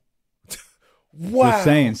 Wow. Wow. Just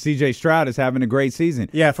saying, C.J. Stroud is having a great season.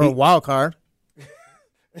 Yeah, for a wild card.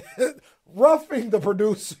 Roughing the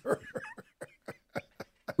producer.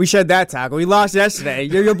 We shed that tackle. We lost yesterday.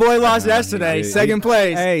 Your boy lost yesterday. Second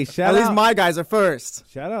place. Hey, at least my guys are first.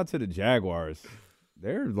 Shout out to the Jaguars.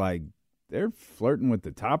 They're flirting with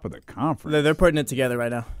the top of the conference. They're putting it together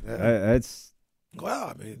right now. Well,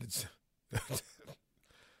 I mean, it's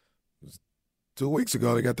 2 weeks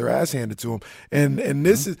ago they got their ass handed to them, and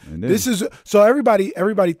this is so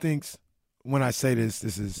everybody thinks when I say this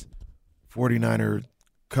is 49er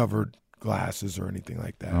covered glasses or anything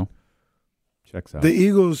like that. No. Checks out. The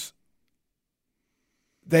Eagles,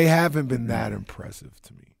 they haven't been that impressive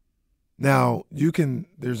to me. Now,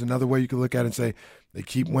 there's another way you can look at it and say they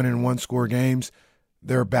keep winning 1-score games.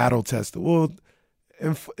 They're battle tested. Well,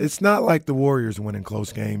 it's not like the Warriors winning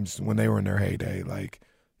close games when they were in their heyday. Like,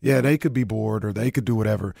 yeah, they could be bored or they could do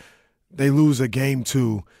whatever. They lose a game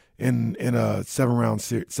 2 in a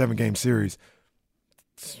 7-game series.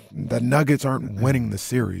 The Nuggets aren't winning the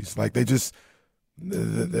series. Like they just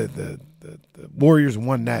the Warriors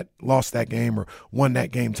lost that game or won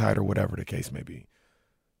that game tied or whatever the case may be.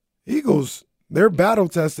 Eagles, they're battle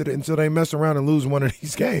tested until they mess around and lose one of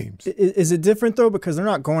these games. Is it different though because they're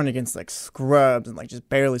not going against like scrubs and like just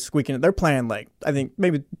barely squeaking it? They're playing like I think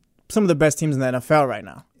maybe some of the best teams in the NFL right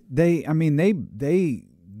now. They did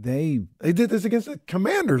this against the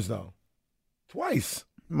Commanders though, twice.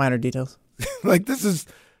 Minor details. Like this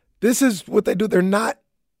is what they do.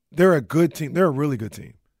 They're a good team. They're a really good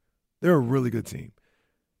team. They're a really good team.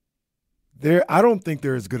 I don't think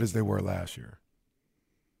they're as good as they were last year.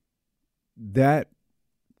 That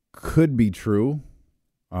could be true.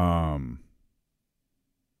 But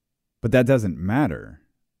that doesn't matter.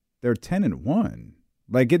 They're 10-1.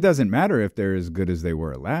 Like it doesn't matter if they're as good as they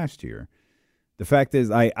were last year. The fact is,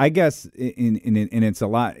 I guess, and it's a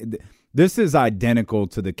lot. This is identical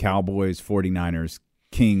to the Cowboys, 49ers,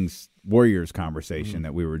 Kings, Warriors conversation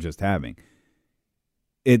that we were just having.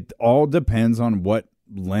 It all depends on what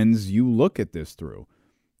lens you look at this through.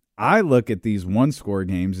 I look at these 1-score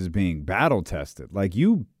games as being battle tested. Like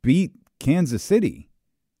you beat Kansas City.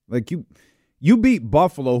 Like you beat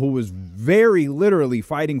Buffalo, who was very literally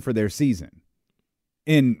fighting for their season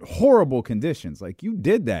in horrible conditions. Like you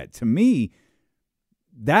did that. To me,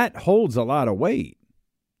 that holds a lot of weight.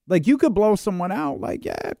 Like you could blow someone out. Like,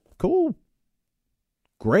 yeah, cool.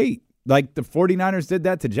 Great. Like the 49ers did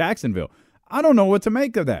that to Jacksonville. I don't know what to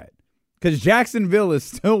make of that because Jacksonville is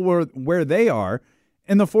still where they are,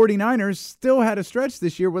 and the 49ers still had a stretch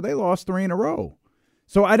this year where they lost 3 in a row.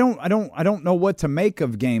 So I don't know what to make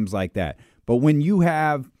of games like that. But when you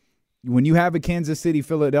have a Kansas City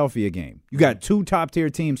Philadelphia game, you got two top tier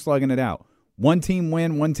teams slugging it out. One team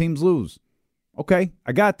win, one team's lose. Okay,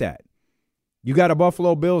 I got that. You got a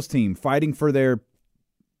Buffalo Bills team fighting for their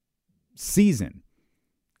season.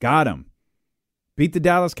 Got them. Beat the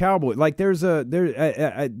Dallas Cowboys. Like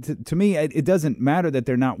to me, it doesn't matter that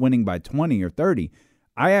they're not winning by 20 or 30.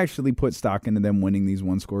 I actually put stock into them winning these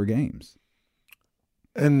one-score games.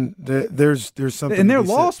 And there's something. And their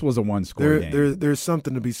loss was a one-score game. There's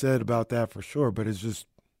something to be said about that for sure. But it's just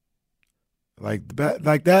like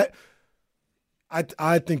that.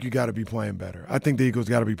 I think you got to be playing better. I think the Eagles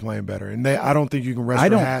got to be playing better, and I don't think you can rest. I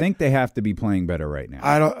don't think they have to be playing better right now.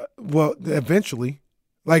 I don't. Well, eventually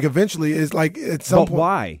is like at some point.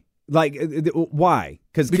 Why? Like why?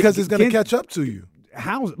 Because it's going to catch up to you.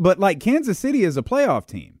 How? But like Kansas City is a playoff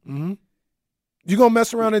team. Mm-hmm. You're going to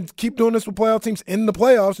mess around and keep doing this with playoff teams in the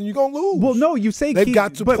playoffs, and you're going to lose. Well, no, you say they've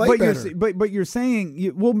got to play better. But you're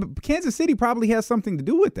saying Kansas City probably has something to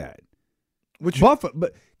do with that.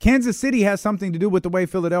 But Kansas City has something to do with the way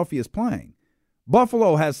Philadelphia is playing.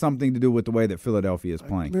 Buffalo has something to do with the way that Philadelphia is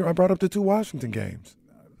playing. I brought up the two Washington games.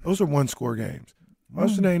 Those are one-score games.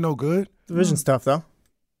 Washington ain't no good. Division stuff, though.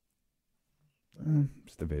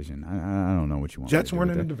 It's division. I don't know what you want. Jets weren't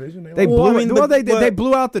in the division. They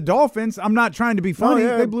blew out the Dolphins. I'm not trying to be funny.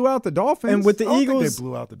 They blew out the Dolphins. And with the Eagles, they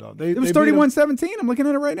blew out the Dolphins. It was 31-17. I'm looking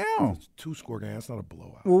at it right now. It's a two-score game. That's not a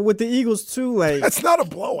blowout. Well, with the Eagles too, like that's not a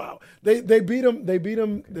blowout. They beat them.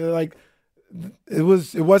 They're like it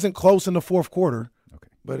wasn't close in the fourth quarter. Okay,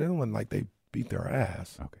 but it wasn't like they beat their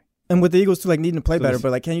ass. Okay. And with the Eagles too, like needing to play better. But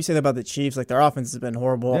like, can you say that about the Chiefs? Like their offense has been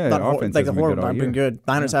horrible. Yeah, their offense hasn't been good.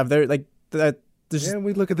 Niners have their like that. Yeah,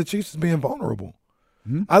 we look at the Chiefs as being vulnerable.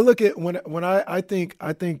 Mm-hmm. I look at when I think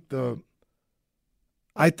the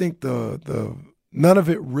none of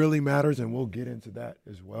it really matters, and we'll get into that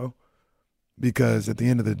as well, because at the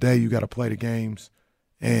end of the day, you got to play the games,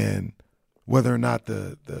 and whether or not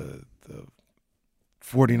the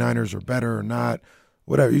 49ers are better or not,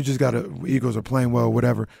 whatever, you just got to Eagles are playing well,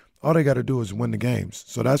 whatever. All they got to do is win the games.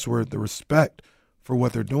 So that's where the respect for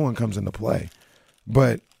what they're doing comes into play.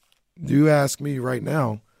 But you ask me right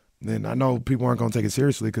now, then I know people aren't going to take it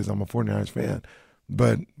seriously because I'm a 49ers fan,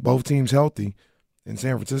 but both teams healthy in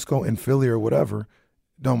San Francisco and Philly or whatever,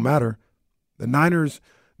 don't matter. The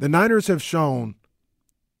Niners have shown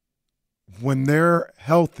when they're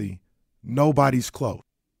healthy, nobody's close.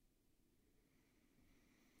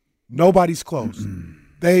 Nobody's close.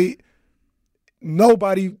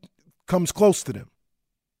 Nobody comes close to them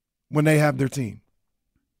when they have their team.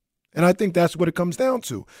 And I think that's what it comes down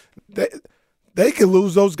to. They could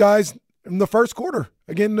lose those guys in the first quarter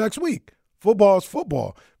again next week. Football is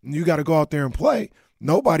football. You got to go out there and play.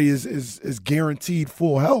 Nobody is guaranteed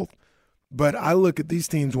full health. But I look at these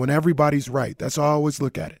teams when everybody's right. That's how I always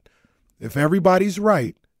look at it. If everybody's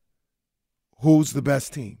right, who's the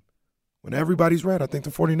best team? When everybody's right, I think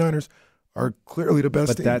the 49ers are clearly the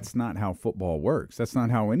best team. But that's not how football works. That's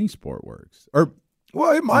not how any sport works.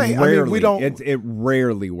 Well, it might. Rarely. I mean, we don't. It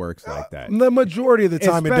rarely works like that. The majority of the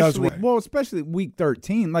time, it does work. Well, especially week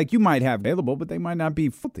 13. Like you might have available, but they might not be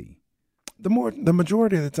healthy. The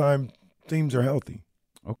majority of the time, teams are healthy.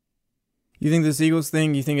 Okay. You think this Eagles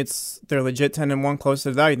thing? You think they're legit 10-1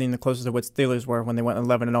 closer to that? You think they're closer to what Steelers were when they went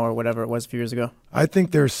 11-0 or whatever it was a few years ago? I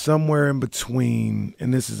think they're somewhere in between,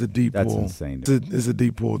 and this is a deep pool. That's insane. It's a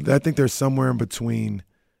deep pool. I think they're somewhere in between,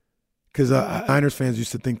 because Niners fans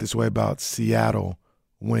used to think this way about Seattle.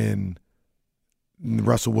 When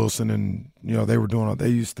Russell Wilson and they were doing all, they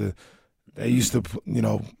used to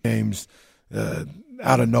games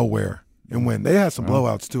out of nowhere and win. They had some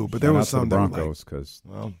blowouts too, but there was some Broncos because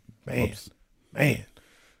well,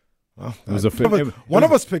 one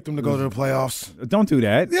of us picked them to go to the playoffs. Don't do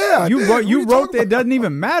that. Yeah, you wrote that. It doesn't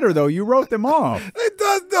even matter though. You wrote them off. It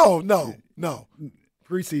does. No.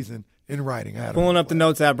 Preseason in writing. I had pulling up the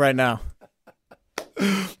notes app right now.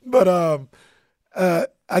 But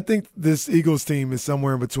I think this Eagles team is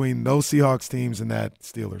somewhere in between those Seahawks teams and that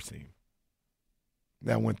Steelers team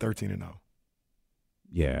that went 13-0.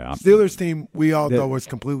 Yeah, Steelers team we all know was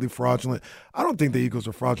completely fraudulent. I don't think the Eagles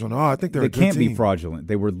are fraudulent at all. I think they're a good team. They can't be fraudulent.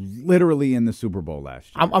 They were literally in the Super Bowl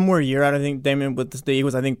last year. I'm more a year out. I think Damon with the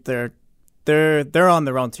Eagles. I think they're on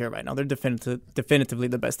their own tier right now. They're definitively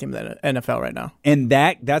the best team in the NFL right now. And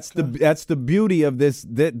that's the beauty of this.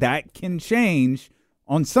 That can change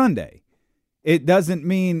on Sunday. It doesn't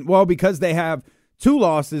mean, well, because they have 2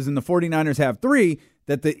 losses and the 49ers have 3,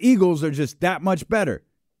 that the Eagles are just that much better.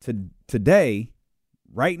 Today,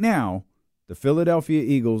 right now, the Philadelphia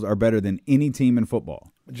Eagles are better than any team in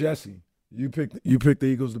football. Jesse, You picked the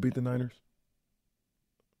Eagles to beat the Niners?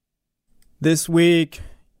 This week,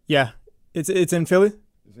 yeah. It's in Philly?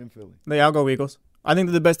 It's in Philly. Yeah, I'll go Eagles. I think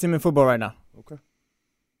they're the best team in football right now. Okay.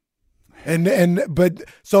 But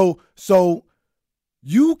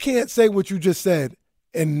you can't say what you just said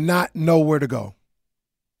and not know where to go.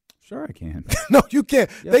 Sure I can. No, you can't.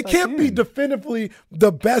 Yes, they can't be definitively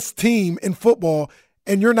the best team in football,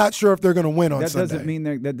 and you're not sure if they're going to win on Sunday. That doesn't mean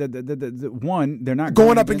they're not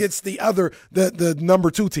going up against the other, the number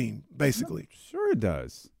 2 team, basically. No, sure it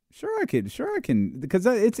does. Sure I can, because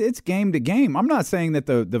it's game to game. I'm not saying that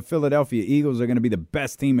the Philadelphia Eagles are going to be the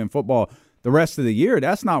best team in football the rest of the year.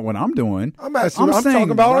 That's not what I'm doing. I'm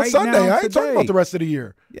talking about on Sunday. I ain't talking about the rest of the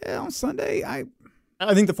year. Yeah, on Sunday, I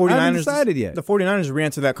think the 49ers haven't decided yet. The 49ers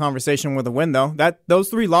re-entered that conversation with a win, though. Those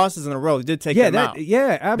 3 losses in a row did take them out.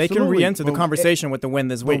 Yeah, absolutely. They can re-enter the conversation with the win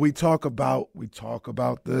this week. But we talk about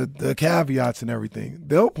the caveats and everything.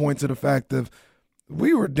 They'll point to the fact that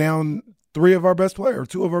we were down 2 of our best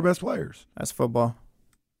players. That's football.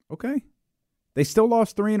 Okay. They still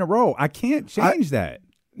lost 3 in a row. I can't change that.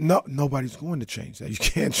 No, nobody's going to change that. You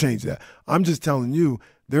can't change that. I'm just telling you,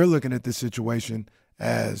 they're looking at this situation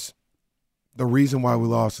as the reason why we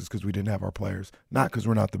lost is because we didn't have our players, not because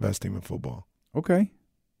we're not the best team in football. Okay.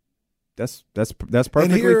 That's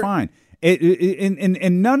perfectly fine.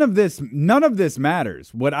 And none of this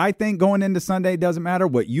matters. What I think going into Sunday doesn't matter.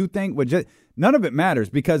 What you think, none of it matters,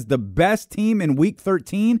 because the best team in Week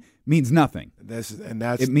 13 means nothing.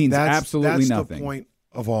 It means absolutely nothing. That's the point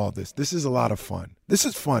of all of this. This is a lot of fun. This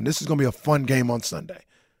is fun. This is going to be a fun game on Sunday.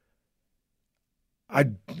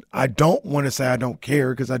 I don't want to say I don't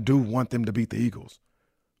care, because I do want them to beat the Eagles.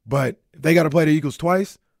 But if they got to play the Eagles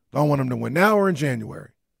twice, I don't want them to win now or in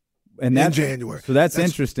January. And in January. So that's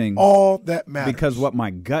interesting. All that matters. Because what my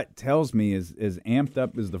gut tells me is amped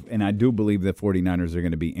up and I do believe the 49ers are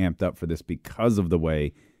going to be amped up for this because of the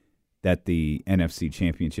way that the NFC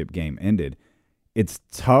Championship game ended. It's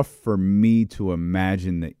tough for me to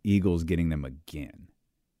imagine the Eagles getting them again.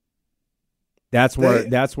 That's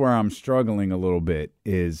where I'm struggling a little bit,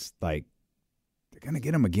 is like, they're going to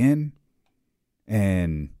get them again,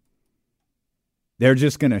 and they're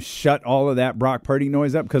just going to shut all of that Brock Purdy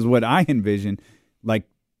noise up. Because what I envision, like,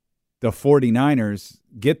 the 49ers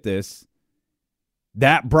get this,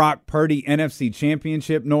 that Brock Purdy NFC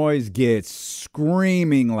Championship noise gets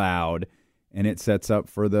screaming loud, and it sets up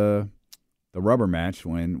for the rubber match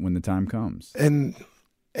when the time comes. And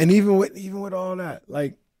even with all that,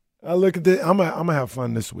 like, I look at this, I'm gonna have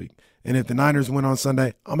fun this week. And if the Niners win on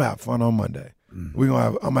Sunday, I'm gonna have fun on Monday. I'm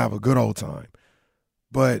gonna have a good old time.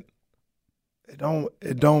 But it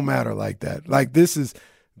don't matter like that. Like, this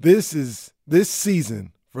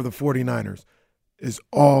season for the 49ers is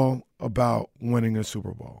all about winning a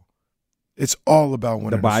Super Bowl. It's all about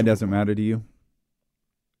winning. The bye doesn't matter to you?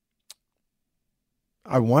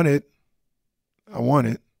 I want it,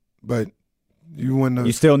 but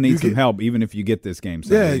you still need some help, even if you get this game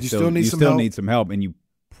Sunday. Yeah, you still need some help, and you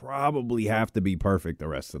probably have to be perfect the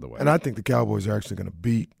rest of the way. And I think the Cowboys are actually going to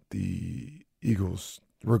beat the Eagles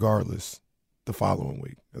regardless the following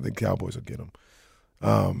week. I think Cowboys will get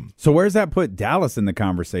them. So where's that put Dallas in the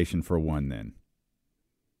conversation for one then?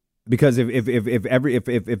 Because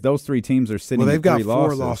if those 3 teams are sitting, they've got 3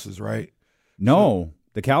 4 losses, right? No,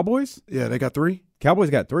 the Cowboys. Yeah, they got 3. Cowboys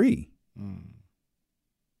got 3.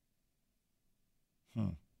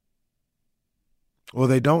 Well,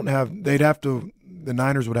 the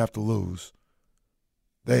Niners would have to lose.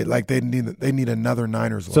 They need another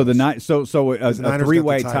Niners loss. So a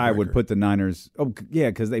 3-way tie would put the Niners. Oh yeah,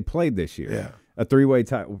 because they played this year. Yeah, a 3-way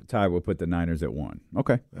tie would put the Niners at 1.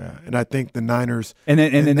 Okay. Yeah, and I think the Niners, and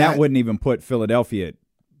then that wouldn't even put Philadelphia.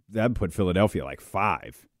 That'd put Philadelphia like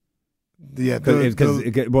 5. Yeah, because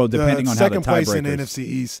depending on how the second place in the tiebreakers. NFC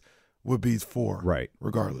East would be 4, right?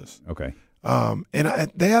 Regardless. Okay.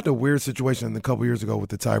 They had a weird situation a couple years ago with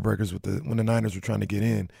the tiebreakers when the Niners were trying to get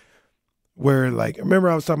in, where, like, remember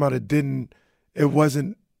I was talking about it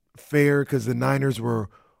wasn't fair because the Niners were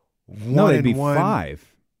 1-1. No, they'd be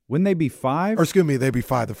 5. Wouldn't they be 5? Or excuse me, they'd be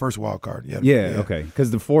 5, the first wild card. Yeah. Okay. Because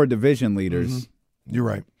the 4 division leaders. You're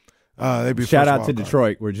right. They'd be shout out to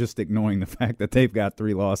Detroit. We're just ignoring the fact that they've got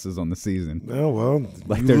 3 losses on the season. Oh, well,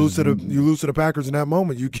 like, you lose to the Packers in that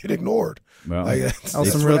moment, you get ignored. Well, that's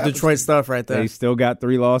some real Detroit stuff right there. They still got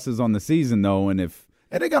 3 losses on the season, though, and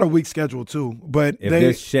they got a weak schedule too. But if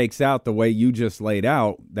this shakes out the way you just laid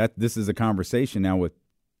out, this is a conversation now with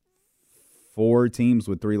 4 teams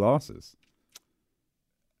with 3 losses.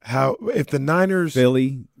 How if the Niners,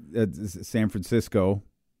 Philly, San Francisco,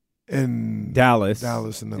 and Dallas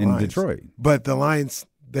and Detroit, but the Lions,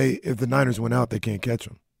 if the Niners went out, they can't catch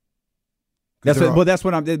them. That's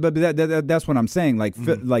what I'm saying. Like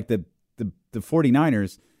like the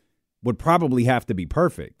 49ers would probably have to be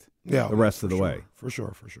perfect. Yeah, the rest of the way. For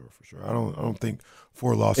sure. I don't think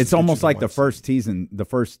 4 losses. It's almost like the first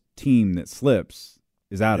team that slips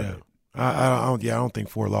is out of it. I don't think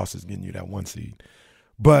 4 losses getting you that 1 seed.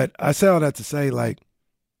 But I say all that to say, the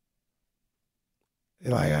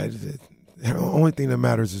only thing that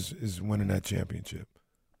matters is winning that championship.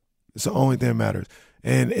 It's the only thing that matters.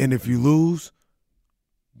 And if you lose,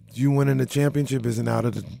 you winning the championship isn't out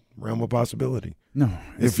of the realm of possibility. No,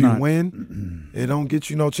 if you win, it don't get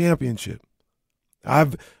you no championship.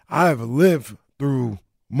 I've lived through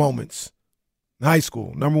moments. In high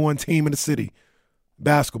school, number 1 team in the city,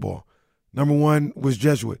 basketball. Number 1 was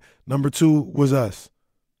Jesuit. Number 2 was us.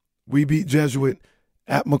 We beat Jesuit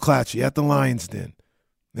at McClatchy, at the Lions Den,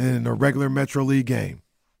 in a regular Metro League game.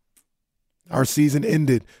 Our season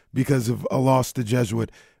ended because of a loss to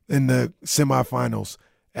Jesuit in the semifinals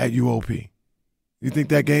at UOP. You think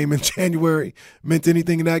that game in January meant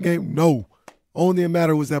anything in that game? No. Only thing that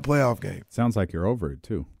mattered was that playoff game. Sounds like you're over it,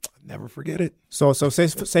 too. Never forget it. So say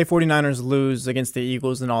 49ers lose against the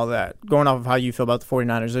Eagles and all that. Going off of how you feel about the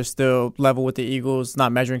 49ers, they're still level with the Eagles,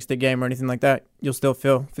 not measuring stick game or anything like that. You'll still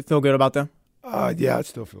feel good about them? Yeah, I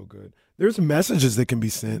still feel good. There's messages that can be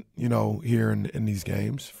sent, here in these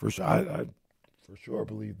games. For sure, I for sure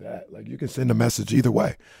believe that. Like, you can send a message either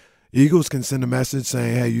way. Eagles can send a message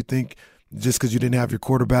saying, hey, you think just because you didn't have your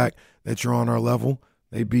quarterback that you're on our level,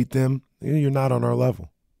 they beat them, you're not on our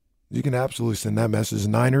level. You can absolutely send that message.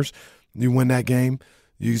 Niners, you win that game,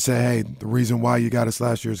 you say, hey, the reason why you got us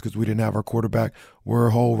last year is because we didn't have our quarterback. We're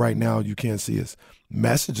a hole right now. You can't see us.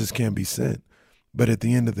 Messages can be sent. But at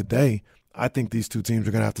the end of the day, I think these two teams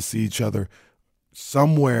are going to have to see each other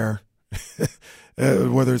somewhere,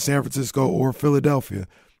 whether it's San Francisco or Philadelphia,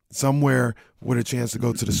 somewhere with a chance to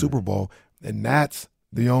go to the Super Bowl. And that's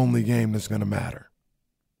the only game that's going to matter.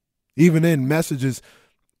 Even then, messages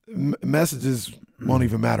won't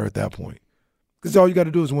even matter at that point, because all you got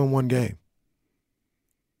to do is win one game.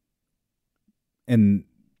 And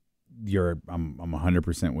I'm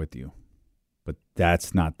 100% with you, but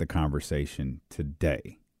that's not the conversation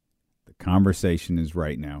today. The conversation is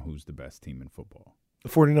right now, who's the best team in football? The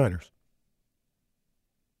 49ers.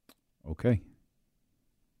 Okay.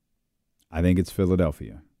 I think it's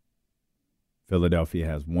Philadelphia. Philadelphia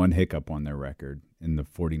has one hiccup on their record, and the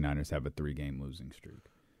 49ers have a 3-game losing streak.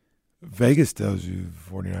 Vegas tells you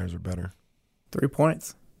the 49ers are better. 3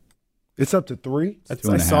 points. It's up to 3? It's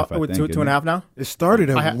 2.5, I think, 2.5 now? It started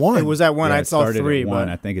at 1. It was at 1. Yeah, I saw 3. At 1. But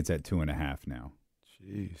I think it's at 2.5 now.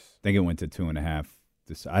 Jeez. I think it went to 2.5.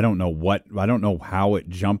 I don't know how it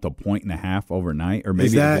jumped 1.5 overnight, or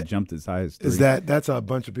maybe it jumped as high as 3. That's a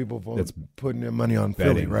bunch of people that's putting their money on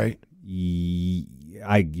Philly, right?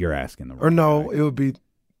 You're asking the wrong Or no, guy. it would be.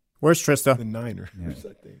 Where's Trista? The Niners, Yeah. I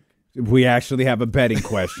think. We actually have a betting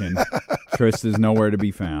question. Trista's nowhere to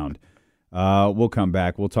be found. We'll come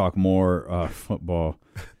back. We'll talk more football.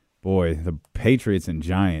 Boy, the Patriots and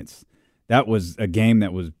Giants. That was a game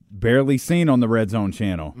that was barely seen on the Red Zone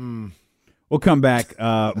channel. We'll come back.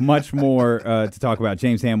 Much more to talk about.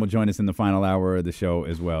 James Ham will join us in the final hour of the show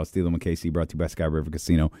as well. Steele and KC brought to you by Sky River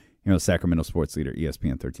Casino, here on the Sacramento Sports Leader,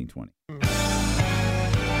 ESPN 1320.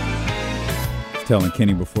 Telling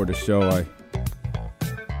Kenny before the show, I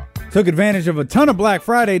took advantage of a ton of Black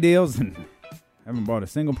Friday deals and haven't bought a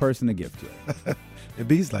single person a gift yet. It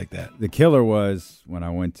bees like that. The killer was when I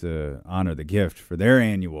went to honor the gift for their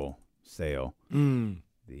annual sale. I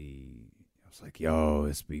was like, yo,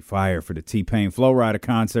 this be fire for the T-Pain Flow Rider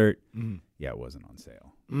concert. Yeah, it wasn't on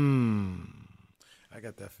sale. I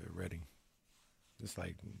got that fit ready. It's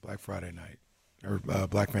like Black Friday night or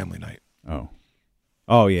Black Family night.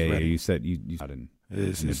 Oh yeah, yeah. You said you got in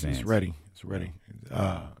It's ready. It's ready.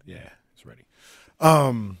 Yeah, it's ready.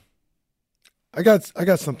 I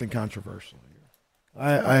got something controversial here.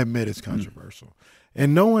 I admit it's controversial.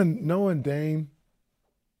 And knowing Dame,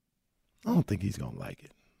 I don't think he's gonna like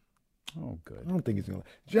it. Oh, good. I don't think he's gonna.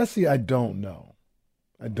 Jesse, I don't know.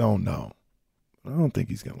 I don't think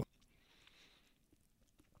he's gonna.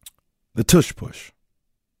 The tush push.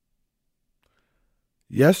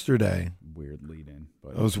 Yesterday, weird lead in.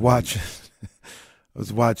 But I was watching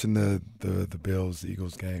the Bills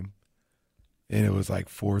Eagles game, and it was like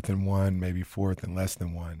 4th and 1, maybe 4th and less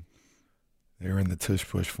than 1. They were in the tush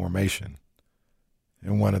push formation,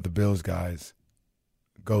 and one of the Bills guys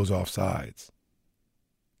goes off sides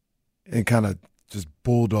and kind of just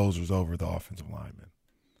bulldozers over the offensive lineman.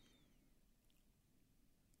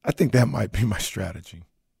 I think that might be my strategy.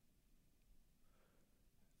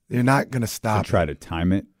 They're not going to stop. To try to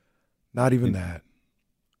time it? Not even that.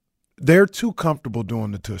 They're too comfortable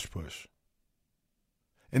doing the tush push.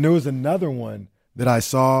 And there was another one that I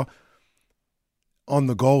saw on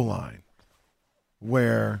the goal line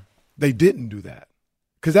where they didn't do that.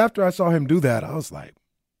 Because after I saw him do that, I was like,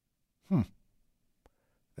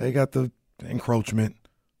 they got the encroachment,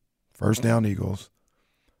 first down Eagles.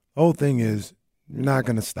 The whole thing is you're not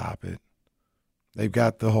going to stop it. They've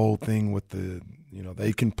got the whole thing with the,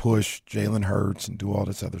 they can push Jalen Hurts and do all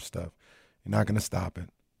this other stuff. You're not going to stop it.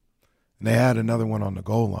 And they had another one on the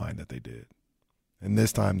goal line that they did. And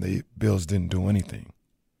this time the Bills didn't do anything.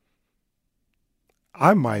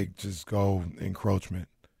 I might just go encroachment.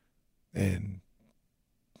 And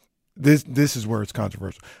this is where it's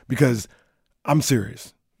controversial. Because I'm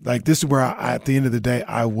serious. Like, this is where at the end of the day,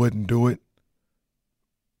 I wouldn't do it.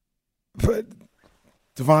 But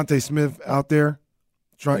Devontae Smith out there,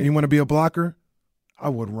 you want to be a blocker? I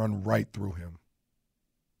would run right through him.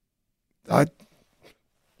 All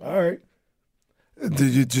right.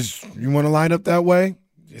 You want to line up that way?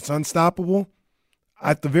 It's unstoppable.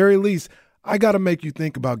 At the very least, I got to make you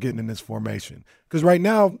think about getting in this formation. Because right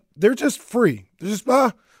now, they're just free. They're just,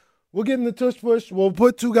 we'll get in the tush push. We'll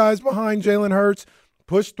put two guys behind Jalen Hurts,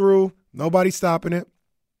 push through. Nobody's stopping it.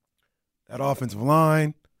 That offensive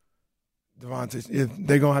line, Devontae, if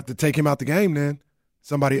they're going to have to take him out the game then.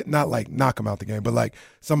 Somebody, not like knock him out the game, but like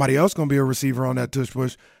somebody else going to be a receiver on that tush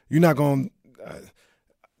push. You're not going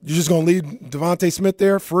you're just going to leave Devontae Smith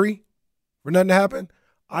there free for nothing to happen?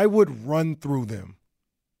 I would run through them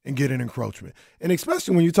and get an encroachment. And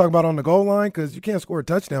especially when you talk about on the goal line, because you can't score a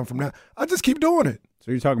touchdown from that. I just keep doing it. So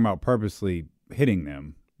you're talking about purposely hitting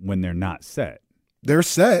them when they're not set. They're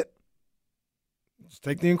set. Just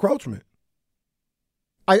take the encroachment.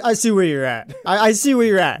 I see where you're at. I see where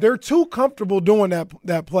you're at. They're too comfortable doing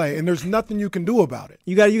that play, and there's nothing you can do about it.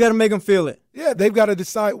 You got to make them feel it. Yeah, they've got to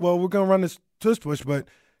decide, well, we're going to run this tush push, but,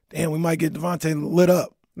 damn, we might get Devontae lit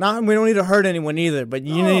up. No, we don't need to hurt anyone either, but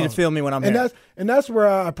you need to feel me when I'm here. And that's where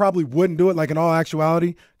I probably wouldn't do it, like in all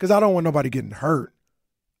actuality, because I don't want nobody getting hurt.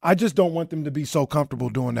 I just don't want them to be so comfortable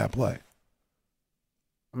doing that play.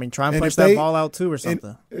 I mean, try and push that ball out too or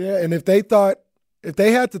something. And if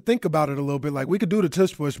they had to think about it a little bit, like we could do the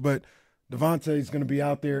tush push, but Devontae's going to be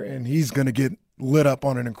out there and he's going to get lit up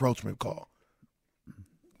on an encroachment call.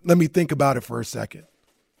 Let me think about it for a second.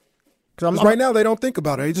 Because right now they don't think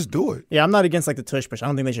about it. They just do it. Yeah, I'm not against like the tush push. I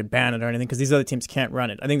don't think they should ban it or anything because these other teams can't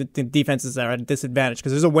run it. I think the defenses are at a disadvantage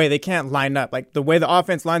because there's a way they can't line up. Like the way the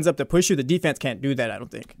offense lines up to push you, the defense can't do that, I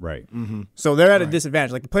don't think. Right. Mm-hmm. So they're at a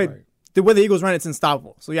disadvantage. Like the way the Eagles run, it's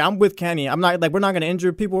unstoppable. So yeah, I'm with Kenny. I'm not like we're not going to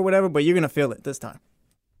injure people or whatever, but you're going to feel it this time.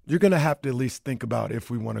 You're going to have to at least think about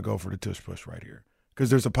if we want to go for the tush push right here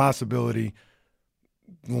because there's a possibility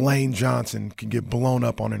Lane Johnson can get blown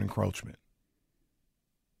up on an encroachment.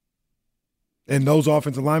 And those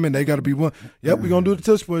offensive linemen, they got to be one. Yep, we're going to do the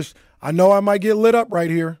tush push. I know I might get lit up right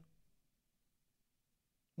here.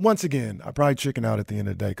 Once again, I probably chicken out at the end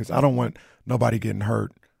of the day because I don't want nobody getting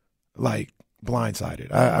hurt, like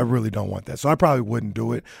blindsided. I really don't want that. So I probably wouldn't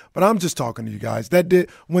do it. But I'm just talking to you guys.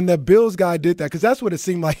 When the Bills guy did that, because that's what it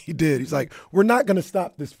seemed like he did. He's like, we're not going to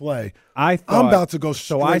stop this play. I'm about to go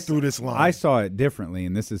straight through this line. I saw it differently,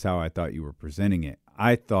 and this is how I thought you were presenting it.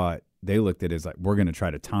 I thought they looked at it as like, we're going to try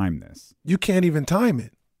to time this. You can't even time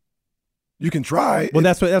it. You can try. Well,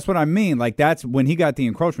 that's what I mean. Like that's when he got the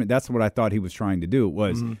encroachment. That's what I thought he was trying to do.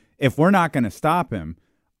 Was if we're not going to stop him,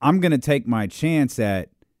 I'm going to take my chance at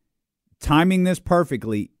timing this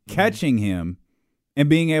perfectly, catching him, and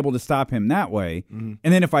being able to stop him that way. And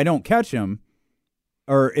then if I don't catch him,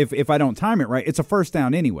 or if I don't time it right, it's a first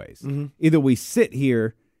down anyways. Either we sit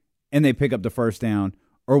here and they pick up the first down,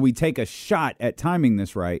 or we take a shot at timing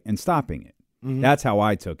this right and stopping it. That's how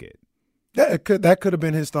I took it. Yeah, that could have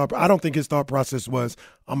been his thought. I don't think his thought process was,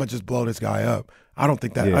 I'm going to just blow this guy up. I don't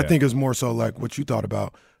think that. Yeah. I think it was more so like what you thought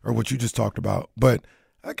about or what you just talked about. But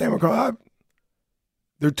I came across,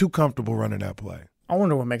 they're too comfortable running that play. I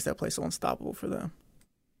wonder what makes that play so unstoppable for them.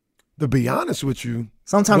 To be honest with you,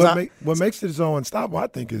 sometimes what makes it so unstoppable, I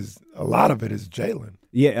think, is a lot of it is Jalen.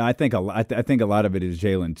 Yeah, I think a lot of it is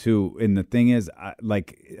Jalen too. And the thing is, I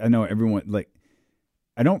know everyone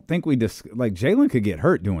I don't think Jalen could get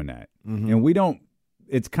hurt doing that, and we don't.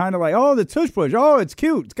 It's kind of like, oh, the tush push, oh, it's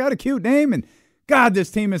cute, it's got a cute name, and God, this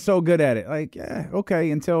team is so good at it. Like, yeah,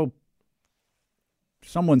 okay, until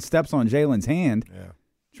someone steps on Jalen's hand,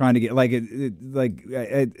 trying to get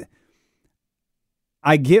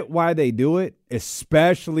I get why they do it,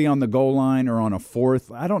 especially on the goal line or on a fourth.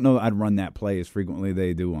 I don't know I'd run that play as frequently as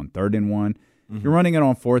they do on 3rd and 1. If you're running it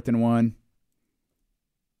on 4th and 1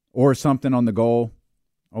 or something on the goal,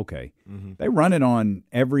 Okay. Mm-hmm. They run it on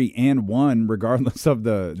every and one regardless of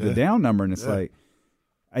the down number, and it's like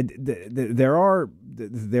there are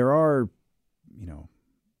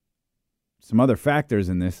some other factors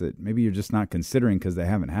in this that maybe you're just not considering because they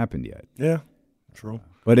haven't happened yet. Yeah, true.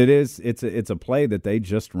 But it's a play that they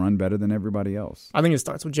just run better than everybody else. I think it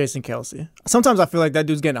starts with Jason Kelce. Sometimes I feel like that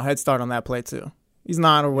dude's getting a head start on that play too. He's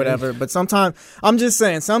not or whatever, but sometimes I'm just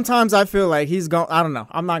saying. Sometimes I feel like he's going. I don't know.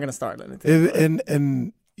 I'm not going to start anything.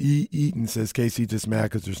 And Eaton says KC just mad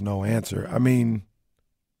because there's no answer. I mean,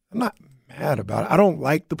 I'm not mad about it. I don't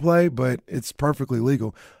like the play, but it's perfectly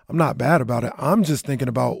legal. I'm not bad about it. I'm just thinking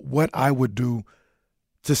about what I would do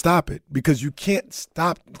to stop it, because you can't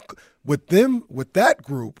stop with them, with that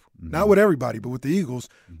group, not with everybody, but with the Eagles,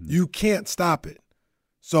 you can't stop it.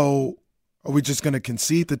 So are we just going to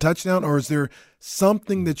concede the touchdown, or is there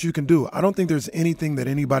something that you can do? I don't think there's anything that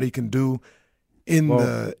anybody can do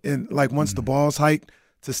once the ball's hiked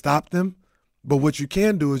to stop them. But what you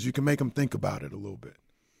can do is you can make them think about it a little bit.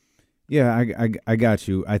 Yeah, I got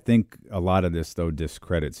you. I think a lot of this, though,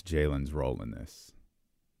 discredits Jalen's role in this.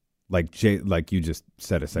 Like you just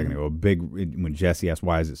said a second ago, when Jesse asked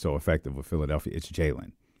why is it so effective with Philadelphia, it's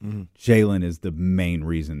Jalen. Mm-hmm. Jalen is the main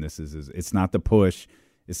reason this is. It's not the push.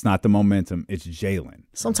 It's not the momentum. It's Jalen.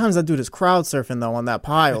 Sometimes that dude is crowd surfing though on that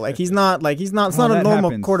pile. Like he's not. It's not a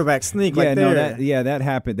normal quarterback sneak. That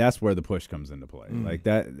happened. That's where the push comes into play. Like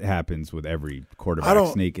that happens with every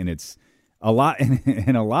quarterback sneak, and it's a lot.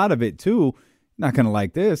 And a lot of it too. Not going to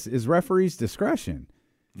like this is referees' discretion.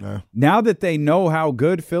 Yeah. Now that they know how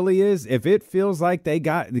good Philly is, if it feels like they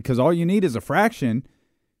got, because all you need is a fraction,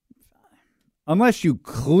 unless you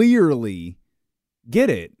clearly get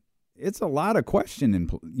it. It's a lot of question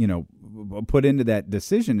and put into that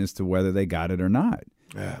decision as to whether they got it or not.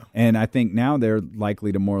 Yeah. And I think now they're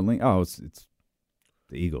likely to more lean. Oh, it's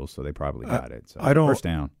the Eagles, so they probably got it. So first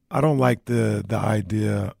down. I don't like the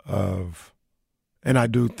idea of, and I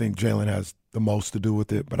do think Jalen has the most to do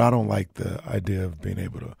with it, but I don't like the idea of being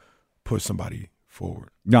able to push somebody forward.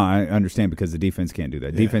 No, I understand, because the defense can't do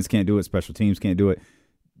that. Yeah. Defense can't do it. Special teams can't do it.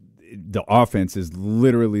 The offense is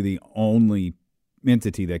literally the only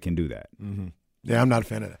entity that can do that. Mm-hmm. Yeah, I'm not a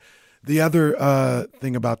fan of that. The other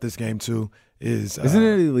thing about this game too is isn't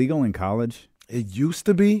it illegal in college? It used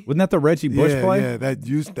to be. Wasn't that the Reggie Bush play? Yeah,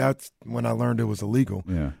 that's when I learned it was illegal.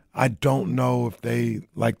 Yeah. I don't know if they,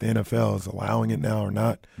 like the NFL, is allowing it now or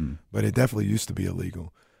not, but it definitely used to be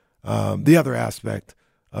illegal. The other aspect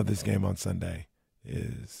of this game on Sunday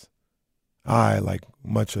is I, like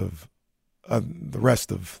much of the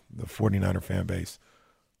rest of the 49er fan base,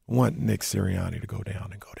 want Nick Sirianni to go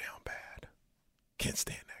down bad. Can't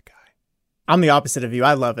stand that guy. I'm the opposite of you.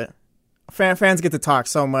 I love it. Fans get to talk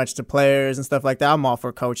so much to players and stuff like that. I'm all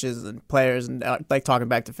for coaches and players and like talking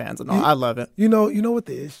back to fans and all. I love it. You know what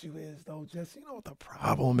the issue is, though, Jesse? You know what the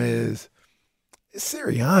problem is? It's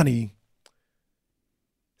Sirianni.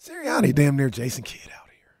 Sirianni damn near Jason Kidd out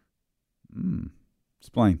here.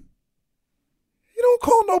 Explain. You don't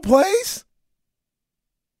call no plays.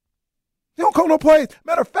 He don't call no plays.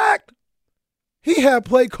 Matter of fact, he had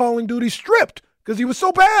play calling duty stripped because he was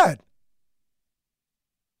so bad.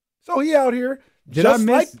 So he out here. He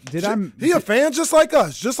a fan just like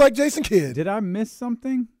us, just like Jason Kidd. Did I miss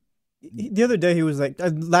something? The other day he was like,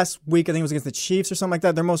 last week I think it was against the Chiefs or something like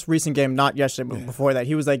that. Their most recent game, not yesterday, but before that,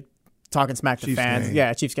 he was like talking smack to fans. Game.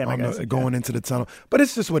 Yeah, Chiefs game, I guess. Going into the tunnel. But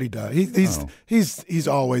it's just what he does. He's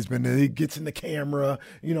always been there. He gets in the camera,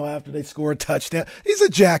 after they score a touchdown. He's a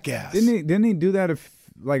jackass. Didn't he do that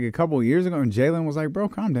a couple of years ago? And Jalen was like, bro,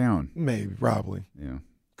 calm down. Maybe, probably. Yeah.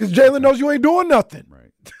 Because Jalen knows you ain't doing nothing. Right.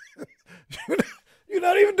 You're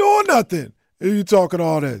not even doing nothing. You talking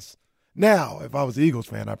all this. Now, if I was an Eagles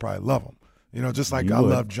fan, I'd probably love him. Just like I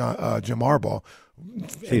love Jim Harbaugh.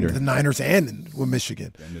 The Niners and with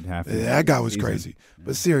Michigan. That guy was crazy.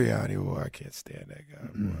 But Sirianni, I can't stand that guy.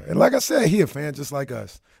 And like I said, he a fan just like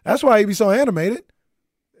us. That's why he be so animated.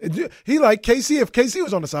 He like KC if KC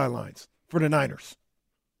was on the sidelines for the Niners.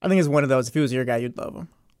 I think it's one of those. If he was your guy, you'd love him.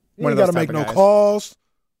 He ain't got to make no calls.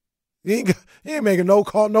 He ain't making no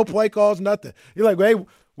play calls, nothing. He's like, hey,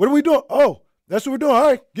 what are we doing? Oh, that's what we're doing. All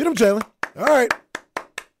right, get him, Jalen. All right.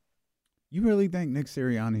 You really think Nick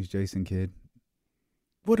Sirianni's Jason Kidd?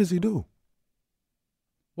 What does he do?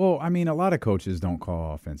 Well, I mean, a lot of coaches don't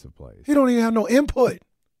call offensive plays. He don't even have no input.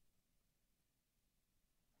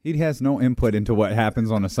 He has no input into what happens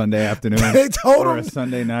on a Sunday afternoon they told or him, a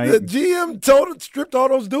Sunday night. The GM stripped all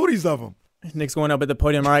those duties of him. Nick's going up at the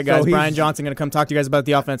podium. All right, guys. Brian Johnson going to come talk to you guys about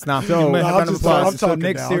the offense now. So Nick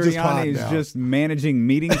Sirianni is just managing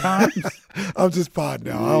meeting times? I'm just pod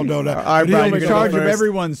now. I don't know that. All right, Brian, in charge of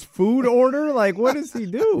everyone's food order? Like, what does he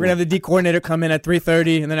do? We're going to have the D coordinator come in at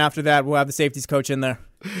 3:30, and then after that, we'll have the safeties coach in there.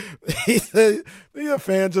 He's a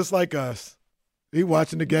fan just like us. He's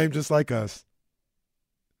watching the game just like us.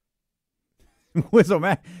 So,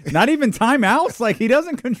 man, not even timeouts? Like, he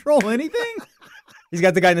doesn't control anything? He's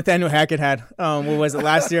got the guy Nathaniel Hackett had. What was it,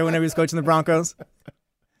 last year whenever he was coaching the Broncos?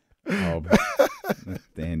 Oh,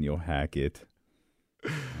 Nathaniel Hackett.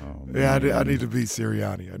 Oh, yeah, I need to beat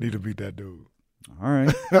Sirianni. I need to beat that dude. All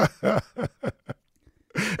right.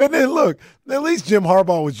 And then, look, at least Jim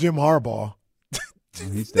Harbaugh was Jim Harbaugh.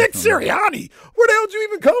 Nick Sirianni, where the hell did you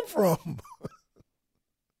even come from?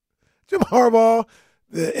 Jim Harbaugh,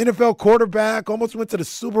 the NFL quarterback, almost went to the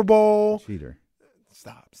Super Bowl. Cheater.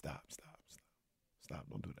 Stop.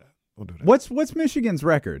 Don't do that. What's Michigan's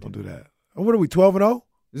record? Don't do that. What are we, 12-0?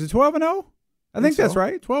 Is it 12-0? I think that's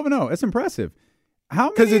right. 12-0. That's impressive.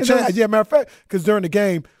 How many? Yeah, matter of fact, because during the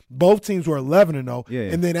game, both teams were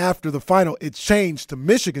 11-0, and then after the final, it changed to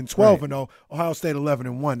Michigan 12-0, Ohio State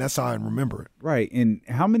 11-1. That's how I remember it. Right. And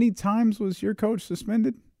how many times was your coach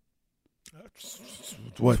suspended?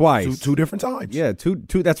 What, Twice. Two different times. Yeah, two.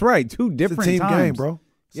 That's right. Two different times. It's a team game, bro.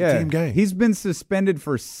 It's a team game. He's been suspended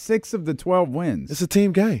for 6 of the 12 wins. It's a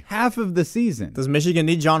team game. Half of the season. Does Michigan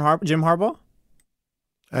need Jim Harbaugh?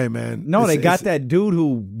 Hey, man. No, they got that dude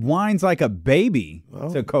who whines like a baby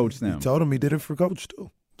to coach them. You told him he did it for coach, too.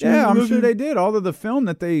 Yeah, I'm sure they did. All of the film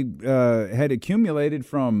that they had accumulated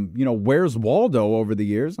from, Where's Waldo over the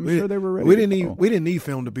years, I'm sure they were ready. We didn't need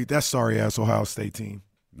film to beat that sorry-ass Ohio State team.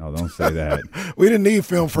 No, don't say that. We didn't need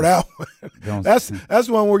film for that one. That's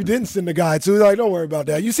one where we didn't send the guy to. Like, don't worry about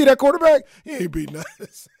that. You see that quarterback? He ain't beating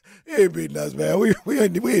us. He ain't beating us, man. We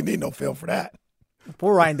ain't need no film for that.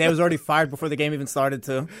 Poor Ryan Day was already fired before the game even started,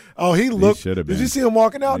 too. Oh, he looked. Did you see him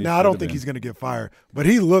walking out? No, I don't think he's going to get fired. But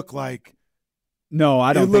he looked like. No,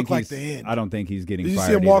 I don't think like the end. I don't think he's getting fired. Did you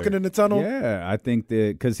see him walking in the tunnel? Yeah, I think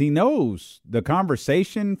that because he knows the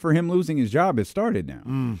conversation for him losing his job has started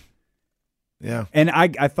now. Yeah. And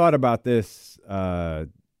I thought about this. I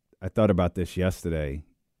thought about this yesterday.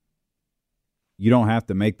 You don't have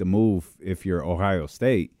to make the move if you're Ohio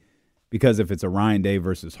State, because if it's a Ryan Day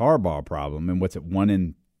versus Harbaugh problem, and what's it,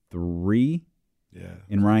 1-3? Yeah.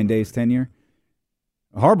 In Ryan Day's tenure,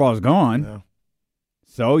 Harbaugh's gone. Yeah.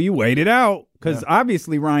 So you wait it out, because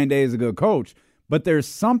obviously Ryan Day is a good coach, but there's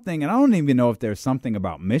something, and I don't even know if there's something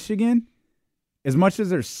about Michigan, as much as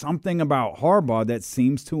there's something about Harbaugh that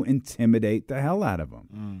seems to intimidate the hell out of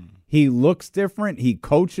him. He looks different. He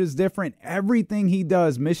coaches different. Everything he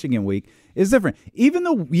does Michigan week is different. Even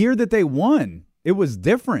the year that they won, it was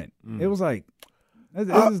different. It was like,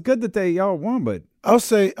 it's good that they all won, but I'll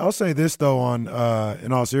say this though, on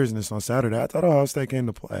in all seriousness, on Saturday, I thought Ohio State came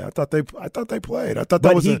to play. I thought they played. I thought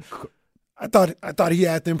that was I thought he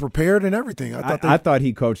had them prepared and everything. I thought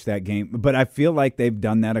he coached that game, but I feel like they've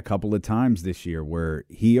done that a couple of times this year where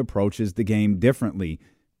he approaches the game differently.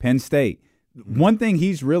 Penn State, one thing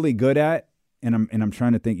he's really good at, and I'm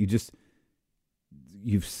trying to think.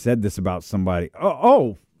 You've said this about somebody.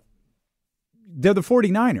 They're the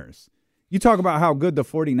 49ers. You talk about how good the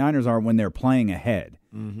 49ers are when they're playing ahead,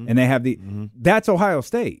 and they have that's Ohio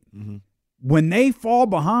State. When they fall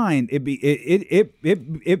behind,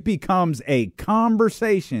 it becomes a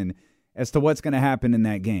conversation as to what's going to happen in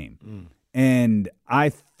that game. And I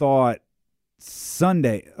thought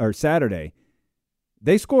Saturday,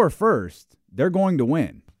 they score first, they're going to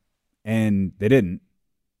win, and they didn't,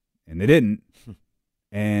 and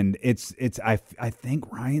I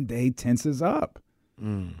think Ryan Day tenses up.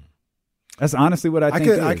 That's honestly what I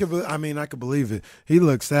think. I could believe it. He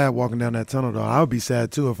looked sad walking down that tunnel, though. I would be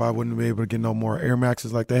sad, too, if I wouldn't be able to get no more Air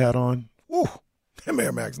Maxes like they had on. Woo! Them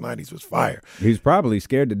Air Max 90s was fire. He's probably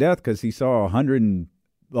scared to death because he saw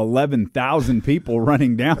 111,000 people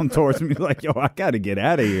running down towards him. He's like, yo, I got to get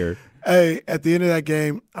out of here. Hey, at the end of that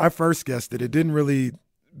game, I first guessed it. It didn't really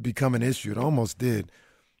become an issue. It almost did.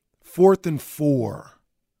 4th and 4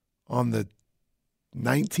 on the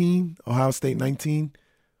 19, Ohio State 19.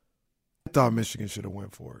 I thought Michigan should have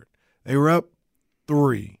went for it. They were up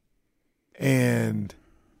 3, and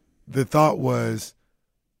the thought was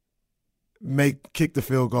kick the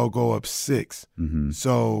field goal, go up 6.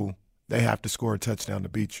 So they have to score a touchdown to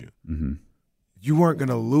beat you. You weren't going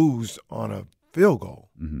to lose on a field goal.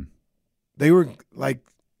 They were like,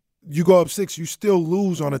 you go up 6, you still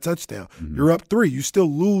lose on a touchdown. You're up 3, you still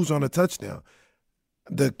lose on a touchdown.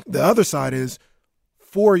 The other side is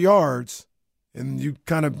 4 yards and you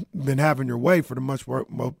kind of been having your way for the much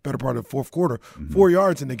better part of the fourth quarter, 4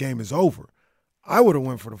 yards and the game is over. I would have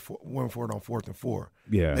went for it on 4th and 4.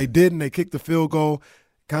 Yeah. They didn't. They kicked the field goal,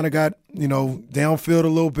 kind of got, downfield a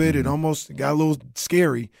little bit. It almost got a little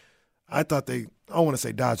scary. I thought I don't want to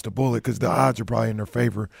say dodged a bullet because the odds are probably in their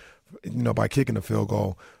favor, by kicking the field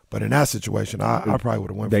goal. But in that situation, I probably would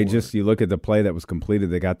have went for it. You look at the play that was completed,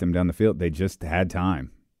 they got them down the field. They just had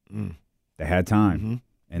time. They had time. Mm-hmm.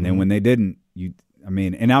 And then when they didn't,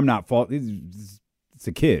 and I'm not fault. It's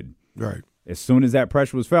a kid. Right. As soon as that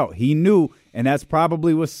pressure was felt, he knew, and that's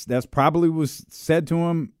probably was said to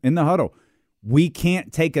him in the huddle. We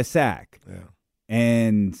can't take a sack. Yeah.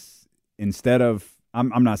 And instead of,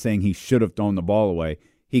 I'm not saying he should have thrown the ball away.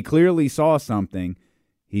 He clearly saw something.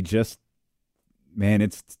 He just, man,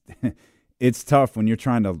 it's tough when you're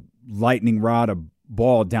trying to lightning rod a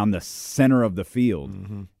ball down the center of the field,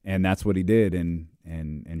 and that's what he did.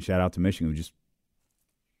 And shout out to Michigan, who just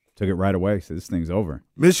took it right away. So this thing's over.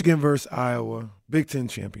 Michigan versus Iowa, Big Ten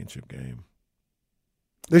championship game.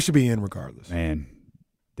 They should be in regardless. Man,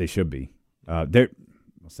 they should be. I'll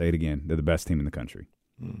say it again. They're the best team in the country.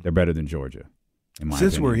 They're better than Georgia, in my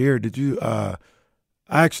Since opinion. we're here, did you I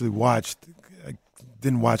actually watched – I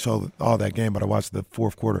didn't watch all that game, but I watched the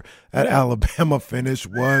fourth quarter. That Alabama finish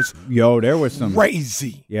was there was some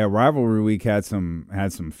crazy. Yeah, rivalry week had some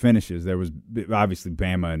finishes. There was obviously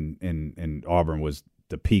Bama and Auburn was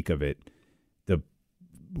the peak of it. The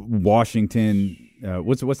Washington,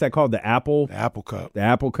 what's that called? The Apple Cup. The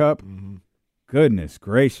Apple Cup. Mm-hmm. Goodness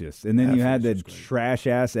gracious! And then That you had the finish was trash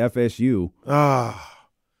ass FSU.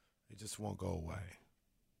 It just won't go away.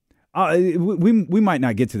 We might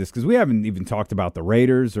not get to this because we haven't even talked about the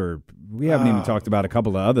Raiders, or we haven't even talked about a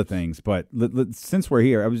couple of other things. But since we're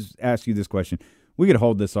here, I was asking you this question. We could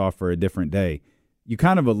hold this off for a different day. You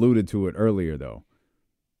kind of alluded to it earlier, though.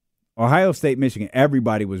 Ohio State, Michigan,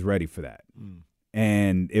 everybody was ready for that.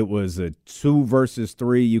 And it was a 2 versus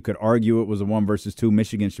 3. You could argue it was a 1 versus 2.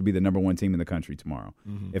 Michigan should be the number 1 team in the country tomorrow,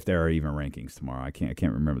 if there are even rankings tomorrow. I can't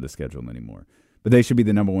remember the schedule anymore. But they should be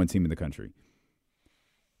the number 1 team in the country.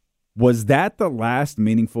 Was that the last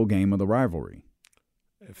meaningful game of the rivalry?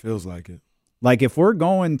 It feels like it. Like if we're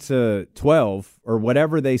going to 12 or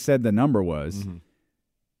whatever they said the number was,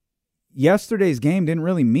 yesterday's game didn't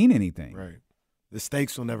really mean anything. Right. The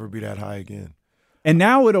stakes will never be that high again. And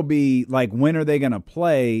now it'll be like, when are they going to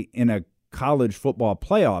play in a college football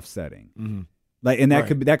playoff setting? Like, and that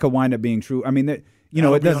could wind up being true. I mean, it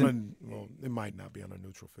doesn't. It might not be on a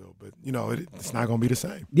neutral field, but it's not going to be the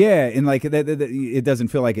same. Yeah, and like it doesn't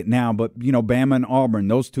feel like it now, but Bama and Auburn,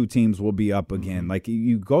 those 2 teams will be up again. Like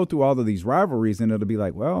you go through all of these rivalries, and it'll be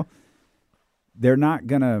like, well, they're not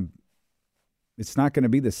gonna. It's not going to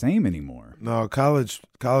be the same anymore. No, college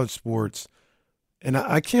sports, and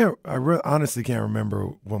I honestly can't remember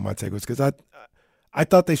what my take was, because I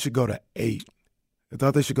thought they should go to 8. I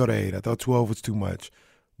thought 12 was too much,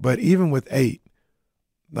 but even with 8,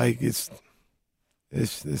 like it's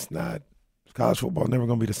not, college football never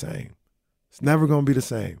going to be the same. It's never going to be the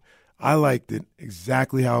same. I liked it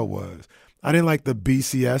exactly how it was. I didn't like the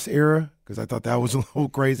BCS era because I thought that was a little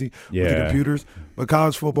crazy with the computers. But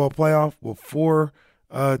college football playoff with 4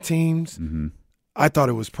 teams, I thought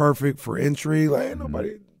it was perfect for entry. Like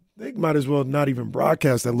they might as well not even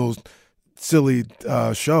broadcast that little silly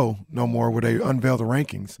show no more where they unveil the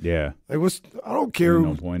rankings. Yeah. I don't care,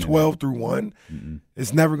 12 through 1.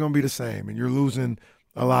 It's never going to be the same. And you're losing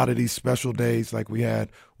a lot of these special days like we had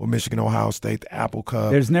with Michigan, Ohio State, the Apple Cup.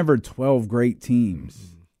 There's never 12 great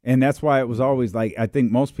teams. And that's why it was always like, I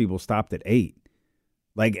think most people stopped at 8.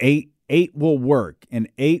 Like 8 will work, and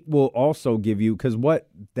 8 will also give you, because what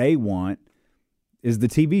they want is the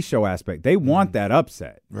TV show aspect. They want that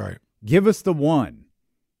upset. Right. Give us the 1.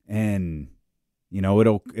 And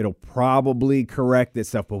it'll probably correct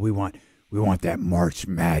itself, but we want that March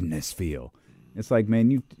Madness feel. It's like, man,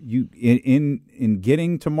 you in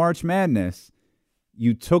getting to March Madness,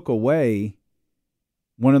 you took away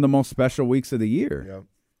one of the most special weeks of the year. Yep.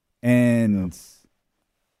 And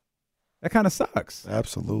that kind of sucks.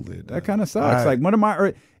 Absolutely. That kind of sucks. Like one of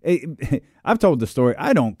my I've told the story.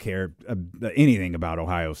 I don't care anything about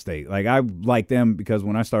Ohio State. Like, I like them because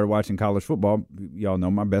when I started watching college football, y'all know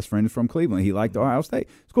my best friend is from Cleveland. He liked Ohio State.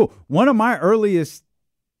 It's cool. One of my earliest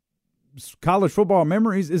college football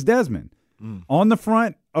memories is Desmond on the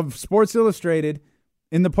front of Sports Illustrated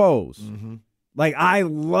in the pose. Like, I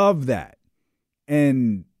love that.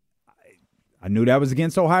 And I knew that was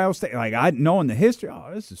against Ohio State. Like, I knowing the history,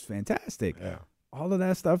 this is fantastic. Yeah. All of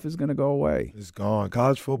that stuff is going to go away. It's gone.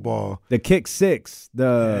 College football. The kick 6,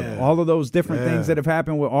 all of those different things that have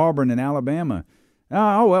happened with Auburn and Alabama.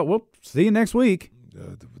 Oh, well, we'll see you next week.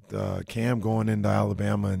 Cam going into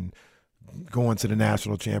Alabama and going to the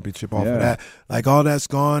national championship off of that. Like, all that's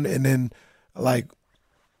gone. And then, like,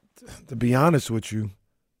 to be honest with you,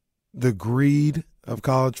 the greed of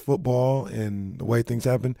college football and the way things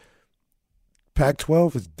happen,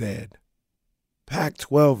 Pac-12 is dead.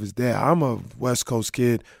 Pac-12 is dead. I'm a West Coast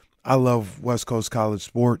kid. I love West Coast college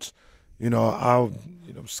sports. I'll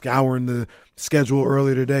scouring the schedule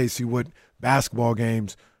earlier today, see what basketball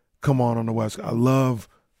games come on the West Coast. I love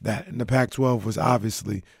that. And the Pac-12 was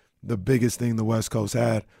obviously the biggest thing the West Coast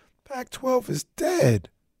had. Pac-12 is dead.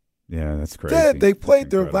 Yeah, that's crazy. Dead. They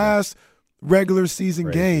played their last regular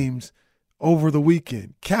season games over the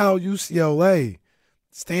weekend. Cal, UCLA,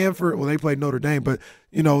 Stanford. Well, they played Notre Dame, but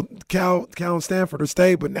Cal and Stanford are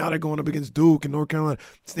stayed. But now they're going up against Duke and North Carolina,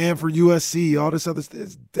 Stanford, USC, all this other stuff.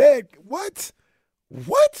 It's dead. What?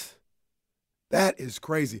 That is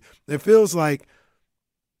crazy. It feels like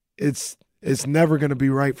it's never going to be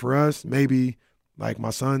right for us. Maybe like my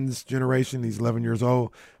son's generation, he's 11 years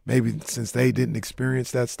old. Maybe since they didn't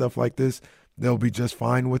experience that stuff like this, they'll be just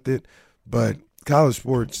fine with it. But college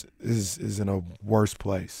sports is in a worse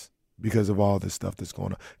place because of all this stuff that's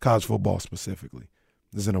going on. College football specifically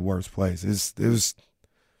is in a worse place. It was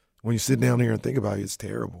when you sit down here and think about it, it's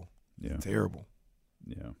terrible. Yeah, terrible.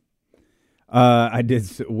 Yeah.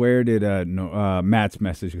 Where did Matt's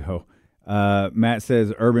message go? Matt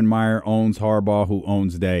says Urban Meyer owns Harbaugh, who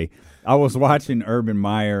owns Day. I was watching Urban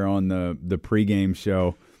Meyer on the pregame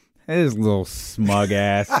show. His little smug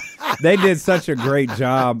ass. They did such a great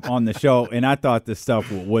job on the show, and I thought the stuff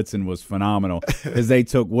with Woodson was phenomenal because they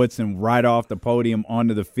took Woodson right off the podium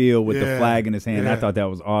onto the field with the flag in his hand. I thought that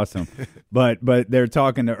was awesome. But they're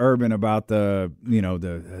talking to Urban about the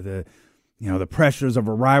pressures of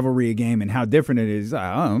a rivalry game and how different it is.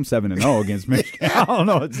 I'm 7-0 against Michigan. I don't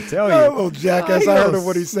know what to tell you. Oh, jackass! I heard him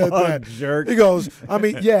when he said that. Jerk. He goes, I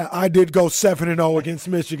did go 7-0 against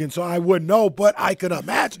Michigan, so I wouldn't know, but I could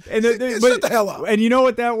imagine. And shut the hell up. And you know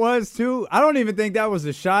what that was too? I don't even think that was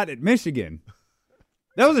a shot at Michigan.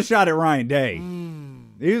 That was a shot at Ryan Day.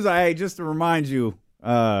 He was like, "Hey, just to remind you,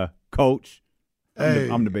 Coach,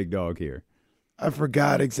 I'm the big dog here." I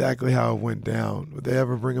forgot exactly how it went down. Would they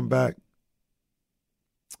ever bring him back?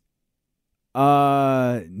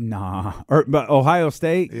 Nah. But Ohio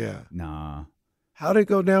State? Yeah. Nah. How'd it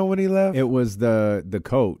go down when he left? It was the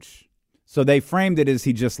coach. So they framed it as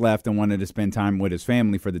he just left and wanted to spend time with his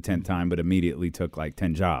family for the 10th time, but immediately took like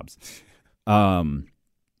 10 jobs. The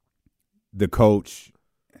coach,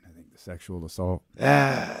 and I think the sexual assault.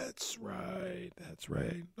 That's right.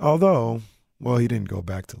 Although, well, he didn't go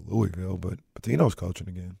back to Louisville, but Pitino's coaching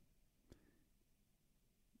again.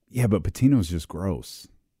 Yeah, but Pitino's just gross.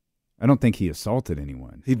 I don't think he assaulted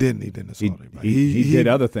anyone. He didn't assault anybody. He did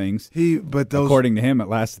other things. According to him, it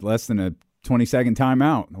lasted less than a 20-second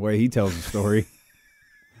timeout, the way he tells the story.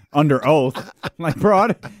 Under oath. Like, bro,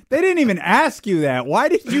 they didn't even ask you that. Why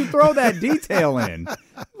did you throw that detail in?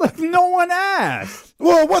 Like, no one asked.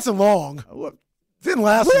 Well, it wasn't long. Didn't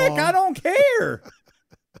last long. I don't care.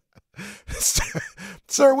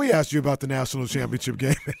 Sir, we asked you about the national championship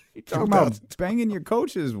game. You're talking about banging your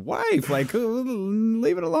coach's wife. Like,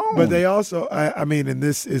 leave it alone. But they also, and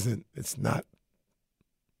this isn't, it's not,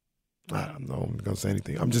 I don't know, I'm going to say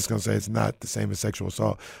anything. I'm just going to say it's not the same as sexual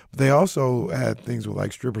assault. But they also had things with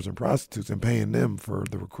like strippers and prostitutes and paying them for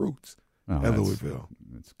the recruits at Louisville.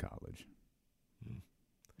 It's college.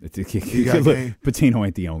 Pitino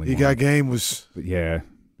ain't the only one. He got game was. But yeah.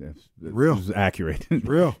 Real. It was accurate.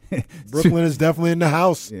 Real. Brooklyn is definitely in the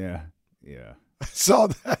house. Yeah. I saw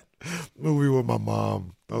that movie with my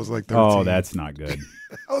mom. I was like 13. Oh, that's not good.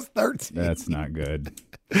 I was 13. That's not good.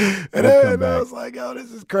 And I was like, oh,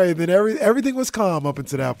 this is crazy. And everything was calm up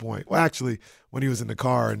until that point. Well, actually, when he was in the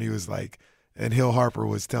car and he was like, and Hill Harper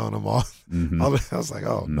was telling him all, I was like,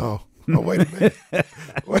 oh, no. Oh, wait a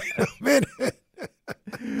minute.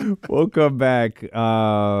 We'll come back.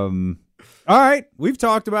 All right, we've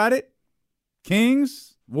talked about it.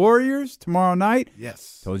 Kings, Warriors, tomorrow night.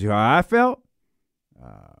 Yes. Told you how I felt.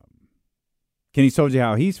 Kenny told you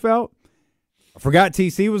how he's felt. I forgot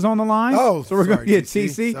TC was on the line. Oh, so we're going to get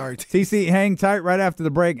TC. Sorry, TC, hang tight right after the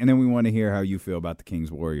break, and then we want to hear how you feel about the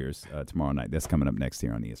Kings, Warriors tomorrow night. That's coming up next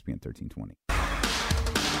here on ESPN 1320.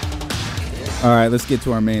 All right, let's get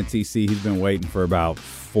to our man TC. He's been waiting for about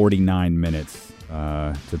 49 minutes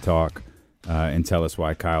to talk. And tell us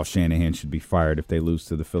why Kyle Shanahan should be fired if they lose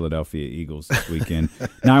to the Philadelphia Eagles this weekend.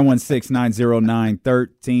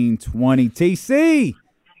 916-909-1320. TC,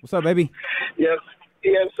 what's up, baby? Yes,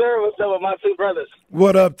 sir. What's up with my two brothers?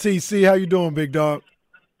 What up, TC? How you doing, big dog?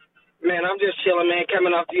 Man, I'm just chilling, man,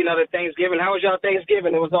 coming off, the Thanksgiving. How was y'all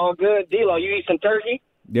Thanksgiving? It was all good? D-Lo, you eat some turkey?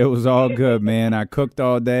 It was all good, man. I cooked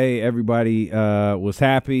all day. Everybody was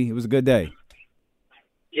happy. It was a good day.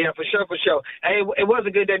 Yeah, for sure. Hey, it was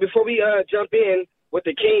a good day. Before we jump in with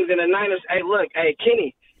the Kings and the Niners, hey, look, hey,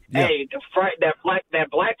 Kenny, hey, that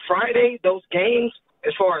Black Friday, those games,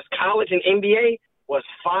 as far as college and NBA, was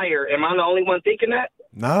fire. Am I the only one thinking that?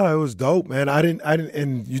 No, it was dope, man. I didn't.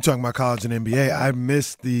 And you talking about college and NBA? I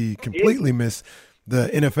completely missed the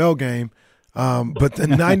NFL game, but the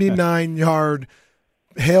 99-yard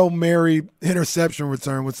Hail Mary interception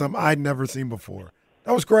return was something I'd never seen before.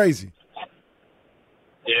 That was crazy.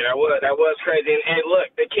 Yeah, that was crazy. And look,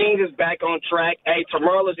 the Kings is back on track. Hey,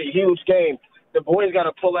 tomorrow is a huge game. The boys got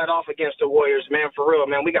to pull that off against the Warriors, man. For real,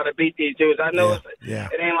 man. We got to beat these dudes. I know it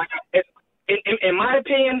ain't like in my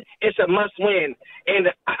opinion, it's a must-win. And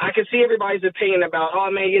I can see everybody's opinion about,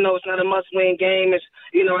 oh, man, it's not a must-win game. It's,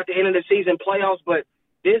 at the end of the season playoffs. But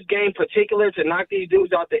this game particular, to knock these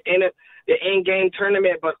dudes out the end-game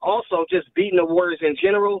tournament, but also just beating the Warriors in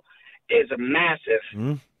general, is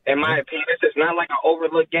massive. In my opinion, it's not like an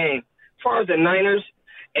overlooked game. As far as the Niners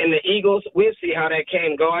and the Eagles, we'll see how that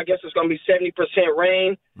game go. I guess it's going to be 70%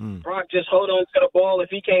 rain. Brock, just hold on to the ball. If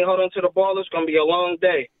he can't hold on to the ball, it's going to be a long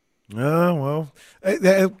day. Well, hey,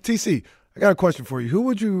 TC, I got a question for you. Who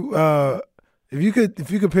would you, if you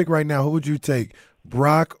could pick right now, who would you take,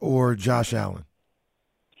 Brock or Josh Allen?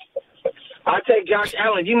 I take Josh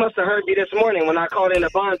Allen. You must have heard me this morning when I called in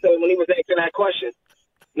Avante when he was asking that question.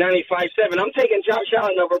 95.7. I'm taking Josh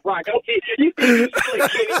Allen over Brock. You think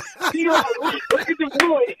you look at the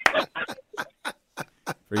boy.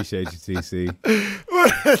 Appreciate you,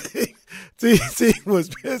 TC. TC was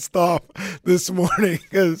pissed off this morning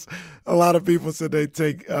because a lot of people said they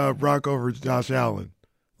take Brock over Josh Allen.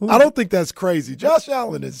 I don't think that's crazy. Josh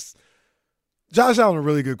Allen a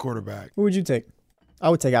really good quarterback. Who would you take? I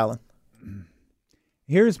would take Allen.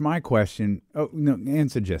 Here's my question. Oh, no,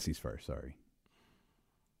 answer Jesse's first. Sorry.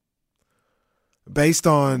 Based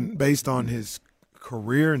on his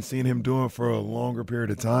career and seeing him doing it for a longer period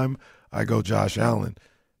of time, I go Josh Allen.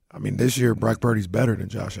 I mean, this year Brock Purdy's better than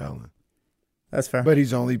Josh Allen. That's fair. But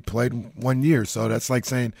he's only played 1 year, so that's like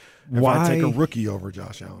saying I take a rookie over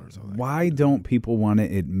Josh Allen or something. Why don't people want to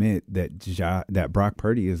admit that Brock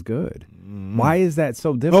Purdy is good? Why is that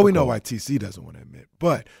so difficult? Well, we know why TC doesn't want to admit,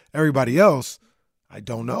 but everybody else, I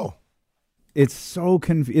don't know. It's so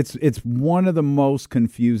it's one of the most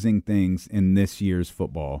confusing things in this year's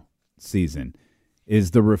football season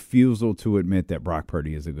is the refusal to admit that Brock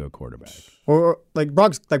Purdy is a good quarterback. Or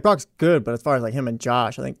Brock's good, but as far as him and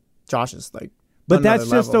Josh, I think Josh is But that's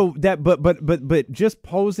just but just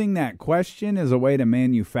posing that question is a way to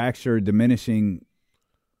manufacture diminishing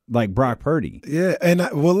Brock Purdy. Yeah, and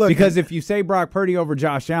look, because if you say Brock Purdy over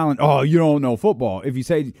Josh Allen, oh, you don't know football. If you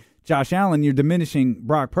say Josh Allen, you're diminishing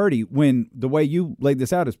Brock Purdy when the way you laid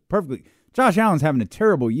this out is perfectly. Josh Allen's having a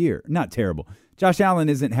terrible year. Not terrible. Josh Allen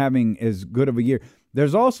isn't having as good of a year.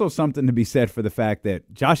 There's also something to be said for the fact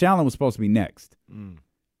that Josh Allen was supposed to be next.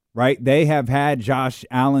 Right? They have had Josh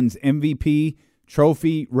Allen's MVP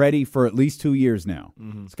trophy ready for at least 2 years now.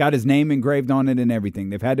 It's got his name engraved on it and everything.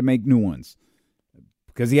 They've had to make new ones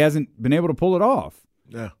because he hasn't been able to pull it off.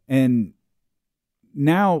 Yeah. And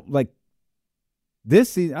now,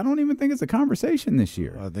 this season, I don't even think it's a conversation this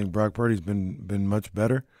year. I think Brock Purdy's been much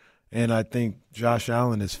better, and I think Josh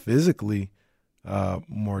Allen is physically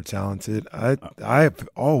more talented. I have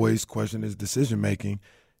always questioned his decision making,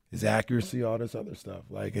 his accuracy, all this other stuff.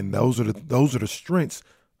 And those are the strengths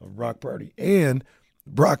of Brock Purdy. And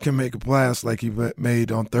Brock can make a pass like he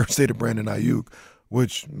made on Thursday to Brandon Ayuk,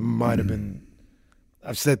 which might have been.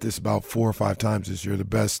 I've said this about 4 or 5 times this year. The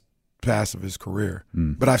best pass of his career.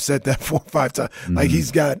 But I've said that 4 or 5 times. He's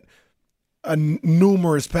got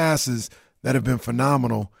numerous passes that have been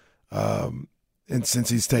phenomenal and since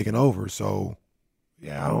he's taken over. So,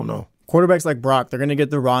 yeah, I don't know. Quarterbacks like Brock, they're going to get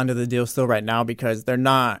the raw end of the deal still right now because they're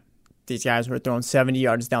not these guys who are throwing 70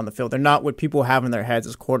 yards down the field. They're not what people have in their heads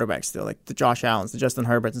as quarterbacks still, like the Josh Allens, the Justin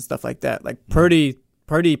Herberts and stuff like that. Purdy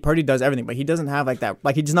does everything, but he doesn't have that.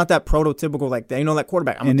 He's not that prototypical, that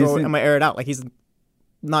quarterback. I'm going to air it out. He's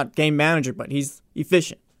not game manager, but he's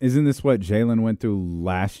efficient. Isn't this what Jalen went through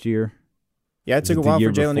last year? Yeah, it took a while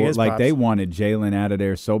for Jalen to get his props. They wanted Jalen out of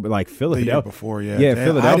there so Philadelphia. The year before, yeah. Yeah,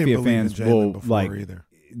 Philadelphia fans will either.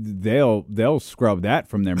 They'll scrub that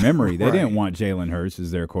from their memory. They didn't want Jalen Hurts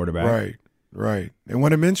as their quarterback. Right. They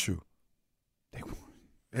wanted Minshew.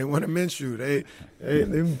 They wanted Minshew.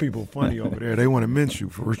 Them people funny over there. They wanted Minshew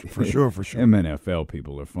for sure. Them NFL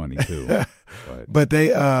people are funny too. But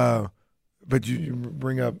you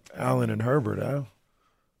bring up Allen and Herbert.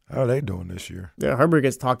 How are they doing this year? Yeah, Herbert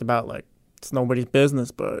gets talked about like it's nobody's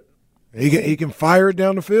business, but he can fire it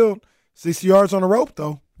down the field. 60 yards on the rope,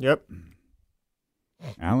 though. Yep.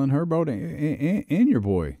 Alan Herbert and your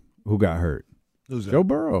boy who got hurt. Who's that? Joe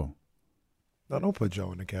Burrow. No, don't put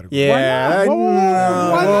Joe in the category. Yeah.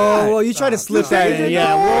 Why not? Whoa, you tried to slip that in.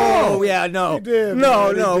 Yeah. Whoa. Yeah. No. did, No.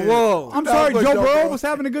 man, No. he did. Whoa. I'm No, sorry, but Joe Joe Burrow Burrow- was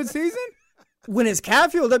having a good season? When his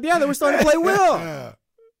calf healed up, yeah, they were starting to play well. Yeah.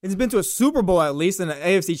 He's been to a Super Bowl at least, in an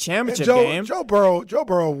AFC Championship Joe, game. Joe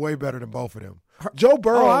Burrow way better than both of them. Joe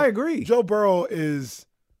Burrow. Oh, I agree. Joe Burrow is.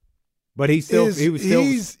 But he's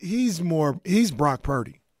Brock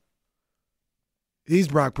Purdy. He's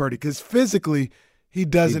Brock Purdy because physically he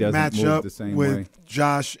doesn't match move up the same with way.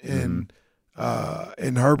 Josh and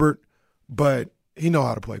Herbert, but he know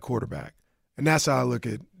how to play quarterback, and that's how I look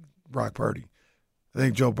at Brock Purdy. I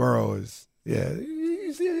think Joe Burrow is. Yeah,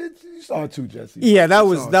 you saw it too, Jesse. Yeah, that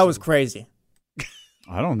was crazy.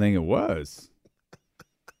 I don't think it was.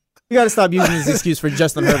 You got to stop using this excuse for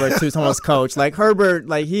Justin Herbert too, someone's coach. Like Herbert,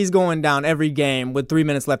 like he's going down every game with 3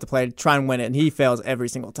 minutes left to play, try and win it, and he fails every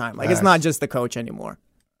single time. Like it's not just the coach anymore.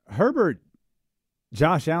 Herbert,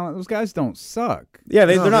 Josh Allen, those guys don't suck. Yeah,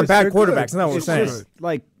 they're not bad quarterbacks. That's not what we're It's saying. just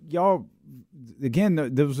like y'all. Again,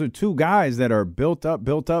 those are two guys that are built up.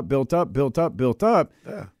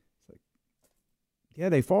 Yeah. Yeah,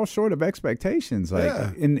 they fall short of expectations.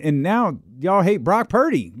 Like, and now y'all hate Brock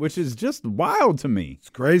Purdy, which is just wild to me. It's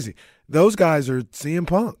crazy. Those guys are CM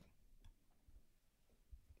Punk.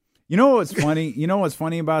 You know what's funny? You know what's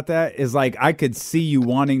funny about that is like I could see you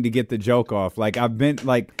wanting to get the joke off. Like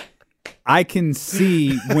I can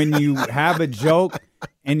see when you have a joke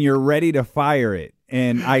and you're ready to fire it.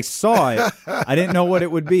 And I saw it. I didn't know what it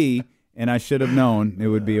would be, and I should have known it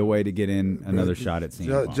would be a way to get in another shot at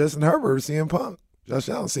CM Punk. Justin Herbert is CM Punk. Josh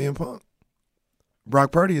Allen, CM Punk.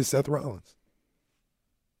 Brock Purdy is Seth Rollins.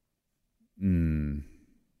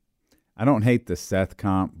 I don't hate the Seth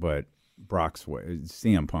comp, but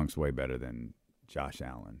CM Punk's way better than Josh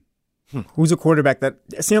Allen. Who's a quarterback that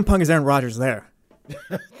CM Punk is Aaron Rodgers there?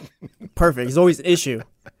 Perfect. He's always an issue.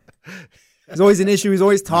 He's always an issue. He's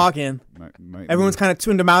always talking. Everyone's kind of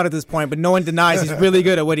tuned him out at this point, but no one denies he's really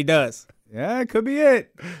good at what he does. Yeah, it could be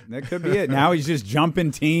it. That could be it. Now he's just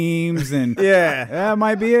jumping teams, and yeah, that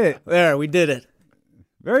might be it. There, we did it.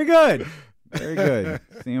 Very good. Very good.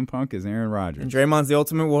 CM Punk is Aaron Rodgers. And Draymond's the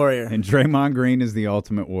ultimate warrior. And Draymond Green is the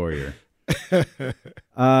ultimate warrior.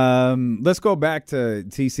 Let's go back to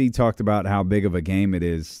TC talked about how big of a game it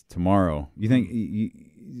is tomorrow. You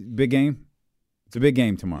think big game? It's a big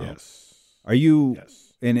game tomorrow. Yes. Are you?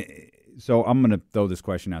 Yes. And so I'm going to throw this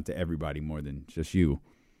question out to everybody more than just you.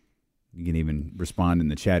 You can even respond in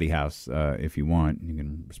the chatty house if you want. You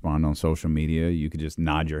can respond on social media. You could just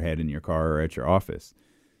nod your head in your car or at your office.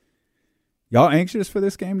 Y'all anxious for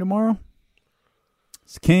this game tomorrow?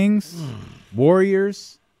 It's Kings,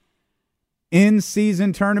 Warriors,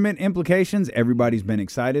 in-season tournament implications. Everybody's been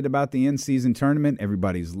excited about the in-season tournament.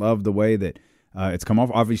 Everybody's loved the way that it's come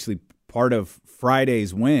off. Obviously, part of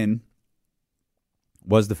Friday's win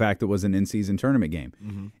was the fact that it was an in-season tournament game.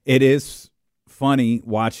 Mm-hmm. It is funny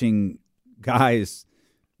watching guys.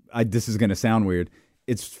 This is going to sound weird.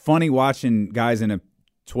 It's funny watching guys in a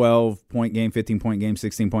 12-point game, 15-point game,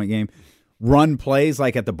 16-point game run plays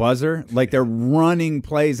like at the buzzer, like they're running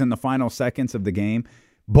plays in the final seconds of the game.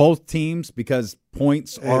 Both teams, because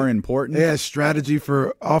points are important. Yeah, strategy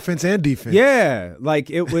for offense and defense. Yeah, like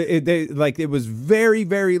it was very,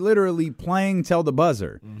 very literally playing till the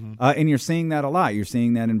buzzer. Mm-hmm. And you're seeing that a lot. You're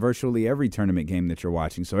seeing that in virtually every tournament game that you're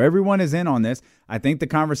watching. So everyone is in on this. I think the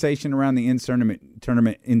conversation around the in-season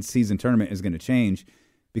tournament is going to change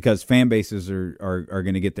because fan bases are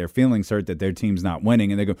going to get their feelings hurt that their team's not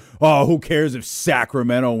winning. And they go, oh, who cares if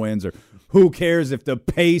Sacramento wins, or who cares if the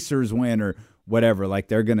Pacers win, or whatever. Like,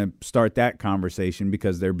 they're going to start that conversation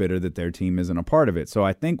because they're bitter that their team isn't a part of it. So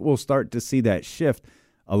I think we'll start to see that shift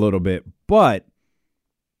a little bit. But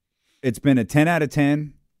it's been a 10 out of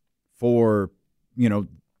 10 for,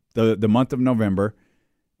 the month of November.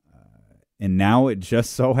 And now it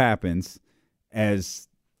just so happens, as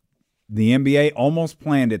the NBA almost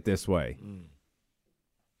planned it this way,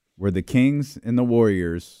 where the Kings and the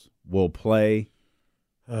Warriors will play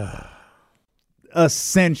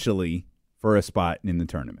essentially for a spot in the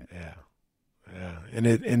tournament. Yeah,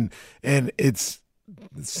 and it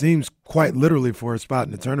seems quite literally for a spot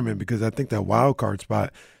in the tournament, because I think that wild card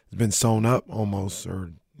spot has been sewn up almost,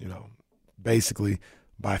 or basically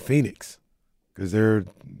by Phoenix, because they're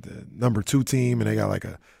the number 2 team and they got like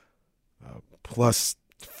a plus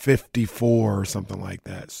 54 or something like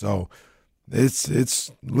that. So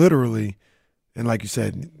it's literally, and like you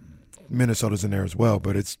said, Minnesota's in there as well,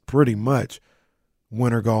 but it's pretty much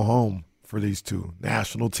win or go home for these two.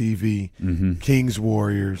 National TV, Kings,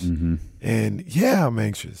 Warriors. And, yeah, I'm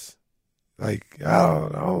anxious. Like,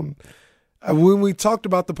 when we talked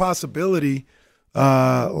about the possibility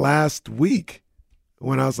last week,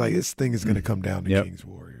 when I was like, this thing is going to come down to Kings,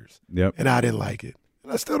 Warriors. And I didn't like it.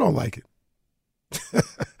 And I still don't like it.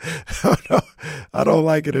 I don't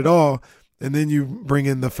like it at all. And then you bring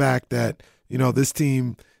in the fact that,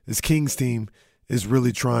 this Kings team is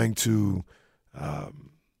really trying to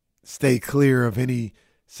stay clear of any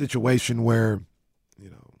situation where,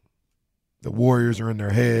 the Warriors are in their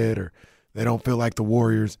head or they don't feel like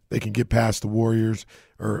they can get past the Warriors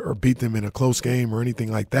or beat them in a close game or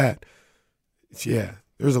anything like that.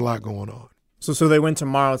 There's a lot going on. So they win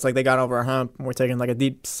tomorrow. It's like they got over a hump and we're taking like a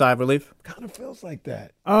deep sigh of relief. Kind of feels like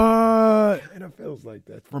that. Kind of feels like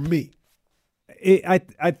that for me.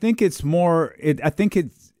 I think it's more. I think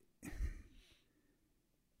it's.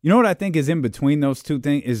 You know what I think is in between those two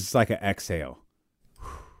things is like an exhale.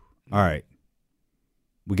 All right,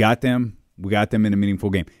 we got them. We got them in a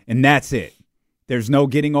meaningful game, and that's it. There's no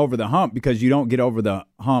getting over the hump because you don't get over the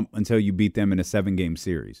hump until you beat them in a 7-game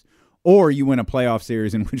series. Or you win a playoff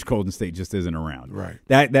series in which Golden State just isn't around. Right.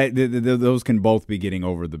 Those can both be getting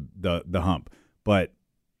over the hump. But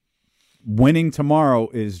winning tomorrow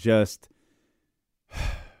is just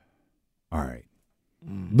all right.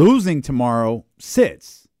 Losing tomorrow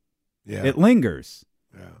sits. Yeah. It lingers.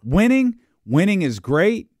 Yeah. Winning is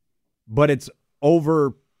great, but it's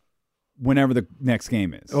over whenever the next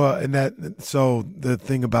game is. Well, so the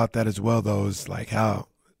thing about that as well, though, is like how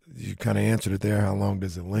you kind of answered it there. How long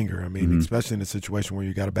does it linger? I mean, especially in a situation where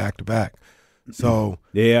you got a back-to-back. So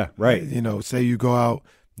yeah, right. Say you go out,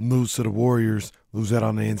 lose to the Warriors, lose that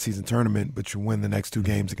on the in-season tournament, but you win the next 2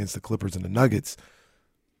 games against the Clippers and the Nuggets.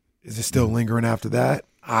 Is it still lingering after that?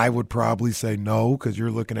 I would probably say no, because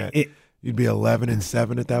you're looking at you'd be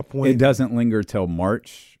 11-7 at that point. It doesn't linger till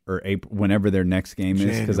March or April, whenever their next game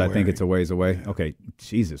is, because I think it's a ways away. Yeah. Okay,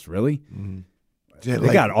 Jesus, really? Mm-hmm.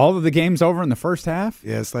 They got all of the games over in the first half?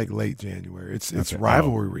 Yeah, it's like late January. It's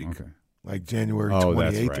rivalry week. Okay. Like January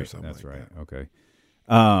 28th or something. That's right. Okay.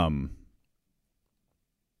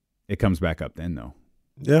 It comes back up then, though.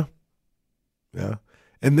 Yeah. Yeah.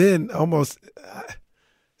 And then almost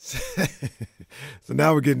so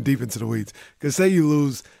now we're getting deep into the weeds. Because say you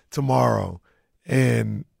lose tomorrow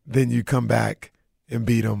and then you come back and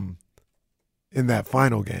beat them in that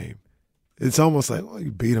final game. It's almost like, well,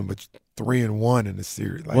 you beat them, but 3-1 in the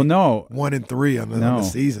series. Like, well, no, 1-3 on the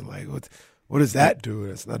season. Like, what does that do?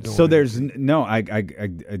 It's not doing. So there's no. I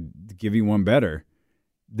give you one better.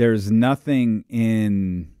 There's nothing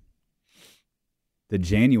in the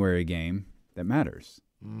January game that matters.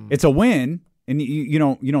 It's a win, and you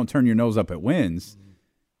don't turn your nose up at wins.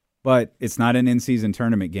 But it's not an in-season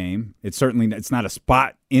tournament game. It's not a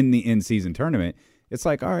spot in the in-season tournament. It's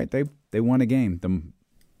like, all right, they won a game.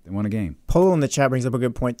 They won a game. Polo in the chat brings up a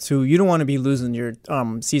good point, too. You don't want to be losing your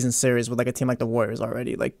season series with like a team like the Warriors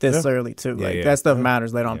already, like this early, too. That stuff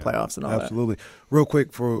matters later on playoffs and all that. Absolutely. Real quick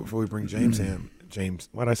before we bring James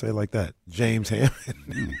why did I say it like that? James Ham.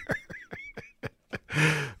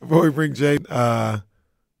 Before we bring James,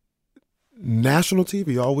 national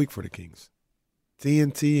TV all week for the Kings.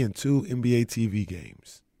 TNT and 2 NBA TV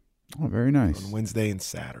games. Oh, very nice. On Wednesday and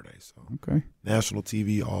Saturday. So okay. National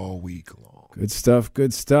TV all week long. Good stuff.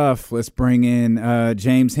 Good stuff. Let's bring in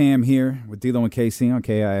James Ham here with D'Lo and KC on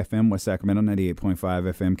KIFM West Sacramento, 98.5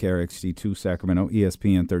 FM, KRXG2 Sacramento,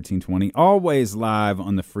 ESPN 1320. Always live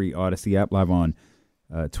on the free Odyssey app, live on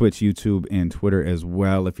Twitch, YouTube, and Twitter as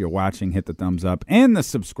well. If you're watching, hit the thumbs up and the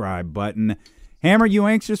subscribe button. Ham, are you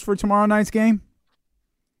anxious for tomorrow night's game?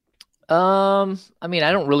 I mean,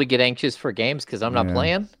 I don't really get anxious for games because I'm not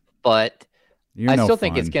playing, but I still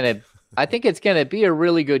think it's gonna be a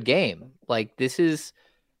really good game. Like this is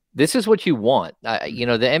what you want. The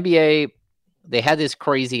NBA, they had this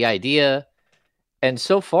crazy idea, and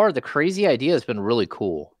so far the crazy idea has been really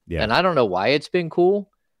cool. Yeah. And I don't know why it's been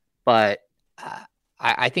cool, but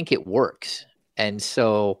I think it works. And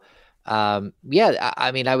so, I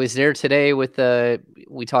mean, I was there today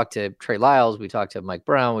we talked to Trey Lyles, we talked to Mike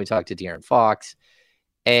Brown, we talked to De'Aaron Fox,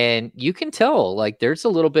 and you can tell like there's a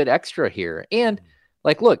little bit extra here. And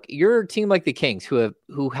like, look, you're a team like the Kings who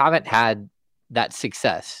haven't had that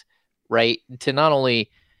success, right? To not only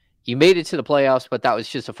you made it to the playoffs, but that was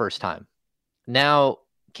just the first time. Now,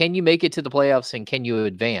 can you make it to the playoffs and can you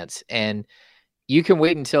advance? And you can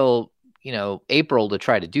wait until, April to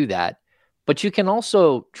try to do that. But you can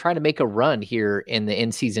also try to make a run here in the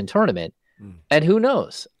in-season tournament. And who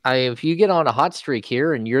knows? If you get on a hot streak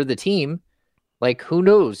here and you're the team, Like, who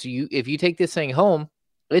knows? If you take this thing home,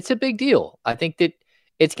 it's a big deal. I think that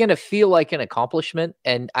it's going to feel like an accomplishment.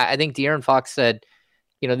 And I think De'Aaron Fox said,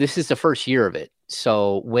 this is the first year of it.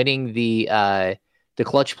 So winning the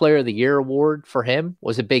Clutch Player of the Year award for him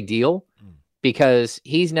was a big deal because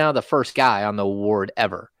he's now the first guy on the award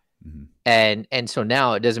ever. Mm-hmm. And so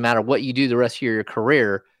now it doesn't matter what you do the rest of your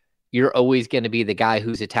career, you're always going to be the guy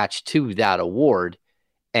who's attached to that award.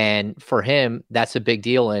 And for him, that's a big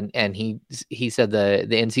deal. And he said the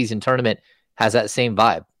in-season tournament has that same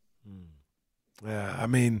vibe. Yeah, I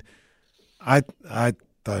mean, I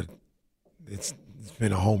thought it's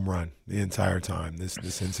been a home run the entire time, this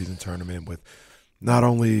in-season tournament, with not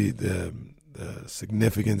only the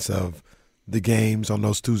significance of the games on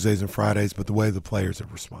those Tuesdays and Fridays, but the way the players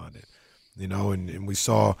have responded. And we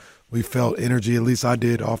felt energy, at least I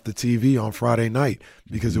did, off the TV on Friday night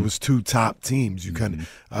because it was two top teams. You kind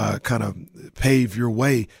of pave your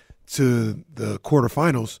way to the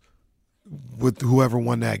quarterfinals with whoever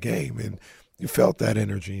won that game, and you felt that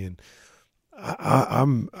energy. And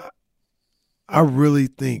I really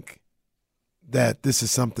think that this is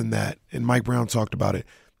something that, and Mike Brown talked about it,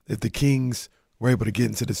 if the Kings were able to get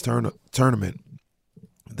into this tournament,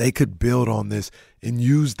 they could build on this and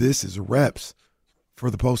use this as reps for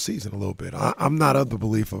the postseason a little bit. I'm not of the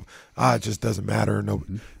belief of, it just doesn't matter.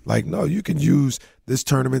 No, you can use this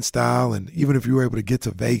tournament style, and even if you were able to get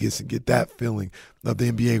to Vegas and get that feeling of the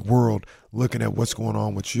NBA world looking at what's going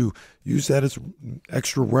on with you, use that as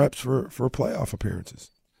extra reps for playoff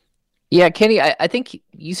appearances. Yeah, Kenny, I think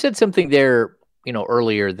you said something there,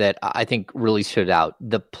 earlier that I think really stood out.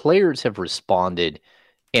 The players have responded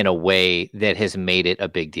in a way that has made it a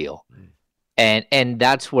big deal. And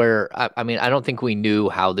that's where, I don't think we knew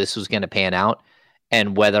how this was going to pan out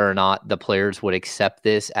and whether or not the players would accept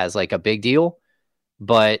this as like a big deal.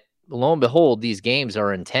 But lo and behold, these games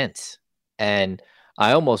are intense. And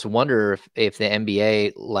I almost wonder if the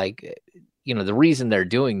NBA, the reason they're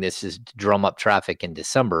doing this is to drum up traffic in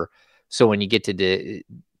December. So when you get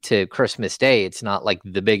to Christmas Day, it's not like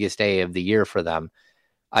the biggest day of the year for them.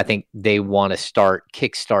 I think they want to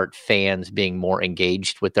kickstart fans being more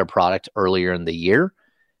engaged with their product earlier in the year.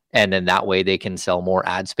 And then that way they can sell more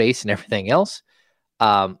ad space and everything else.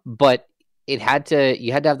 But you had to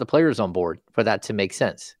have the players on board for that to make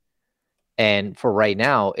sense. And for right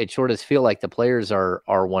now, it sure does feel like the players are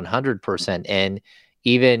 100%. And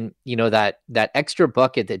even, that extra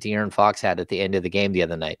bucket that De'Aaron Fox had at the end of the game the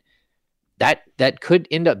other night, that could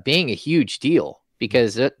end up being a huge deal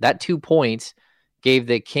because that 2 points gave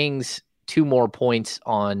the Kings 2 more points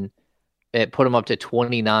on it, put them up to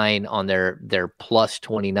 29 on their plus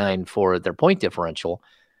 29 for their point differential.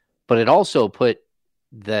 But it also put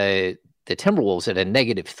the Timberwolves at a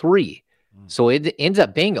 -3. So it ends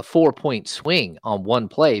up being a 4-point swing on one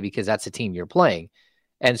play because that's the team you're playing.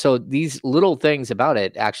 And so these little things about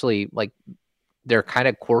it actually, they're kind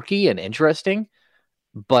of quirky and interesting,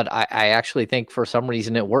 but I actually think for some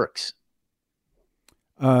reason it works.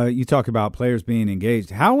 You talk about players being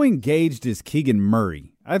engaged. How engaged is Keegan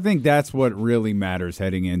Murray? I think that's what really matters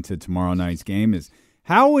heading into tomorrow night's game is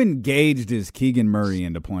how engaged is Keegan Murray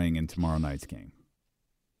into playing in tomorrow night's game?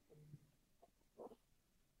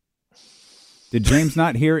 Did James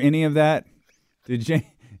not hear any of that?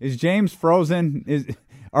 Is James frozen?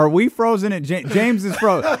 Are we frozen? James is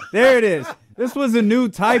frozen. There it is. This was a new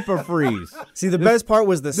type of freeze. See, the best part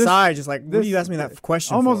was the sigh. Just what do you ask me that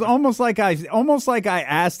question? Almost like I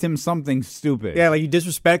asked him something stupid. Yeah, like you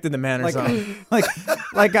disrespected the man or something.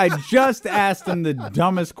 like I just asked him the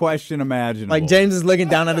dumbest question imaginable. Like James is looking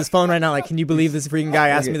down at his phone right now. Like, can you believe this freaking guy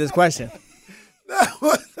asked me this question? That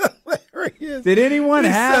was hilarious. Did anyone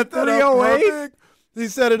have 308? He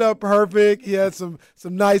set it up perfect. He had some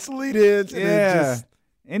nice lead-ins. Yeah.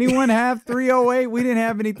 Anyone have 308? We didn't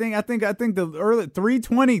have anything. I think the early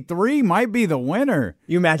 323 might be the winner.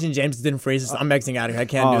 You imagine James didn't freeze this? I'm exiting out of here. I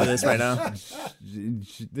can't do this right now.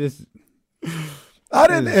 I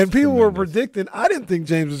didn't, and people were predicting. I didn't think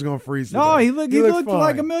James was going to freeze. No, he looked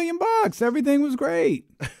like $1 million. Everything was great.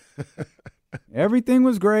 Everything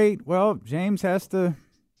was great. Well, James has to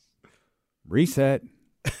reset.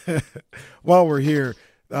 While we're here.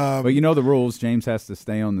 But you know the rules. James has to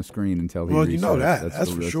stay on the screen until he resets. You know that.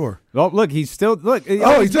 That's for sure. Oh, look, he's still – look. He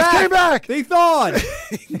just came back. He thawed.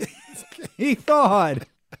 He thawed.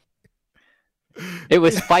 It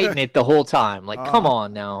was fighting it the whole time. Like, come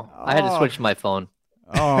on now. I had to switch my phone.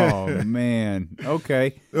 Oh, man.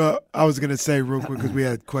 Okay. I was going to say real quick because we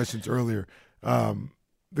had questions earlier. The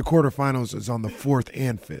quarterfinals is on the 4th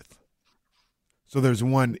and 5th. So there's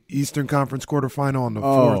one Eastern Conference quarterfinal on the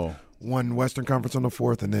 4th. One Western Conference on the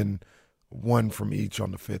 4th, and then one from each on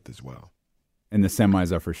the 5th as well. And the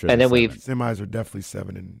semis are for sure. And then semis are definitely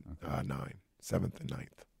 7 and 9, 7th and 9th.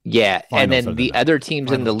 Yeah, and then the other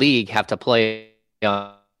teams in the league have to play.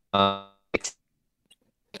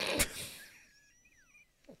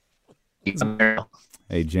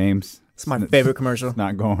 Hey, James. It's my favorite commercial. It's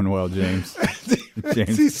not going well, James.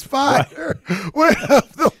 James. See Spider went up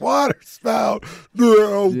the water spout.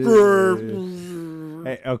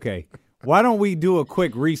 Hey, okay. Why don't we do a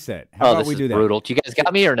quick reset? How about we do that? Brutal. You guys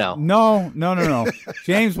got me or no? No.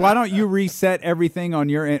 James, why don't you reset everything on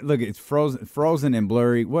your end? Look, it's frozen and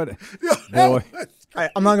blurry. What? Boy.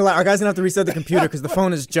 I'm not gonna lie. Our guys gonna have to reset the computer because the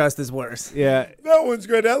phone is just as worse. Yeah, that one's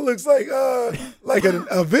great. That looks like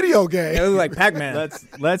a video game. It looks like Pac-Man.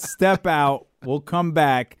 Let's step out. We'll come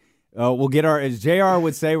back. We'll get as JR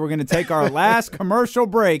would say, we're gonna take our last commercial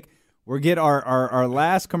break. We'll get our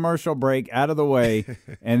last commercial break out of the way,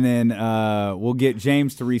 and then we'll get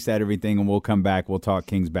James to reset everything, and we'll come back. We'll talk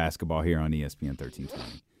Kings basketball here on ESPN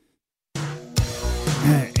 1320.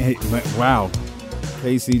 Hey, wow,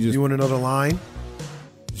 Casey just. You want another line?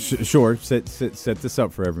 Sure. Set this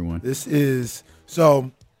up for everyone. This is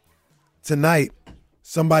so tonight.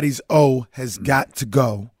 Somebody's O has got to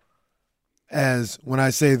go. As when I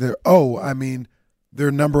say their O, I mean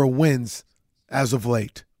their number of wins as of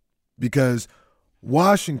late. Because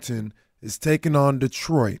Washington is taking on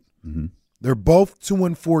Detroit. Mm-hmm. They're both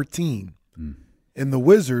 2-14. Mm. And the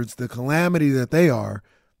Wizards, the calamity that they are,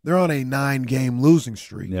 they're on a 9-game losing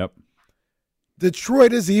streak. Yep.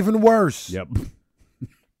 Detroit is even worse. Yep.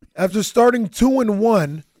 After starting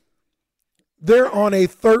 2-1, they're on a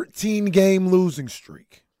 13-game losing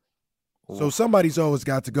streak. So somebody's always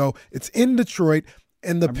got to go. It's in Detroit.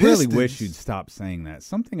 And the Pistons. I really wish you'd stop saying that.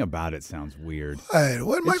 Something about it sounds weird.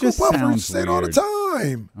 What Michael Buffer said all the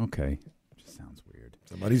time. Okay. It just sounds weird.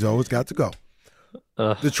 Somebody's always got to go.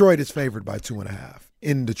 Detroit is favored by 2.5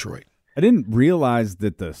 in Detroit. I didn't realize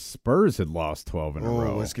that the Spurs had lost 12 in a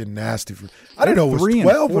row. Oh, it's getting nasty. I didn't know it was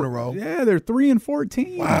 12 in a row. Yeah, they're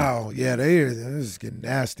 3-14. Wow. Yeah, this is getting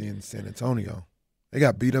nasty in San Antonio. They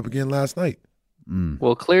got beat up again last night.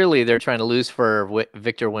 Well, clearly they're trying to lose for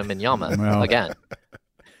Victor Wembanyama again.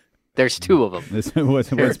 There's two of them. What's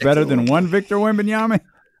better than one Victor Wembanyama?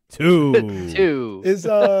 Two. Is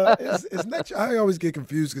next? I always get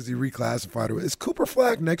confused because he reclassified. Is Cooper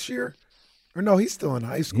Flag next year? Or no, he's still in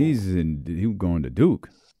high school. He's going to Duke.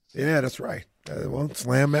 Yeah, that's right.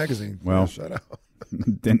 Slam Magazine. Well, shut up.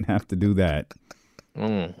 Didn't have to do that.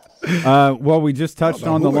 Well, we just touched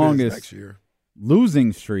on the longest next year.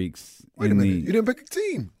 Losing streaks. Wait a minute. You didn't pick a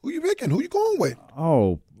team. Who you picking? Who you going with?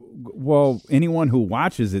 Oh, well, anyone who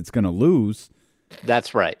watches it's going to lose.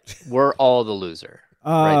 That's right. We're all the loser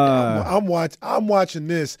right now. I'm watching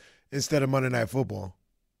this instead of Monday Night Football.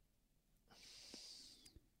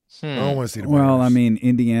 I don't want to see the Bears. Well, I mean,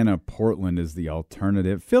 Indiana, Portland is the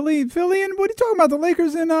alternative. Philly, and what are you talking about? The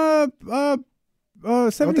Lakers and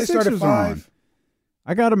 76ers on.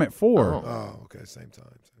 I got them at 4. Oh, okay, same time.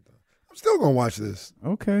 I'm still gonna watch this.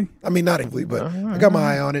 Okay. I mean, not equally, but I got my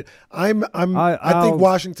eye on it. I think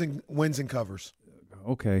Washington wins and covers.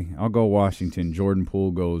 Okay, I'll go Washington. Jordan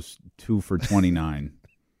Poole goes 2 for 29.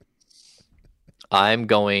 I'm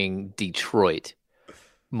going Detroit.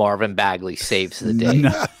 Marvin Bagley saves the day.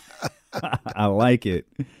 I like it.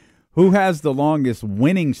 Who has the longest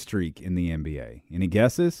winning streak in the NBA? Any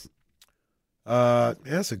guesses?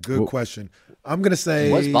 That's a good question. I'm gonna say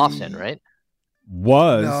it was Boston, right?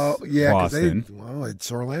 Boston.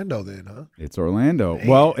 It's Orlando then, huh? It's Orlando.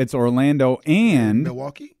 Well, it's Orlando and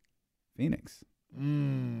Milwaukee, Phoenix.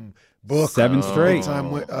 Book 7 straight. Big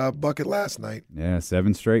time bucket last night. Yeah,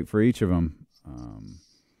 7 straight for each of them.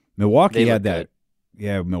 Milwaukee had that. Good.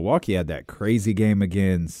 Yeah, Milwaukee had that crazy game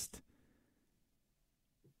against.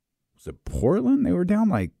 Was it Portland? They were down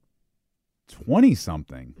like 20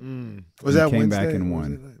 something. Was that came Wednesday? Back and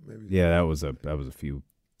won. Yeah, that was a few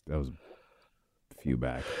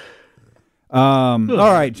back. All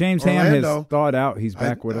right, James Ham has thawed out. He's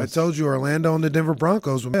back with us. I told you Orlando and the Denver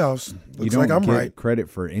Broncos were playoffs. Looks like I'm get right. Credit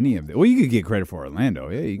for any of it. Well, you could get credit for Orlando.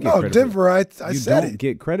 Yeah, you get credit Denver. I you said don't it.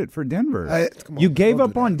 Get credit for Denver. You gave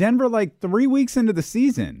up on Denver like 3 weeks into the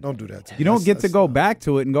season. Don't do that to me. You don't get to go back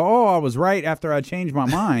to it and go, "Oh, I was right after I changed my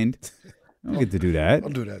mind." You don't get to do that.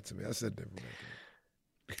 Don't do that to me. I said Denver.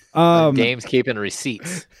 Dame's keeping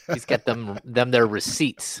receipts. He's got them their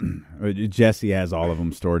receipts. Jesse has all of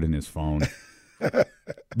them stored in his phone.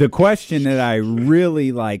 The question that I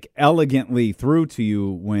really elegantly threw to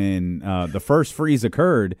you when the first freeze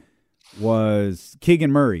occurred was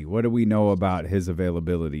Keegan Murray. What do we know about his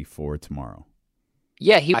availability for tomorrow?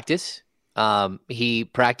 Yeah, he practiced.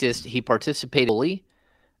 He participated fully.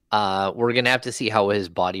 We're going to have to see how his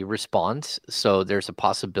body responds. So there's a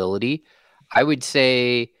possibility. I would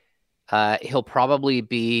say he'll probably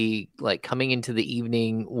be like coming into the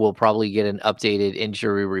evening. We'll probably get an updated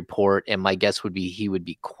injury report. And my guess would be he would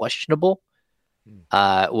be questionable.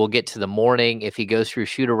 We'll get to the morning. If he goes through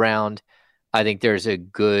shoot around, I think there's a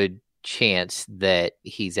good chance that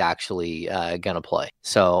he's actually going to play.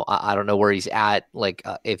 So I don't know where he's at, like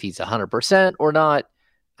if he's 100% or not.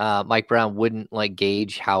 Mike Brown wouldn't like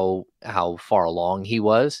gauge how far along he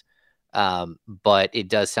was. But it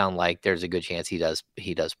does sound like there's a good chance he does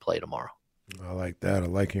play tomorrow. I like that. I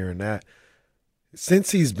like hearing that.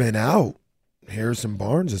 Since he's been out, Harrison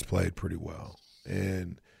Barnes has played pretty well.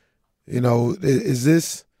 And, is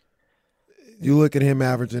this – you look at him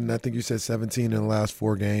averaging, I think you said 17 in the last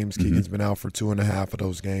 4 games. Mm-hmm. Keegan's been out for 2.5 of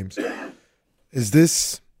those games. Is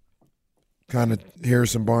this kind of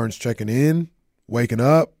Harrison Barnes checking in, waking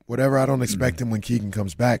up, whatever? I don't expect him when Keegan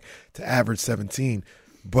comes back to average 17.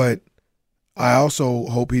 But I also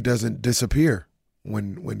hope he doesn't disappear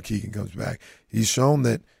when Keegan comes back. He's shown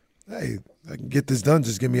that, hey, I can get this done.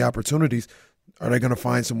 Just give me opportunities. Are they going to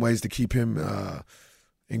find some ways to keep him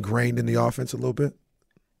ingrained in the offense a little bit?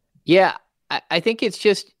 Yeah, I think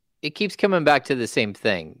it keeps coming back to the same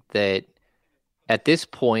thing, that at this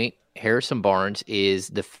point, Harrison Barnes is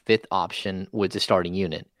the 5th option with the starting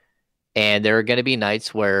unit. And there are going to be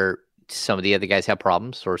nights where some of the other guys have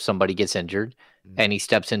problems or somebody gets injured and he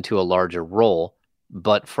steps into a larger role.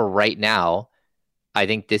 But for right now, I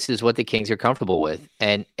think this is what the Kings are comfortable with.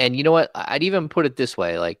 And you know what? I'd even put it this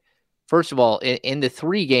way. Like, first of all, in the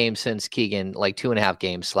 3 games since Keegan, like 2.5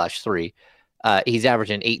 games /3, he's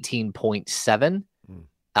averaging 18.7.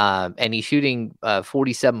 And he's shooting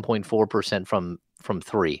 47.4% from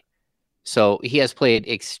 3. So he has played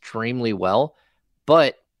extremely well,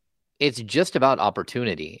 but it's just about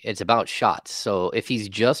opportunity. It's about shots. So if he's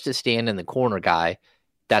just a stand in the corner guy,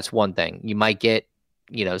 that's one thing. You might get,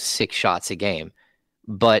 6 shots a game.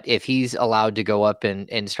 But if he's allowed to go up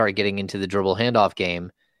and start getting into the dribble handoff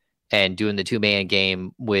game and doing the 2-man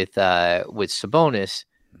game with Sabonis,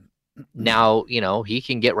 now, he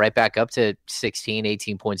can get right back up to 16,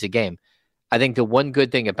 18 points a game. I think the one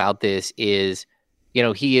good thing about this is,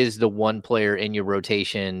 he is the one player in your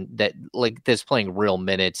rotation that's playing real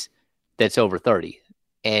minutes that's over 30.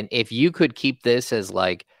 And if you could keep this as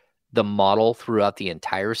like the model throughout the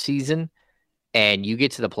entire season and you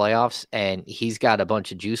get to the playoffs and he's got a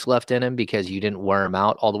bunch of juice left in him because you didn't wear him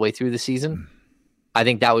out all the way through the season, I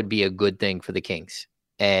think that would be a good thing for the Kings.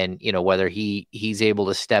 And, whether he's able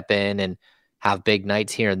to step in and have big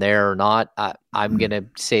nights here and there or not, I'm going to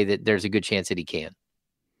say that there's a good chance that he can.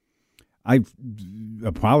 I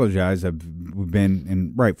apologize. We've been,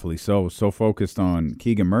 and rightfully so focused on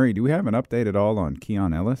Keegan Murray. Do we have an update at all on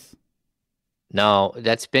Keon Ellis? No,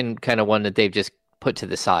 that's been kind of one that they've just put to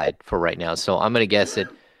the side for right now. So I'm going to guess that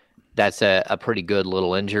that's a pretty good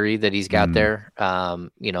little injury that he's got there.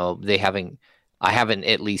 I haven't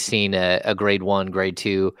at least seen a grade 1, grade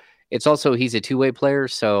 2. It's also, he's a 2-way player.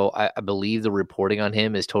 So I believe the reporting on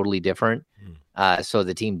him is totally different. So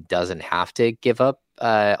the team doesn't have to give up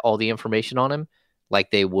all the information on him like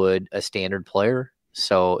they would a standard player.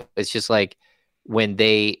 So it's just like when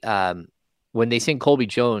they send Colby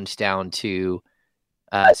Jones down to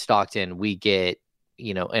Stockton, we get,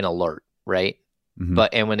 an alert, right? Mm-hmm.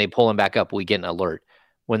 And when they pull him back up, we get an alert.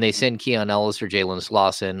 When they send Keon Ellis or Jalen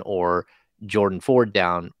Lawson or Jordan Ford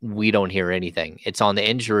down, we don't hear anything. It's on the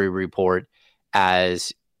injury report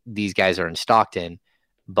as these guys are in Stockton.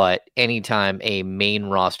 But anytime a main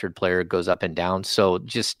rostered player goes up and down, so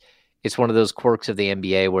just it's one of those quirks of the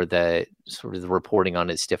NBA where the sort of the reporting on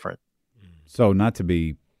it's different. So not to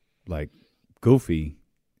be like goofy,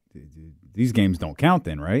 these games don't count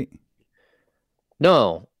then, right?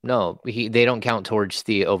 No, they don't count towards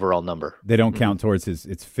the overall number. They don't count towards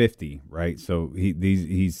it's 50, right? So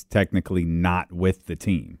he's technically not with the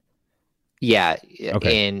team. Yeah,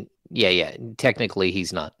 okay. And yeah, technically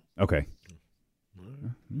he's not. Okay.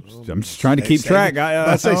 I'm just trying to keep track.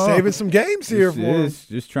 I say saving some games here for him.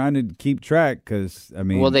 Just trying to keep track because, I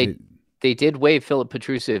mean. Well, they did waive Philip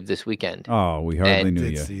Petrusev this weekend. Oh, we hardly knew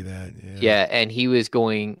you. See that, yeah, and he's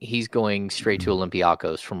going straight to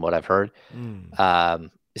Olympiacos from what I've heard.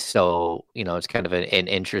 So, it's kind of an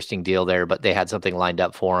interesting deal there, but they had something lined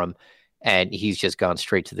up for him, and he's just gone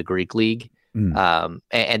straight to the Greek League. And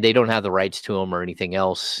they don't have the rights to him or anything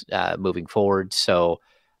else moving forward. So,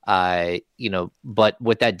 but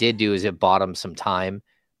what that did do is it bought him some time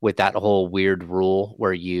with that whole weird rule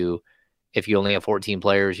where if you only have 14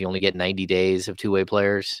 players, you only get 90 days of 2-way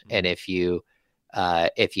players. And if you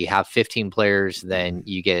have 15 players, then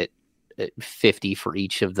you get 50 for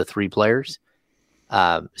each of the three players.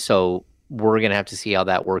 So we're going to have to see how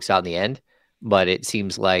that works out in the end. But it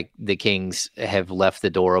seems like the Kings have left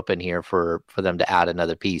the door open here for them to add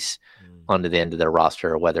another piece onto the end of their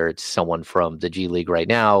roster, whether it's someone from the G League right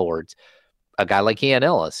now or it's a guy like Ian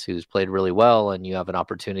Ellis who's played really well, and you have an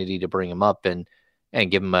opportunity to bring him up and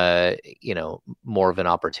give him a more of an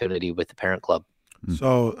opportunity with the parent club.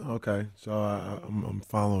 So I'm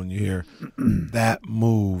following you here. That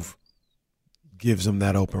move gives them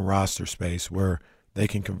that open roster space where they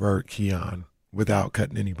can convert Keon without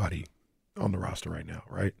cutting anybody on the roster right now,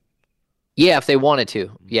 right? Yeah, if they wanted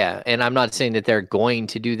to. Yeah, and I'm not saying that they're going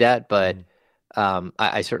to do that, but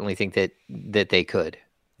I certainly think that they could.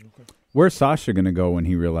 Okay. Where's Sasha going to go when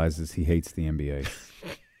he realizes he hates the NBA?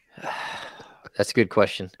 That's a good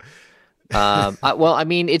question.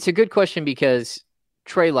 It's a good question because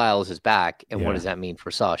Trey Lyles is back, and what does that mean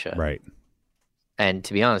for Sasha? Right. And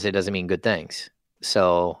to be honest, it doesn't mean good things.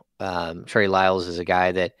 So Trey Lyles is a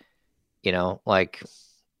guy that,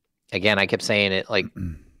 again, I kept saying it, like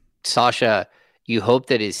Sasha, you hope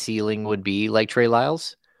that his ceiling would be like Trey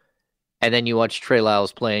Lyles, and then you watch Trey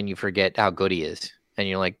Lyles play and you forget how good he is. And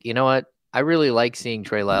you're like, you know what? I really like seeing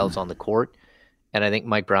Trey Lyles on the court, and I think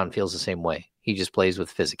Mike Brown feels the same way. He just plays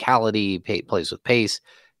with physicality, plays with pace.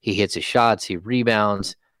 He hits his shots, he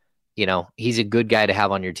rebounds. He's a good guy to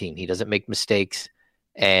have on your team. He doesn't make mistakes,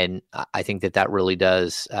 and I think that really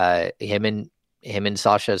does. Him and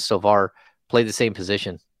Sasha so far play the same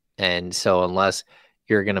position. And so unless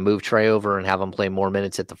you're going to move Trey over and have him play more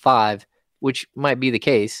minutes at the 5, which might be the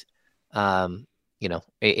case,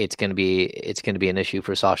 it's going to be an issue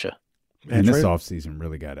for Sasha. And this offseason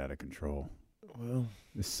really got out of control. Well,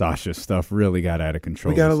 this Sasha stuff really got out of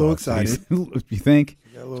control. We got a little excited. You think?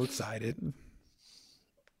 We got a little excited.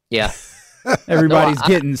 Yeah. Everybody's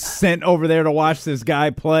getting sent over there to watch this guy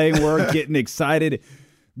play. We're getting excited.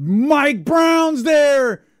 Mike Brown's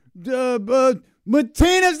there.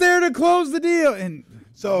 Matina's there to close the deal. And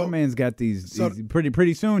so my man's got these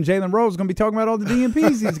pretty soon. Jalen Rose is going to be talking about all the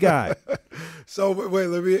DMPs he's got. So wait,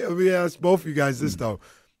 let me ask both of you guys this though.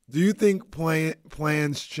 Do you think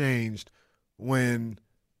plans changed when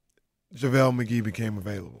JaVale McGee became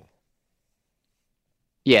available?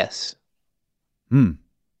 Yes.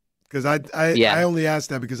 Because I only asked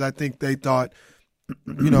that because I think they thought,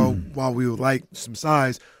 while we would like some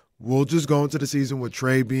size, we'll just go into the season with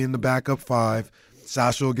Trey being the backup 5.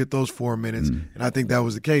 Sasha will get those 4 minutes. And I think that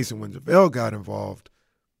was the case. And when JaVale got involved,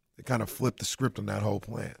 it kind of flipped the script on that whole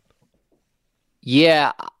plan.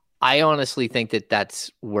 Yeah, I honestly think that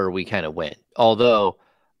that's where we kind of went. Although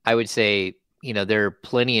I would say, there are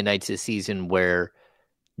plenty of nights this season where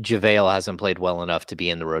JaVale hasn't played well enough to be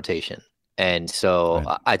in the rotation. And so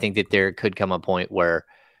I think that there could come a point where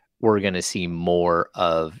we're going to see more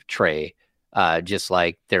of Trey, just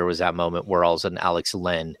like there was that moment where all of a sudden Alex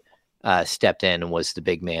Len stepped in and was the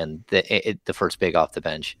big man, the first big off the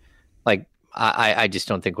bench. Like, I just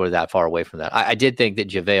don't think we're that far away from that. I did think that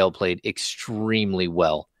JaVale played extremely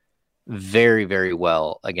well, very, very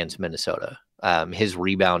well against Minnesota. His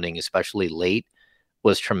rebounding, especially late,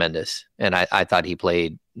 was tremendous. And I thought he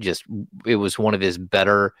played it was one of his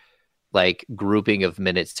better grouping of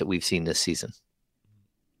minutes that we've seen this season.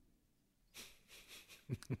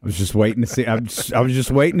 I was just waiting to see. I was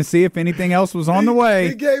just waiting to see if anything else was on the way.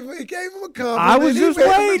 He gave him a compliment. I was just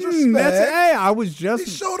waiting.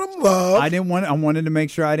 He showed him love. I wanted to make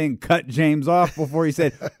sure I didn't cut James off before he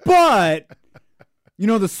said, but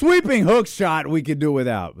the sweeping hook shot we could do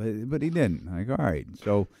without. But he didn't. All right.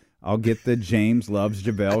 So I'll get the James Loves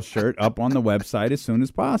JaVale shirt up on the website as soon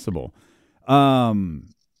as possible.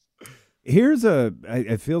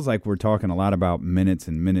 It feels like we're talking a lot about minutes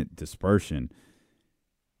and minute dispersion.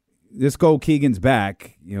 This goal, Keegan's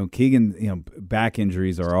back. Keegan, back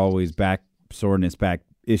injuries are always back soreness, back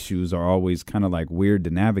issues are always kind of weird to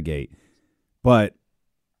navigate. But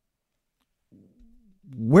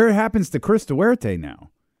where happens to Chris Duarte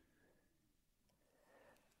now?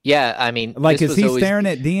 Yeah, I mean, is he staring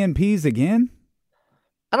at DNPs again?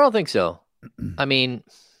 I don't think so. I mean,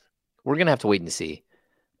 we're gonna have to wait and see.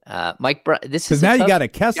 Mike Brown, this is because now you got a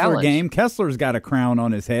Kessler game. Kessler's got a crown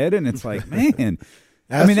on his head, and it's like, man.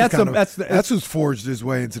 That's who's forged his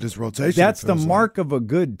way into this rotation. That's the mark of a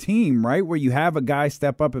good team, right? Where you have a guy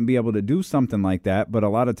step up and be able to do something like that. But a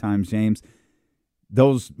lot of times, James,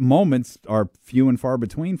 those moments are few and far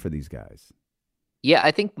between for these guys. Yeah,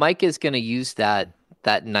 I think Mike is going to use that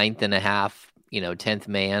 9th and a half, 10th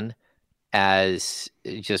man as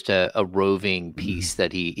just a roving piece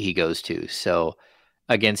that he goes to. So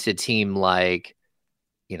against a team like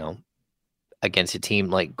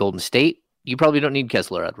Golden State, you probably don't need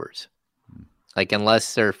Kessler Edwards. Like,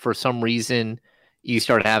 unless for some reason you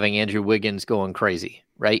start having Andrew Wiggins going crazy,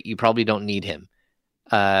 right? You probably don't need him.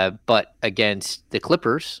 But against the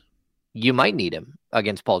Clippers, you might need him.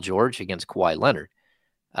 Against Paul George, against Kawhi Leonard.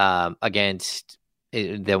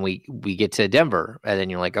 Then we get to Denver, and then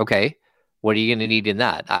you're like, okay, what are you going to need in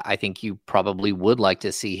that? I think you probably would like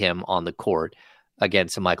to see him on the court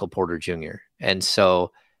against a Michael Porter Jr. And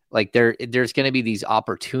so, like, there's going to be these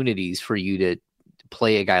opportunities for you to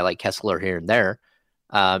play a guy like Kessler here and there.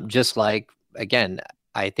 Just like, again,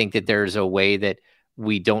 I think that there's a way that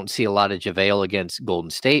we don't see a lot of JaVale against Golden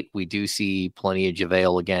State. We do see plenty of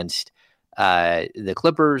JaVale against the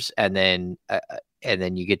Clippers, and then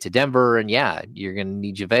you get to Denver, and yeah, you're going to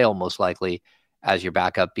need JaVale most likely as your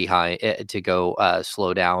backup behind to go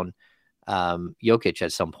slow down Jokic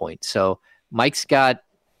at some point. So Mike's got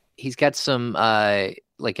some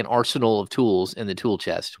like an arsenal of tools in the tool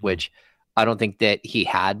chest, which I don't think that he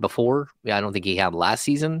had before. I don't think he had last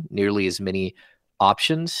season nearly as many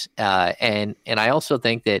options. And I also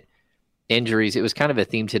think that injuries, it was kind of a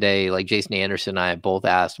theme today. Like Jason Anderson and I both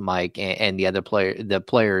asked Mike and the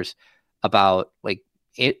players about like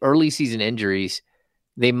early season injuries.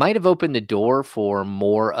 They might have opened the door for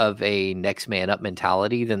more of a next man up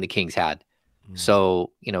mentality than the Kings had.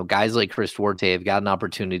 So, guys like Chris Duarte have got an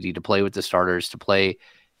opportunity to play with the starters, to play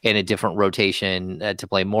in a different rotation, to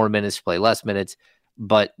play more minutes, to play less minutes.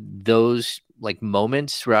 But those like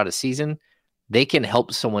moments throughout a season, they can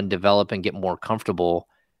help someone develop and get more comfortable.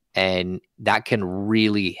 And that can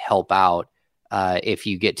really help out if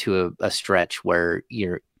you get to a stretch where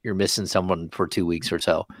you're missing someone for 2 weeks or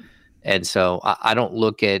so. And so I don't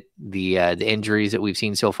look at the injuries that we've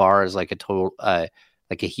seen so far as like a total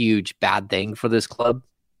like a huge bad thing for this club.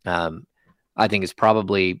 I think it's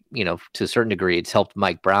probably, to a certain degree, it's helped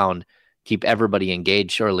Mike Brown keep everybody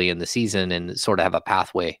engaged early in the season and sort of have a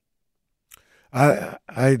pathway.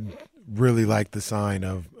 I really like the sign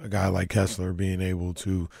of a guy like Kessler being able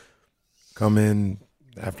to come in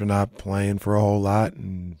after not playing for a whole lot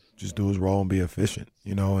and just do his role and be efficient,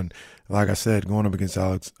 and like I said, going up against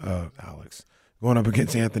going up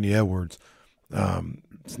against Anthony Edwards, you're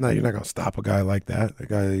not going to stop a guy like that. That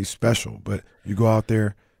guy, he's special, but you go out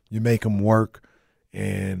there, you make him work,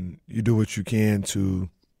 and you do what you can to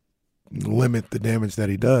limit the damage that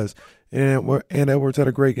he does. And Edwards had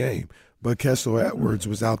a great game, but Kessler Edwards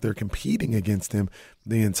was out there competing against him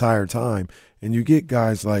the entire time. And you get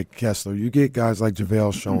guys like Kessler, you get guys like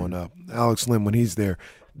JaVale showing up, Alex Len when he's there.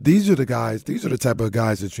 These are the type of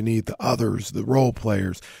guys that you need, the others, the role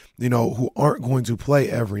players, who aren't going to play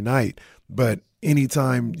every night, but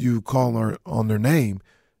anytime you call on their name,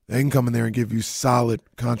 they can come in there and give you solid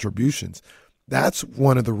contributions. That's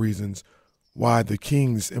one of the reasons why the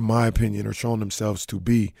Kings, in my opinion, are showing themselves to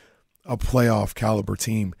be a playoff caliber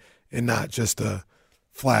team and not just a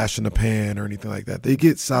flash in the pan or anything like that. They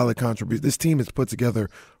get solid contributions. This team is put together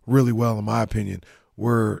really well, in my opinion,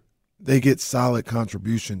 where they get solid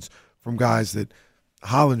contributions from guys that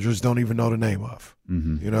Hollanders don't even know the name of.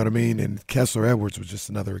 Mm-hmm. You know what I mean? And Kessler Edwards was just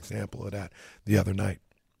another example of that the other night.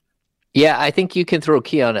 Yeah, I think you can throw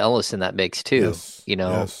Keon Ellis in that mix too.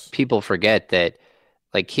 Yes. People forget that,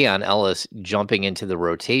 like Keon Ellis jumping into the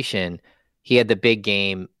rotation, he had the big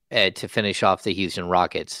game to finish off the Houston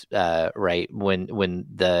Rockets, right? When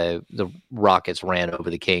the Rockets ran over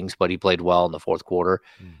the Kings, but he played well in the fourth quarter,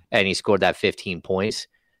 and he scored that 15 points.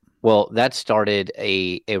 Well, that started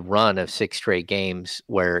a run of 6 straight games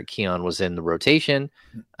where Keon was in the rotation.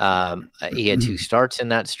 He had 2 starts in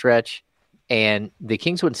that stretch, and the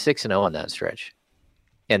Kings went 6-0 on that stretch.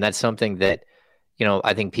 And that's something that,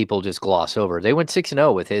 I think people just gloss over. They went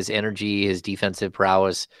 6-0 with his energy, his defensive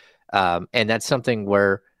prowess. And that's something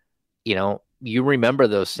where, you remember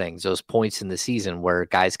those things, those points in the season where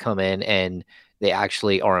guys come in and they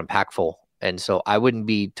actually are impactful. And so I wouldn't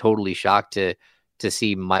be totally shocked to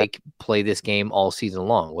see Mike play this game all season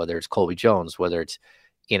long, whether it's Colby Jones, whether it's,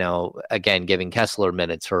 again, giving Kessler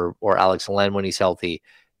minutes or Alex Len when he's healthy.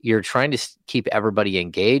 You're trying to keep everybody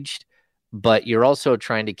engaged, but you're also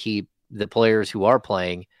trying to keep the players who are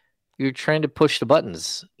playing, you're trying to push the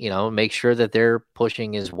buttons, make sure that they're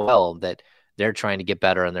pushing as well, that they're trying to get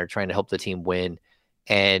better and they're trying to help the team win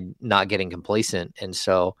and not getting complacent. And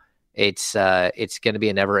so it's going to be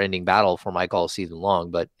a never-ending battle for Mike all season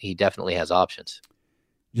long, but he definitely has options.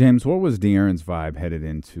 James, what was De'Aaron's vibe headed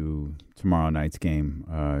into tomorrow night's game?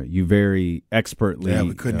 You very expertly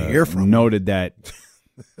we couldn't hear from noted that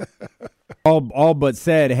all but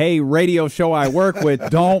said, hey, radio show I work with,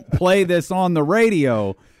 don't play this on the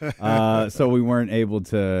radio. So we weren't able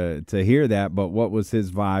to hear that. But what was his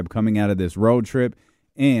vibe coming out of this road trip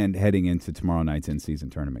and heading into tomorrow night's in-season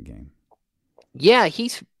tournament game? Yeah,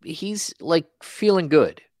 he's like feeling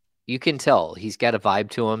good. You can tell he's got a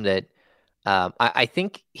vibe to him that I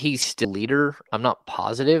think he's still leader. I'm not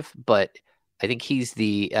positive, but I think he's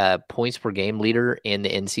the points per game leader in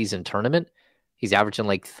the in-season tournament. He's averaging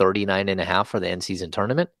like 39.5 for the in-season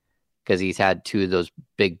tournament because he's had 2 of those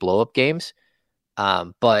big blow-up games.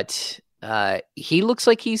 But he looks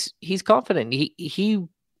like he's confident. He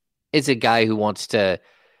is a guy who wants to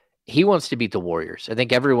beat the Warriors. I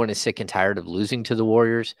think everyone is sick and tired of losing to the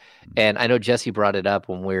Warriors. And I know Jesse brought it up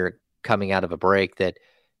when we were coming out of a break that,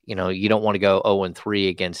 you know, you don't want to go 0-3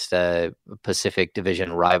 against a Pacific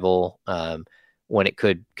Division rival when it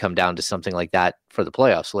could come down to something like that for the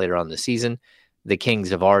playoffs later on in the season. The Kings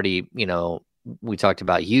have already, you know, we talked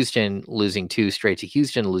about Houston losing 2 straight to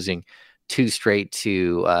Houston, losing 2 straight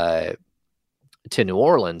to New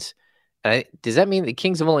Orleans. Does that mean the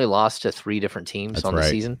Kings have only lost to 3 different teams the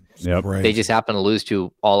season? Yep. Right. They just happen to lose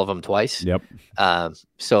to all of them twice. Yep.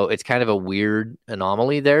 So it's kind of a weird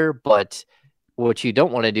anomaly there. But what you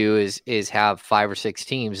don't want to do is have 5 or 6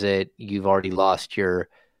 teams that you've already lost your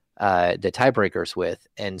the tiebreakers with.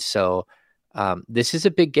 And so this is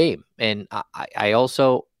a big game. And I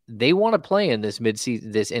also, they want to play in this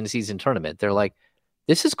this in-season tournament. They're like,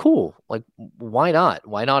 this is cool. Like, why not?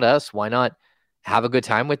 Why not us? Why not have a good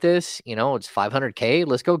time with this? You know, it's $500K.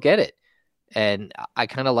 Let's go get it. And I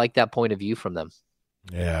kind of like that point of view from them.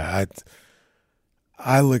 Yeah,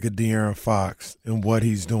 I look at De'Aaron Fox and what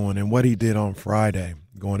he's doing and what he did on Friday,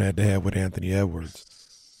 going head-to-head with Anthony Edwards.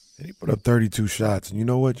 And he put up 32 shots. And you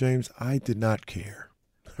know what, James? I did not care.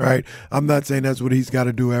 Right? I'm not saying that's what he's got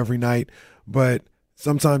to do every night, but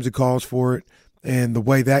sometimes it calls for it. And the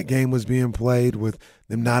way that game was being played with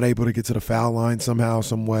them not able to get to the foul line somehow,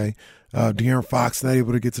 some way, De'Aaron Fox not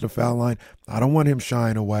able to get to the foul line, I don't want him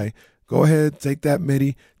shying away. Go ahead, take that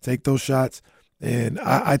midi, take those shots. And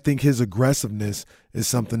I think his aggressiveness is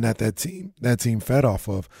something that team fed off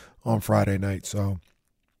of on Friday night. So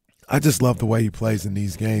I just love the way he plays in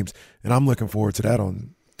these games, and I'm looking forward to that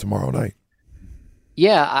on tomorrow night.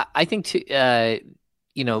 Yeah, I think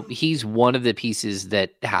you know, he's one of the pieces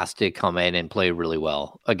that has to come in and play really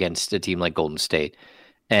well against a team like Golden State.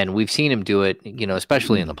 And we've seen him do it, you know,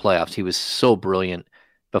 especially in the playoffs. He was so brilliant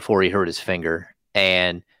before he hurt his finger.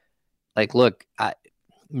 And like, look,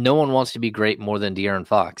 no one wants to be great more than De'Aaron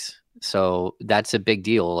Fox. So that's a big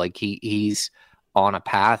deal. Like he's on a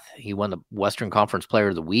path. He won the Western Conference Player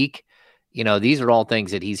of the Week. You know, these are all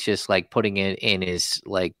things that he's just like putting in his,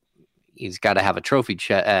 like, he's got to have a trophy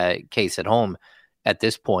case at home at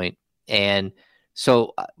this point. And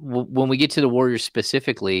so when we get to the Warriors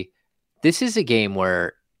specifically, this is a game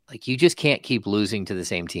where like you just can't keep losing to the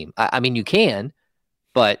same team. I mean, you can,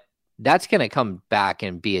 but that's going to come back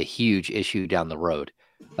and be a huge issue down the road.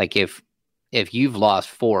 Like if you've lost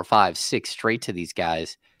 4, 5, 6 straight to these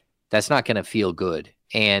guys, that's not going to feel good.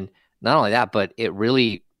 And not only that, but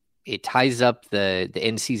it ties up the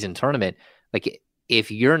in-season tournament. Like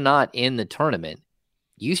if you're not in the tournament,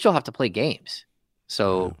 you still have to play games.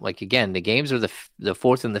 So, like, again, the games are the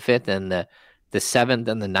 4th and the 5th and the 7th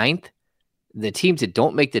and the 9th. The teams that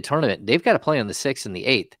don't make the tournament, they've got to play on the 6th and the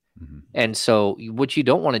 8th. Mm-hmm. And so what you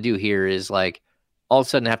don't want to do here is, like, all of a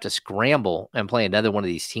sudden have to scramble and play another one of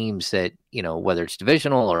these teams that, you know, whether it's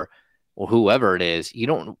divisional or whoever it is,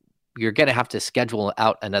 you're going to have to schedule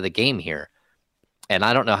out another game here. And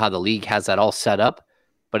I don't know how the league has that all set up,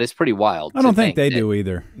 but it's pretty wild. I don't think they do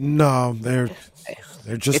either. No, they're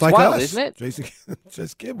just it's like wild, us, isn't it? Jason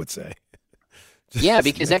just Kidd would say. Yeah,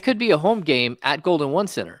 because that could be a home game at Golden One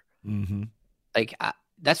Center. Mm-hmm. Like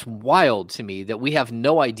that's wild to me that we have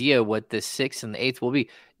no idea what the 6th and the 8th will be.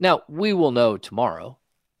 Now we will know tomorrow,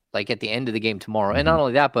 like at the end of the game tomorrow, and not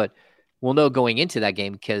only that, but we'll know going into that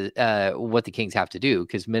game because what the Kings have to do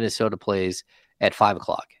because Minnesota plays at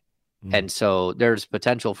 5:00, and so there's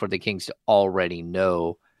potential for the Kings to already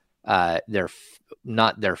know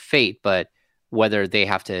not their fate, but whether they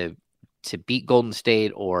have to beat Golden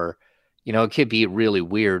State or, you know, it could be really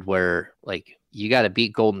weird where like you got to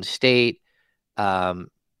beat Golden State,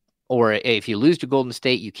 or if you lose to Golden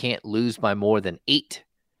State, you can't lose by more than 8.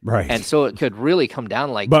 Right. And so it could really come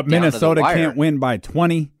down like. But Minnesota can't win by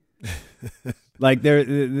 20. Like there's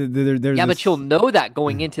yeah, but you'll know that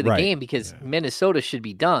going into the game because Minnesota should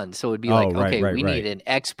be done. So it'd be like, okay, we need an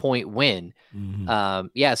X point win. Mm-hmm.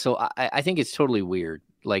 Yeah, so I think it's totally weird.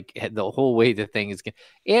 Like the whole way the thing is,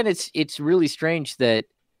 and it's really strange that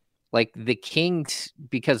like the Kings,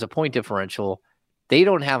 because of point differential, they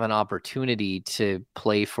don't have an opportunity to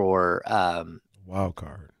play for wild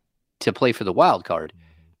card. To play for the wild card,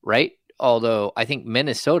 right? Although I think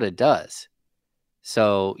Minnesota does.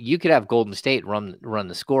 So you could have Golden State run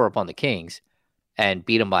the score up on the Kings, and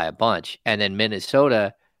beat them by a bunch. And then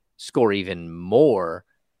Minnesota score even more,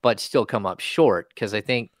 but still come up short because I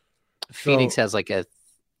think Phoenix has like a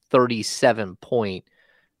 37-point.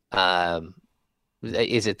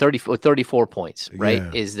 Is it 34 points? Right?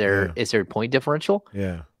 Yeah, is there a point differential?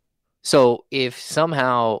 Yeah. So if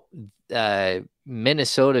somehow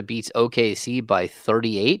Minnesota beats OKC by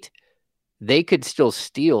 38, they could still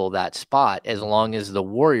steal that spot as long as the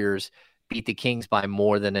Warriors beat the Kings by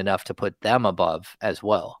more than enough to put them above as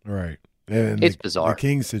well. Right. And it's bizarre. The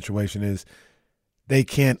Kings situation is they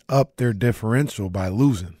can't up their differential by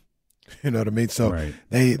losing. You know what I mean? So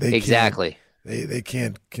they exactly. They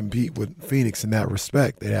can't compete with Phoenix in that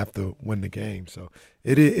respect. They have to win the game. So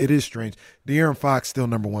it is strange. De'Aaron Fox still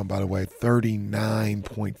number one, by the way,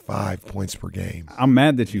 39.5 points per game. I'm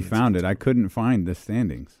mad that you found it. I couldn't find the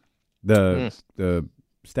standings, the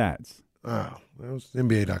stats. Oh, that was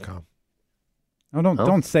NBA.com. Oh,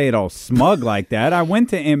 don't say it all smug like that. I went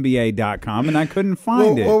to NBA.com and I couldn't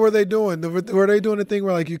find it. What were they doing? Were they doing a thing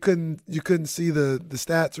where like you couldn't see the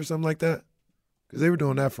stats or something like that? Because they were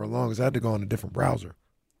doing that for long. Because I had to go on a different browser.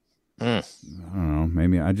 I don't know.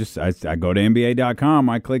 Maybe I go to NBA.com.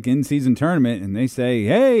 I click in-season tournament, and they say,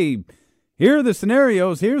 "Hey, here are the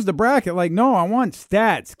scenarios. Here's the bracket." Like, no, I want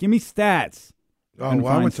stats. Give me stats. Oh, well,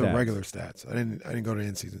 I went to regular stats. I didn't go to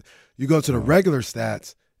in-season. You go to the regular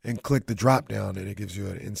stats and click the drop down, and it gives you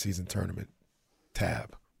an in-season tournament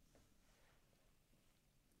tab.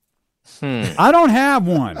 I don't have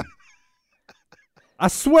one. I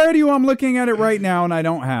swear to you, I'm looking at it right now, and I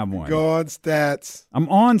don't have one. Go on stats. I'm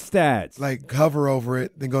on stats. Like, hover over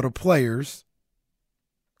it, then go to players.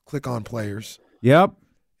 Click on players. Yep.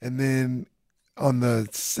 And then on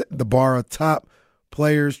the bar at top,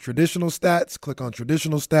 players, traditional stats. Click on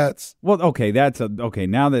traditional stats. Well, okay, okay.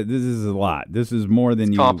 Now that this is a lot, this is more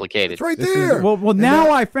than complicated. It's right there. Well, now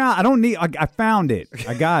I found it.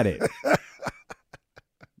 I got it.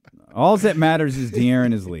 All that matters is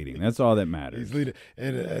De'Aaron is leading. That's all that matters. He's leading,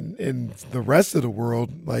 and the rest of the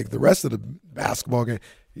world, like the rest of the basketball game,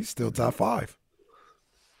 he's still top 5.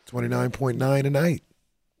 29.9 a night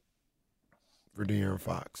for De'Aaron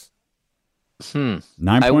Fox.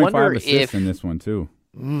 9.5 assists in this one too.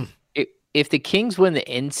 If the Kings win the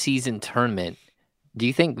in-season tournament, do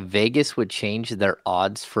you think Vegas would change their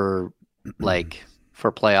odds for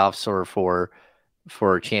for playoffs or for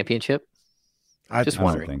a championship? I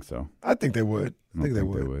don't think so. I think they would. I think they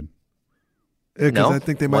would. Yeah, no? I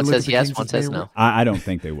think they might one look says at the yes, Kings one as says being no. I don't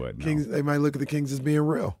think they would. No. Kings, they might look at the Kings as being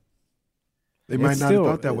real. They might not have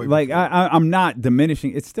thought that way. Like I'm not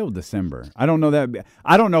diminishing. It's still December. I don't know that.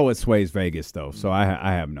 I don't know what sways Vegas though, so I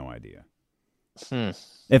have no idea.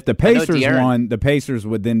 If the Pacers won, the Pacers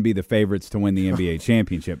would then be the favorites to win the NBA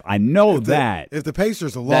championship. I know that. If the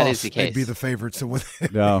Pacers are that is lost, the case. they'd be the favorites to win.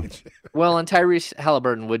 No. Well, and Tyrese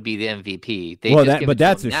Halliburton would be the MVP. But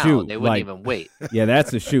that's a shoot. They wouldn't even wait. Yeah,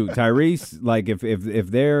 that's a shoot. Tyrese, like if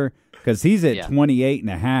they're because he's at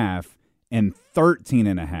 28.5 and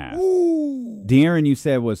 13.5. De'Aaron, you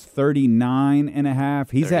said was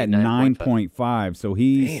 39.5. He's at 9.5. So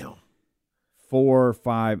he's 4 or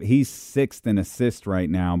 5. He's 6th in assists right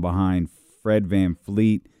now behind Fred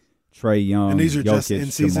VanVleet, Trae Young, and these are Jokic, just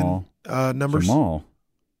in-season numbers? Jamal.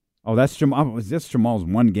 Oh, that's Jamal. That's Jamal's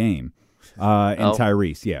one game. And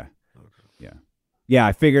Tyrese, yeah. Yeah,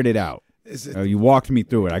 I figured it out. You walked me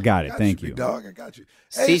through it. I got it. Thank you. Dog, I got you.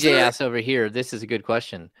 CJ asks over here, this is a good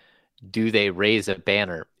question. Do they raise a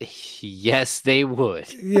banner? Yes, they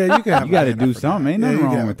would. Yeah, you got to do something. Ain't nothing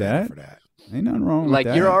wrong with that. Ain't nothing wrong with that.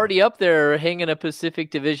 Like, you're already up there hanging a Pacific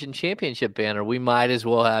Division Championship banner. We might as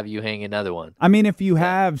well have you hang another one. I mean, if you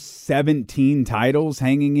have 17 titles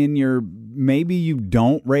hanging in your, maybe you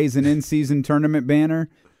don't raise an in-season tournament banner,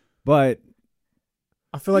 but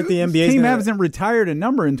I feel like the NBA team hasn't retired a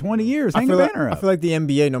number in 20 years. Hang a banner up. I feel like the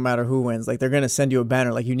NBA, no matter who wins, like they're going to send you a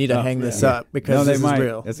banner. Like, you need to hang this up because this is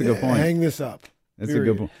real. That's a good point. Hang this up. That's a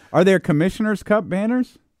good point. Are there Commissioner's Cup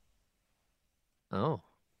banners? Oh.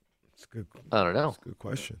 Good. I don't know. That's a good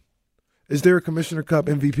question. Is there a Commissioner Cup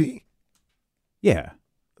MVP? Yeah.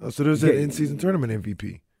 Oh, so there's an in-season tournament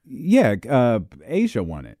MVP. Yeah, Asia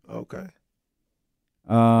won it. Okay.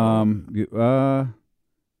 Well,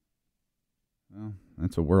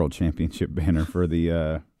 that's a world championship banner for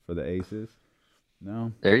the Aces.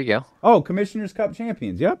 No. There you go. Oh, Commissioner's Cup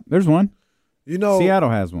champions. Yep, there's one. You know, Seattle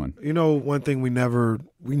has one. You know, one thing we never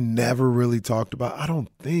really talked about. I don't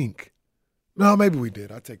think. No, maybe we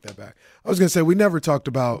did. I take that back. I was going to say we never talked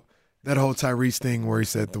about that whole Tyrese thing where he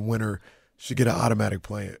said the winner should get an automatic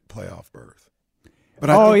playoff berth.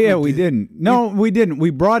 But we didn't. No, we didn't. We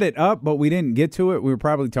brought it up, but we didn't get to it. We were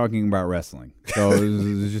probably talking about wrestling, so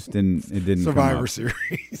it just didn't. It didn't. Survivor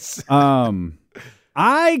Series.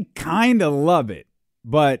 I kind of love it,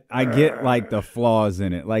 but I get like the flaws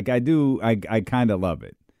in it. Like I do. I kind of love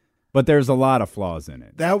it, but there's a lot of flaws in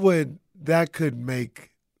it. That could make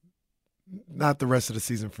not the rest of the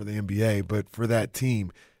season for the NBA, but for that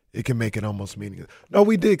team, it can make it almost meaningless. No,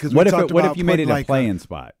 we did because what if you made it a play-in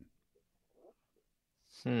spot?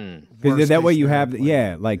 Because that way you have,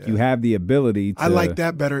 you have the ability to. I like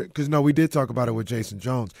that better because we did talk about it with Jason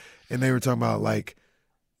Jones, and they were talking about like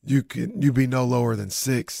you'd be no lower than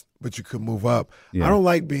 6, but you could move up. Yeah. I don't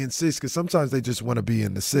like being 6 because sometimes they just want to be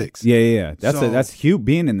in the 6. Yeah. That's huge.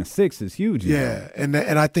 Being in the 6 is huge. Yeah, and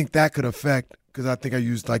I think that could affect because I think I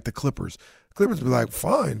used like the Clippers. Clippers be like,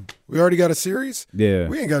 fine, we already got a series. Yeah,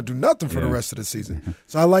 we ain't got to do nothing for the rest of the season.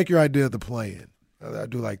 So I like your idea of the play-in. I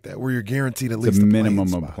do like that, where you're guaranteed at least a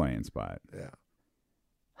minimum of a playing spot. Yeah.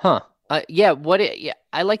 Huh. I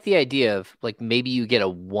like the idea of like maybe you get a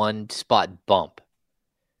 1-spot bump.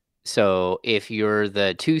 So if you're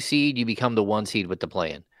the 2 seed, you become the 1 seed with the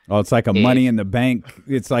play-in. Oh, it's like a money in the bank.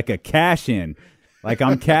 It's like a cash in. Like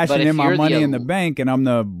I'm cashing in my money in the bank, and I'm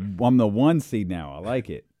the 1 seed now. I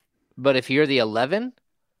like it. But if you're the 11,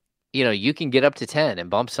 you can get up to 10 and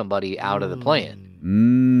bump somebody out of the play-in.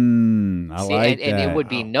 I like that. And it would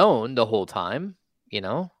be known the whole time,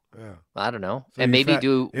 Yeah. I don't know. So and maybe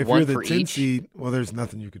do if one you're the for 10 each. seed, well, there's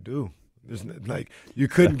nothing you could do. There's you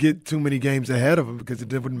couldn't get too many games ahead of them because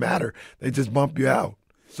it wouldn't matter. They just bump you out.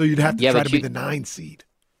 So you'd have to try to be the 9 seed.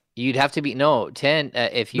 You'd have to be 10.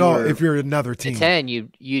 If you're another team, 10,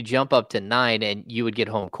 you jump up to 9 and you would get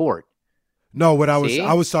home court. No, what I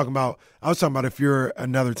was talking about if you're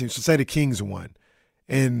another team. So say the Kings won,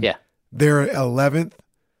 and they're 11th.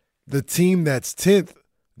 The team that's 10th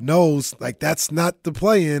knows like that's not the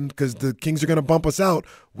play-in because the Kings are going to bump us out.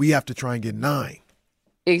 We have to try and get 9.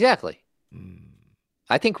 Exactly.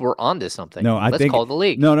 I think we're onto something. No, let's call the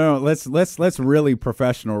league. No. Let's really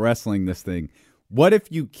professional wrestling this thing. What if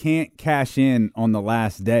you can't cash in on the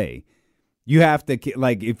last day? You have to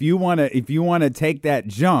if you want to take that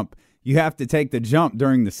jump, you have to take the jump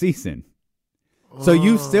during the season. So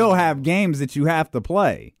you still have games that you have to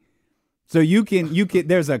play. So you can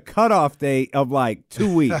there's a cutoff date of like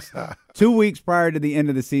 2 weeks. 2 weeks prior to the end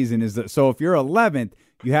of the season so if you're 11th,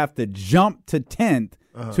 you have to jump to 10th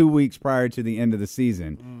 2 weeks prior to the end of the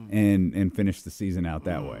season and finish the season out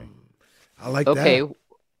that way. I like that. Okay.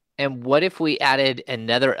 And what if we added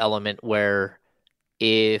another element where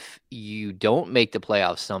if you don't make the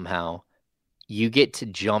playoffs somehow, you get to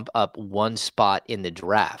jump up 1 spot in the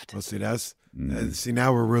draft? Well, see,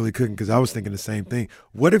 now we're really cooking because I was thinking the same thing.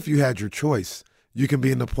 What if you had your choice? You can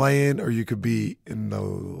be in the play-in or you could be in the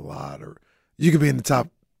lottery. You could be in the top,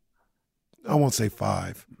 I won't say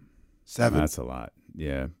 5, 7. That's a lot.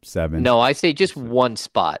 Yeah, 7. No, I say just 1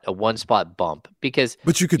 spot, a 1-spot bump.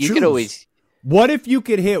 But you could choose. Could always. What if you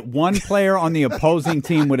could hit one player on the opposing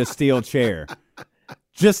team with a steel chair?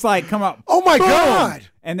 Just like come up. Oh my God!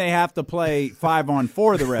 And they have to play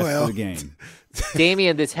 5-on-4 the rest of the game.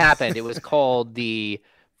 Damian, this happened. It was called the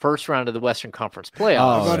first round of the Western Conference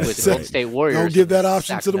playoffs with the Golden State Warriors. Don't give that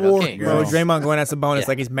option to the Warriors. Bro, Draymond going at Sabonis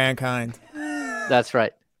like he's mankind. That's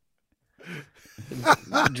right.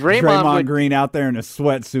 Draymond Green out there in a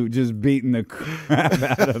sweatsuit just beating the crap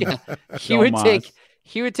out of him.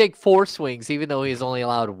 He would take 4 swings even though he's only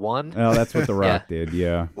allowed 1. Oh, that's what The Rock did,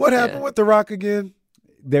 yeah. What happened with The Rock again?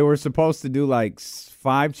 They were supposed to do like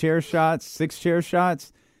 5 chair shots, 6 chair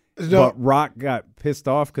shots, but Rock got pissed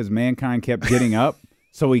off because Mankind kept getting up,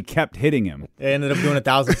 so he kept hitting him. They ended up doing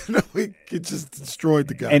 1,000. No, he just destroyed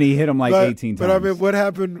the guy. And he hit him 18 times. But I mean, what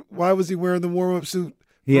happened? Why was he wearing the warm-up suit?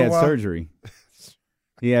 He had surgery.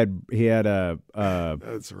 He had a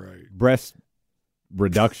that's right. breast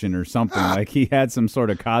reduction or something. Like he had some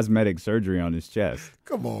sort of cosmetic surgery on his chest.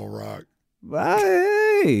 Come on, Rock.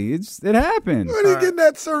 Hey, it happened. What are you getting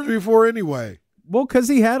that surgery for anyway? Well, because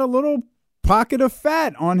he had a little pocket of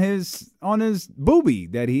fat on his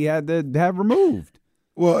boobie that he had to have removed.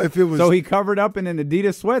 Well, if it was, so he covered up in an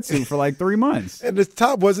Adidas sweatsuit for like 3 months, and the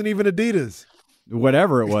top wasn't even Adidas.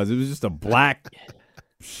 Whatever it was just a black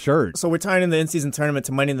shirt. So we're tying in the in-season tournament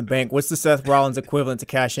to Money in the Bank. What's the Seth Rollins equivalent to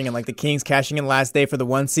cashing in? Like the Kings cashing in last day for the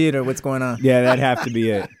 1 seed, or what's going on? Yeah, that'd have to be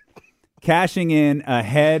it. Cashing in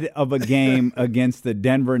ahead of a game against the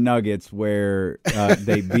Denver Nuggets where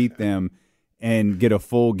they beat them and get a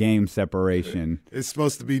full game separation. It's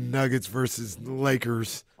supposed to be Nuggets versus the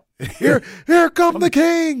Lakers. Here come the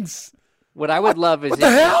Kings. What I would love is what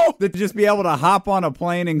the hell? To just be able to hop on a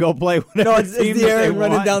plane and go play whatever No, it's team the Aaron they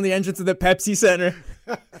running want. down the entrance of the Pepsi Center.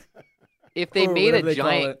 If they made a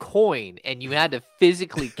giant coin and you had to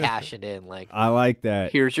physically cash it in, like I like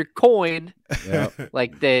that. Here's your coin, Yep.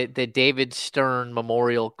 like the David Stern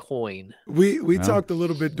Memorial coin. We talked a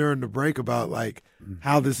little bit during the break about like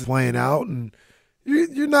how this is playing out, and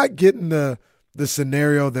you're not getting the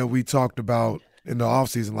scenario that we talked about in the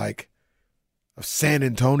offseason, like of San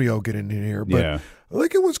Antonio getting in here. But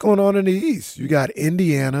look at what's going on in the East. You got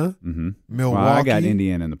Indiana, Milwaukee. Well, I got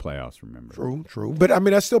Indiana in the playoffs, remember. True. But, I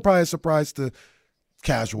mean, that's still probably a surprise to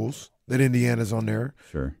casuals that Indiana's on there.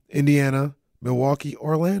 Sure. Indiana, Milwaukee,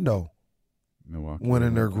 Orlando.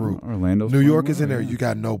 Winning their group. Orlando's New York is in there. You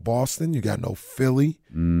got no Boston. You got no Philly.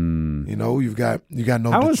 You know, you got no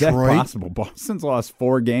How Detroit. is that possible? Boston's lost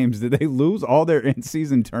 4 games. Did they lose all their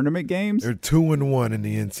in-season tournament games? They're 2-1 in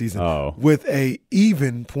the in-season with a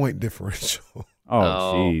even point differential.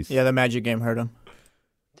 Oh, jeez. Yeah, the Magic game hurt them.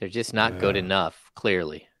 They're just not good enough,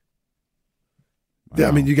 clearly. Wow.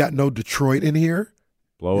 I mean, you got no Detroit in here.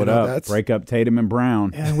 Blow it up. Break up Tatum and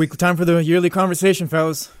Brown. Yeah, time for the yearly conversation,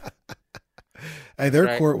 fellas. Hey,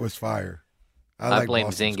 their court was fire. I blame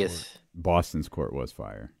Boston's Zingis. court. Boston's court was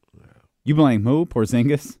fire. Yeah. You blame who?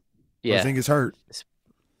 Porzingis? Yeah. Porzingis hurt.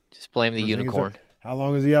 Just blame the unicorn. How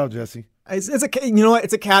long is he out, Jesse? It's you know what?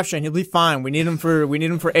 It's a calf strain. He'll be fine. We need him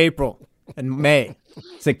for April and May.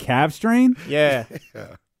 It's a calf strain? Yeah.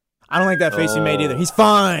 I don't like that face he made either. He's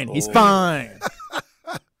fine. He's fine.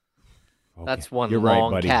 That's one You're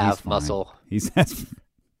long right, buddy. calf He's fine. muscle. He's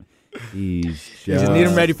You just need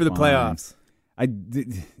him ready for the playoffs.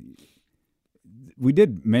 We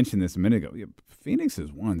did mention this a minute ago. Phoenix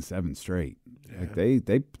has won 7 straight. Yeah. Like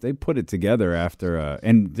they put it together after,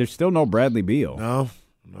 and there's still no Bradley Beal. No.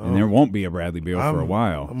 And there won't be a Bradley Beal for a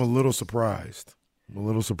while. I'm a little surprised. I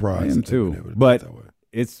am too. But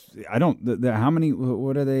it's how many?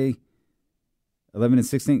 What are they? 11 and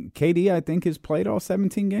 16. KD, I think, has played all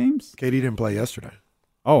 17 games. KD didn't play yesterday.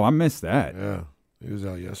 Oh, I missed that. Yeah, he was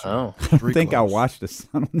out yesterday. Oh, I think I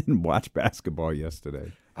didn't watch basketball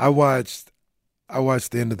yesterday. I watched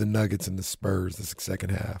the end of the Nuggets and the Spurs, the second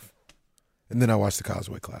half, and then I watched the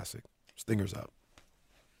Causeway Classic. Stingers up.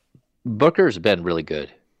 Booker's been really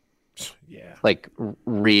good. Yeah, like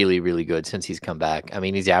really, really good since he's come back. I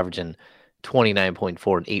mean, he's averaging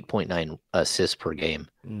 29.4 and 8.9 assists per game.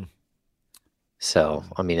 So,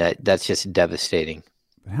 I mean, that's just devastating.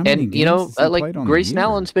 And, you know, like Grayson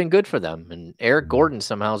Allen's been good for them, and Eric Gordon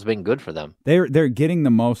somehow has been good for them. They're getting the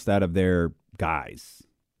most out of their guys.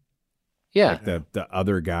 Yeah. Like the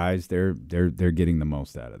other guys, they're getting the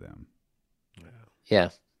most out of them. Yeah.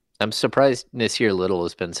 I'm surprised Nasir Little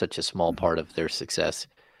has been such a small part of their success.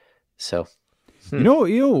 So, you know,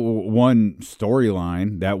 one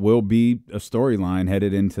storyline that will be a storyline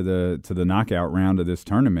headed into the knockout round of this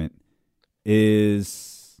tournament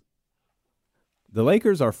is the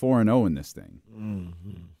Lakers are 4-0 in this thing.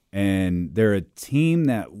 Mm-hmm. And they're a team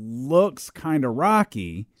that looks kind of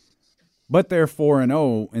rocky, but they're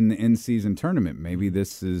 4-0 in the in-season tournament. Maybe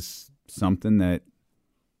this is something that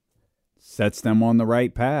sets them on the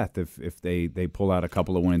right path if they pull out a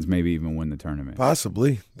couple of wins, maybe even win the tournament.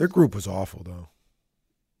 Possibly. Their group was awful, though.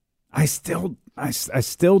 I still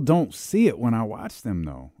don't see it when I watch them,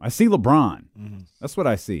 though. I see LeBron. Mm-hmm. That's what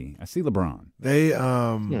I see. I see LeBron. They they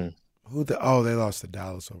lost to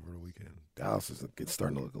Dallas over the weekend. Dallas is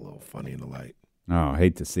starting to look a little funny in the light. Oh, I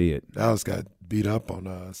hate to see it. Dallas got beat up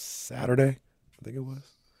on Saturday, I think it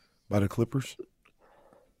was, by the Clippers.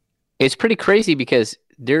 It's pretty crazy because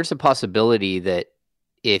there's a possibility that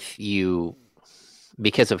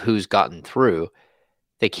because of who's gotten through,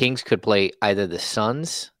 the Kings could play either the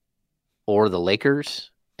Suns or the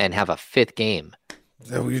Lakers and have a 5th game.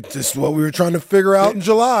 This is what we were trying to figure out in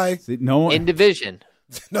July. See, in division.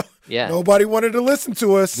 No, yeah. Nobody wanted to listen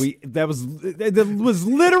to us. That was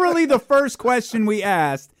literally the first question we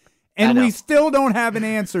asked, and we still don't have an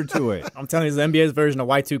answer to it. I'm telling you, it's the NBA's version of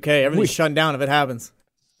Y2K. Everything's shut down if it happens.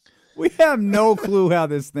 We have no clue how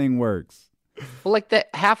this thing works. Well, like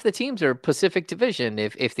half the teams are Pacific Division.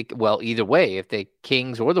 Either way, if the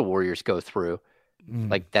Kings or the Warriors go through,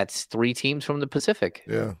 like that's 3 teams from the Pacific.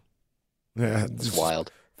 Yeah, it's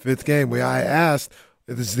wild. 5th game. I asked,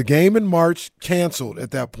 is the game in March canceled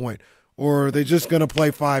at that point, or are they just going to play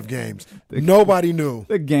 5 games? Nobody knew.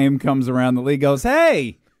 The game comes around, the league goes,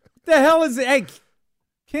 "Hey, what the hell is it? Hey,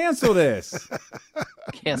 cancel this.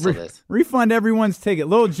 Cancel this. Refund everyone's ticket.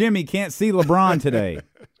 Little Jimmy can't see LeBron today."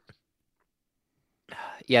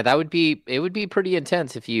 Yeah, it would be pretty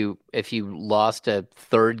intense if you lost a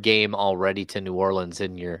 3rd game already to New Orleans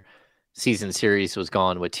and your season series was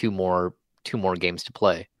gone with two more games to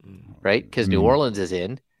play, right? Because New Orleans is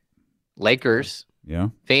in, Lakers, yeah,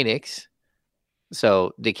 Phoenix,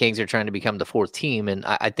 So the Kings are trying to become the 4th team, and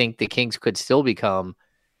I think the Kings could still become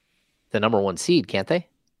the number 1 seed, can't they?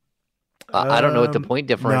 I don't know what the point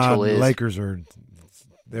differential is. Lakers are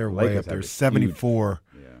way up there. 74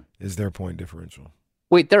 is their point differential.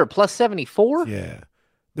 Wait, they're a plus 74? Yeah.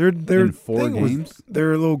 Their 4 games?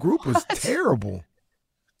 Their little group was terrible.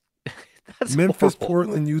 That's Memphis, horrible.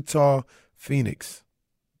 Portland, Utah, Phoenix.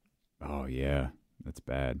 Oh, yeah. That's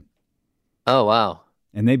bad. Oh, wow.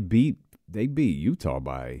 And they beat Utah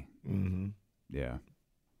by yeah.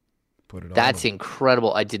 Put it That's on.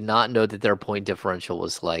 incredible. I did not know that their point differential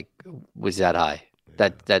was that high. Yeah.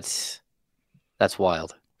 That's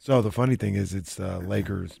wild. So the funny thing is it's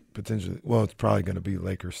Lakers potentially – well, it's probably going to be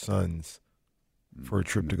Lakers Suns for a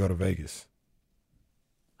trip to go to Vegas.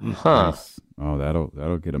 Huh. Nice. Oh,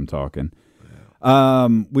 that'll get them talking.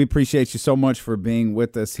 We appreciate you so much for being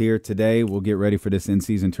with us here today. We'll get ready for this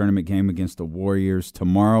in-season tournament game against the Warriors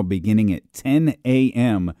tomorrow beginning at 10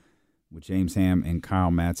 a.m. with James Ham and Kyle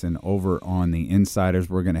Matson over on the Insiders.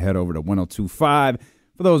 We're going to head over to 102.5.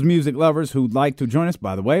 For those music lovers who'd like to join us,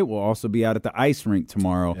 by the way, we'll also be out at the ice rink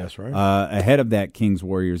tomorrow. That's right. Ahead of that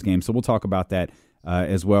Kings-Warriors game. So we'll talk about that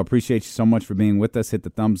as well. Appreciate you so much for being with us. Hit the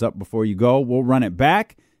thumbs up before you go. We'll run it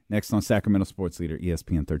back next on Sacramento Sports Leader,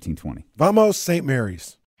 ESPN 1320. Vamos, St.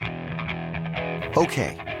 Mary's.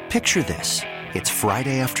 Okay, picture this. It's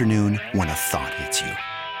Friday afternoon when a thought hits you.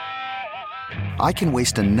 I can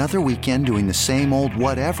waste another weekend doing the same old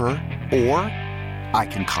whatever, or I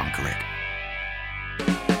can conquer it.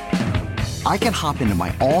 I can hop into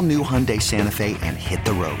my all-new Hyundai Santa Fe and hit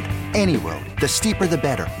the road. Any road. The steeper, the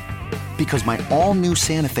better. Because my all-new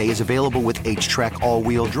Santa Fe is available with H-Track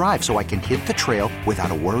all-wheel drive, so I can hit the trail without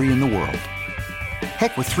a worry in the world.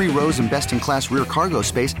 Heck, with 3 rows and best-in-class rear cargo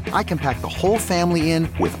space, I can pack the whole family in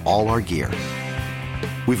with all our gear.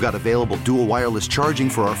 We've got available dual wireless charging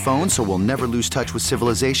for our phones, so we'll never lose touch with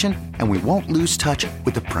civilization, and we won't lose touch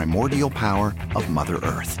with the primordial power of Mother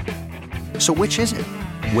Earth. So which is it?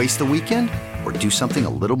 Waste the weekend or do something a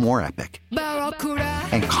little more epic?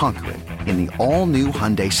 And conquer it in the all-new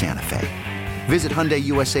Hyundai Santa Fe. Visit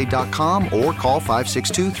HyundaiUSA.com or call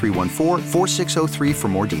 562-314-4603 for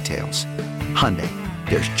more details. Hyundai,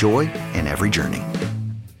 there's joy in every journey.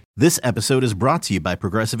 This episode is brought to you by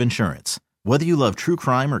Progressive Insurance. Whether you love true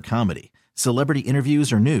crime or comedy, celebrity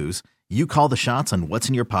interviews or news, you call the shots on what's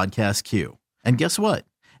in your podcast queue. And guess what?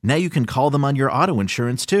 Now you can call them on your auto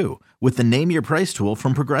insurance too with the Name Your Price tool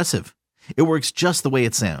from Progressive. It works just the way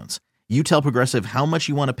it sounds. You tell Progressive how much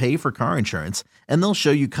you want to pay for car insurance, and they'll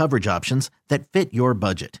show you coverage options that fit your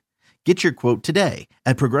budget. Get your quote today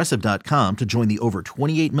at Progressive.com to join the over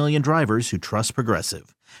 28 million drivers who trust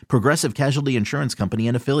Progressive. Progressive Casualty Insurance Company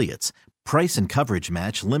and Affiliates. Price and coverage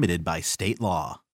match limited by state law.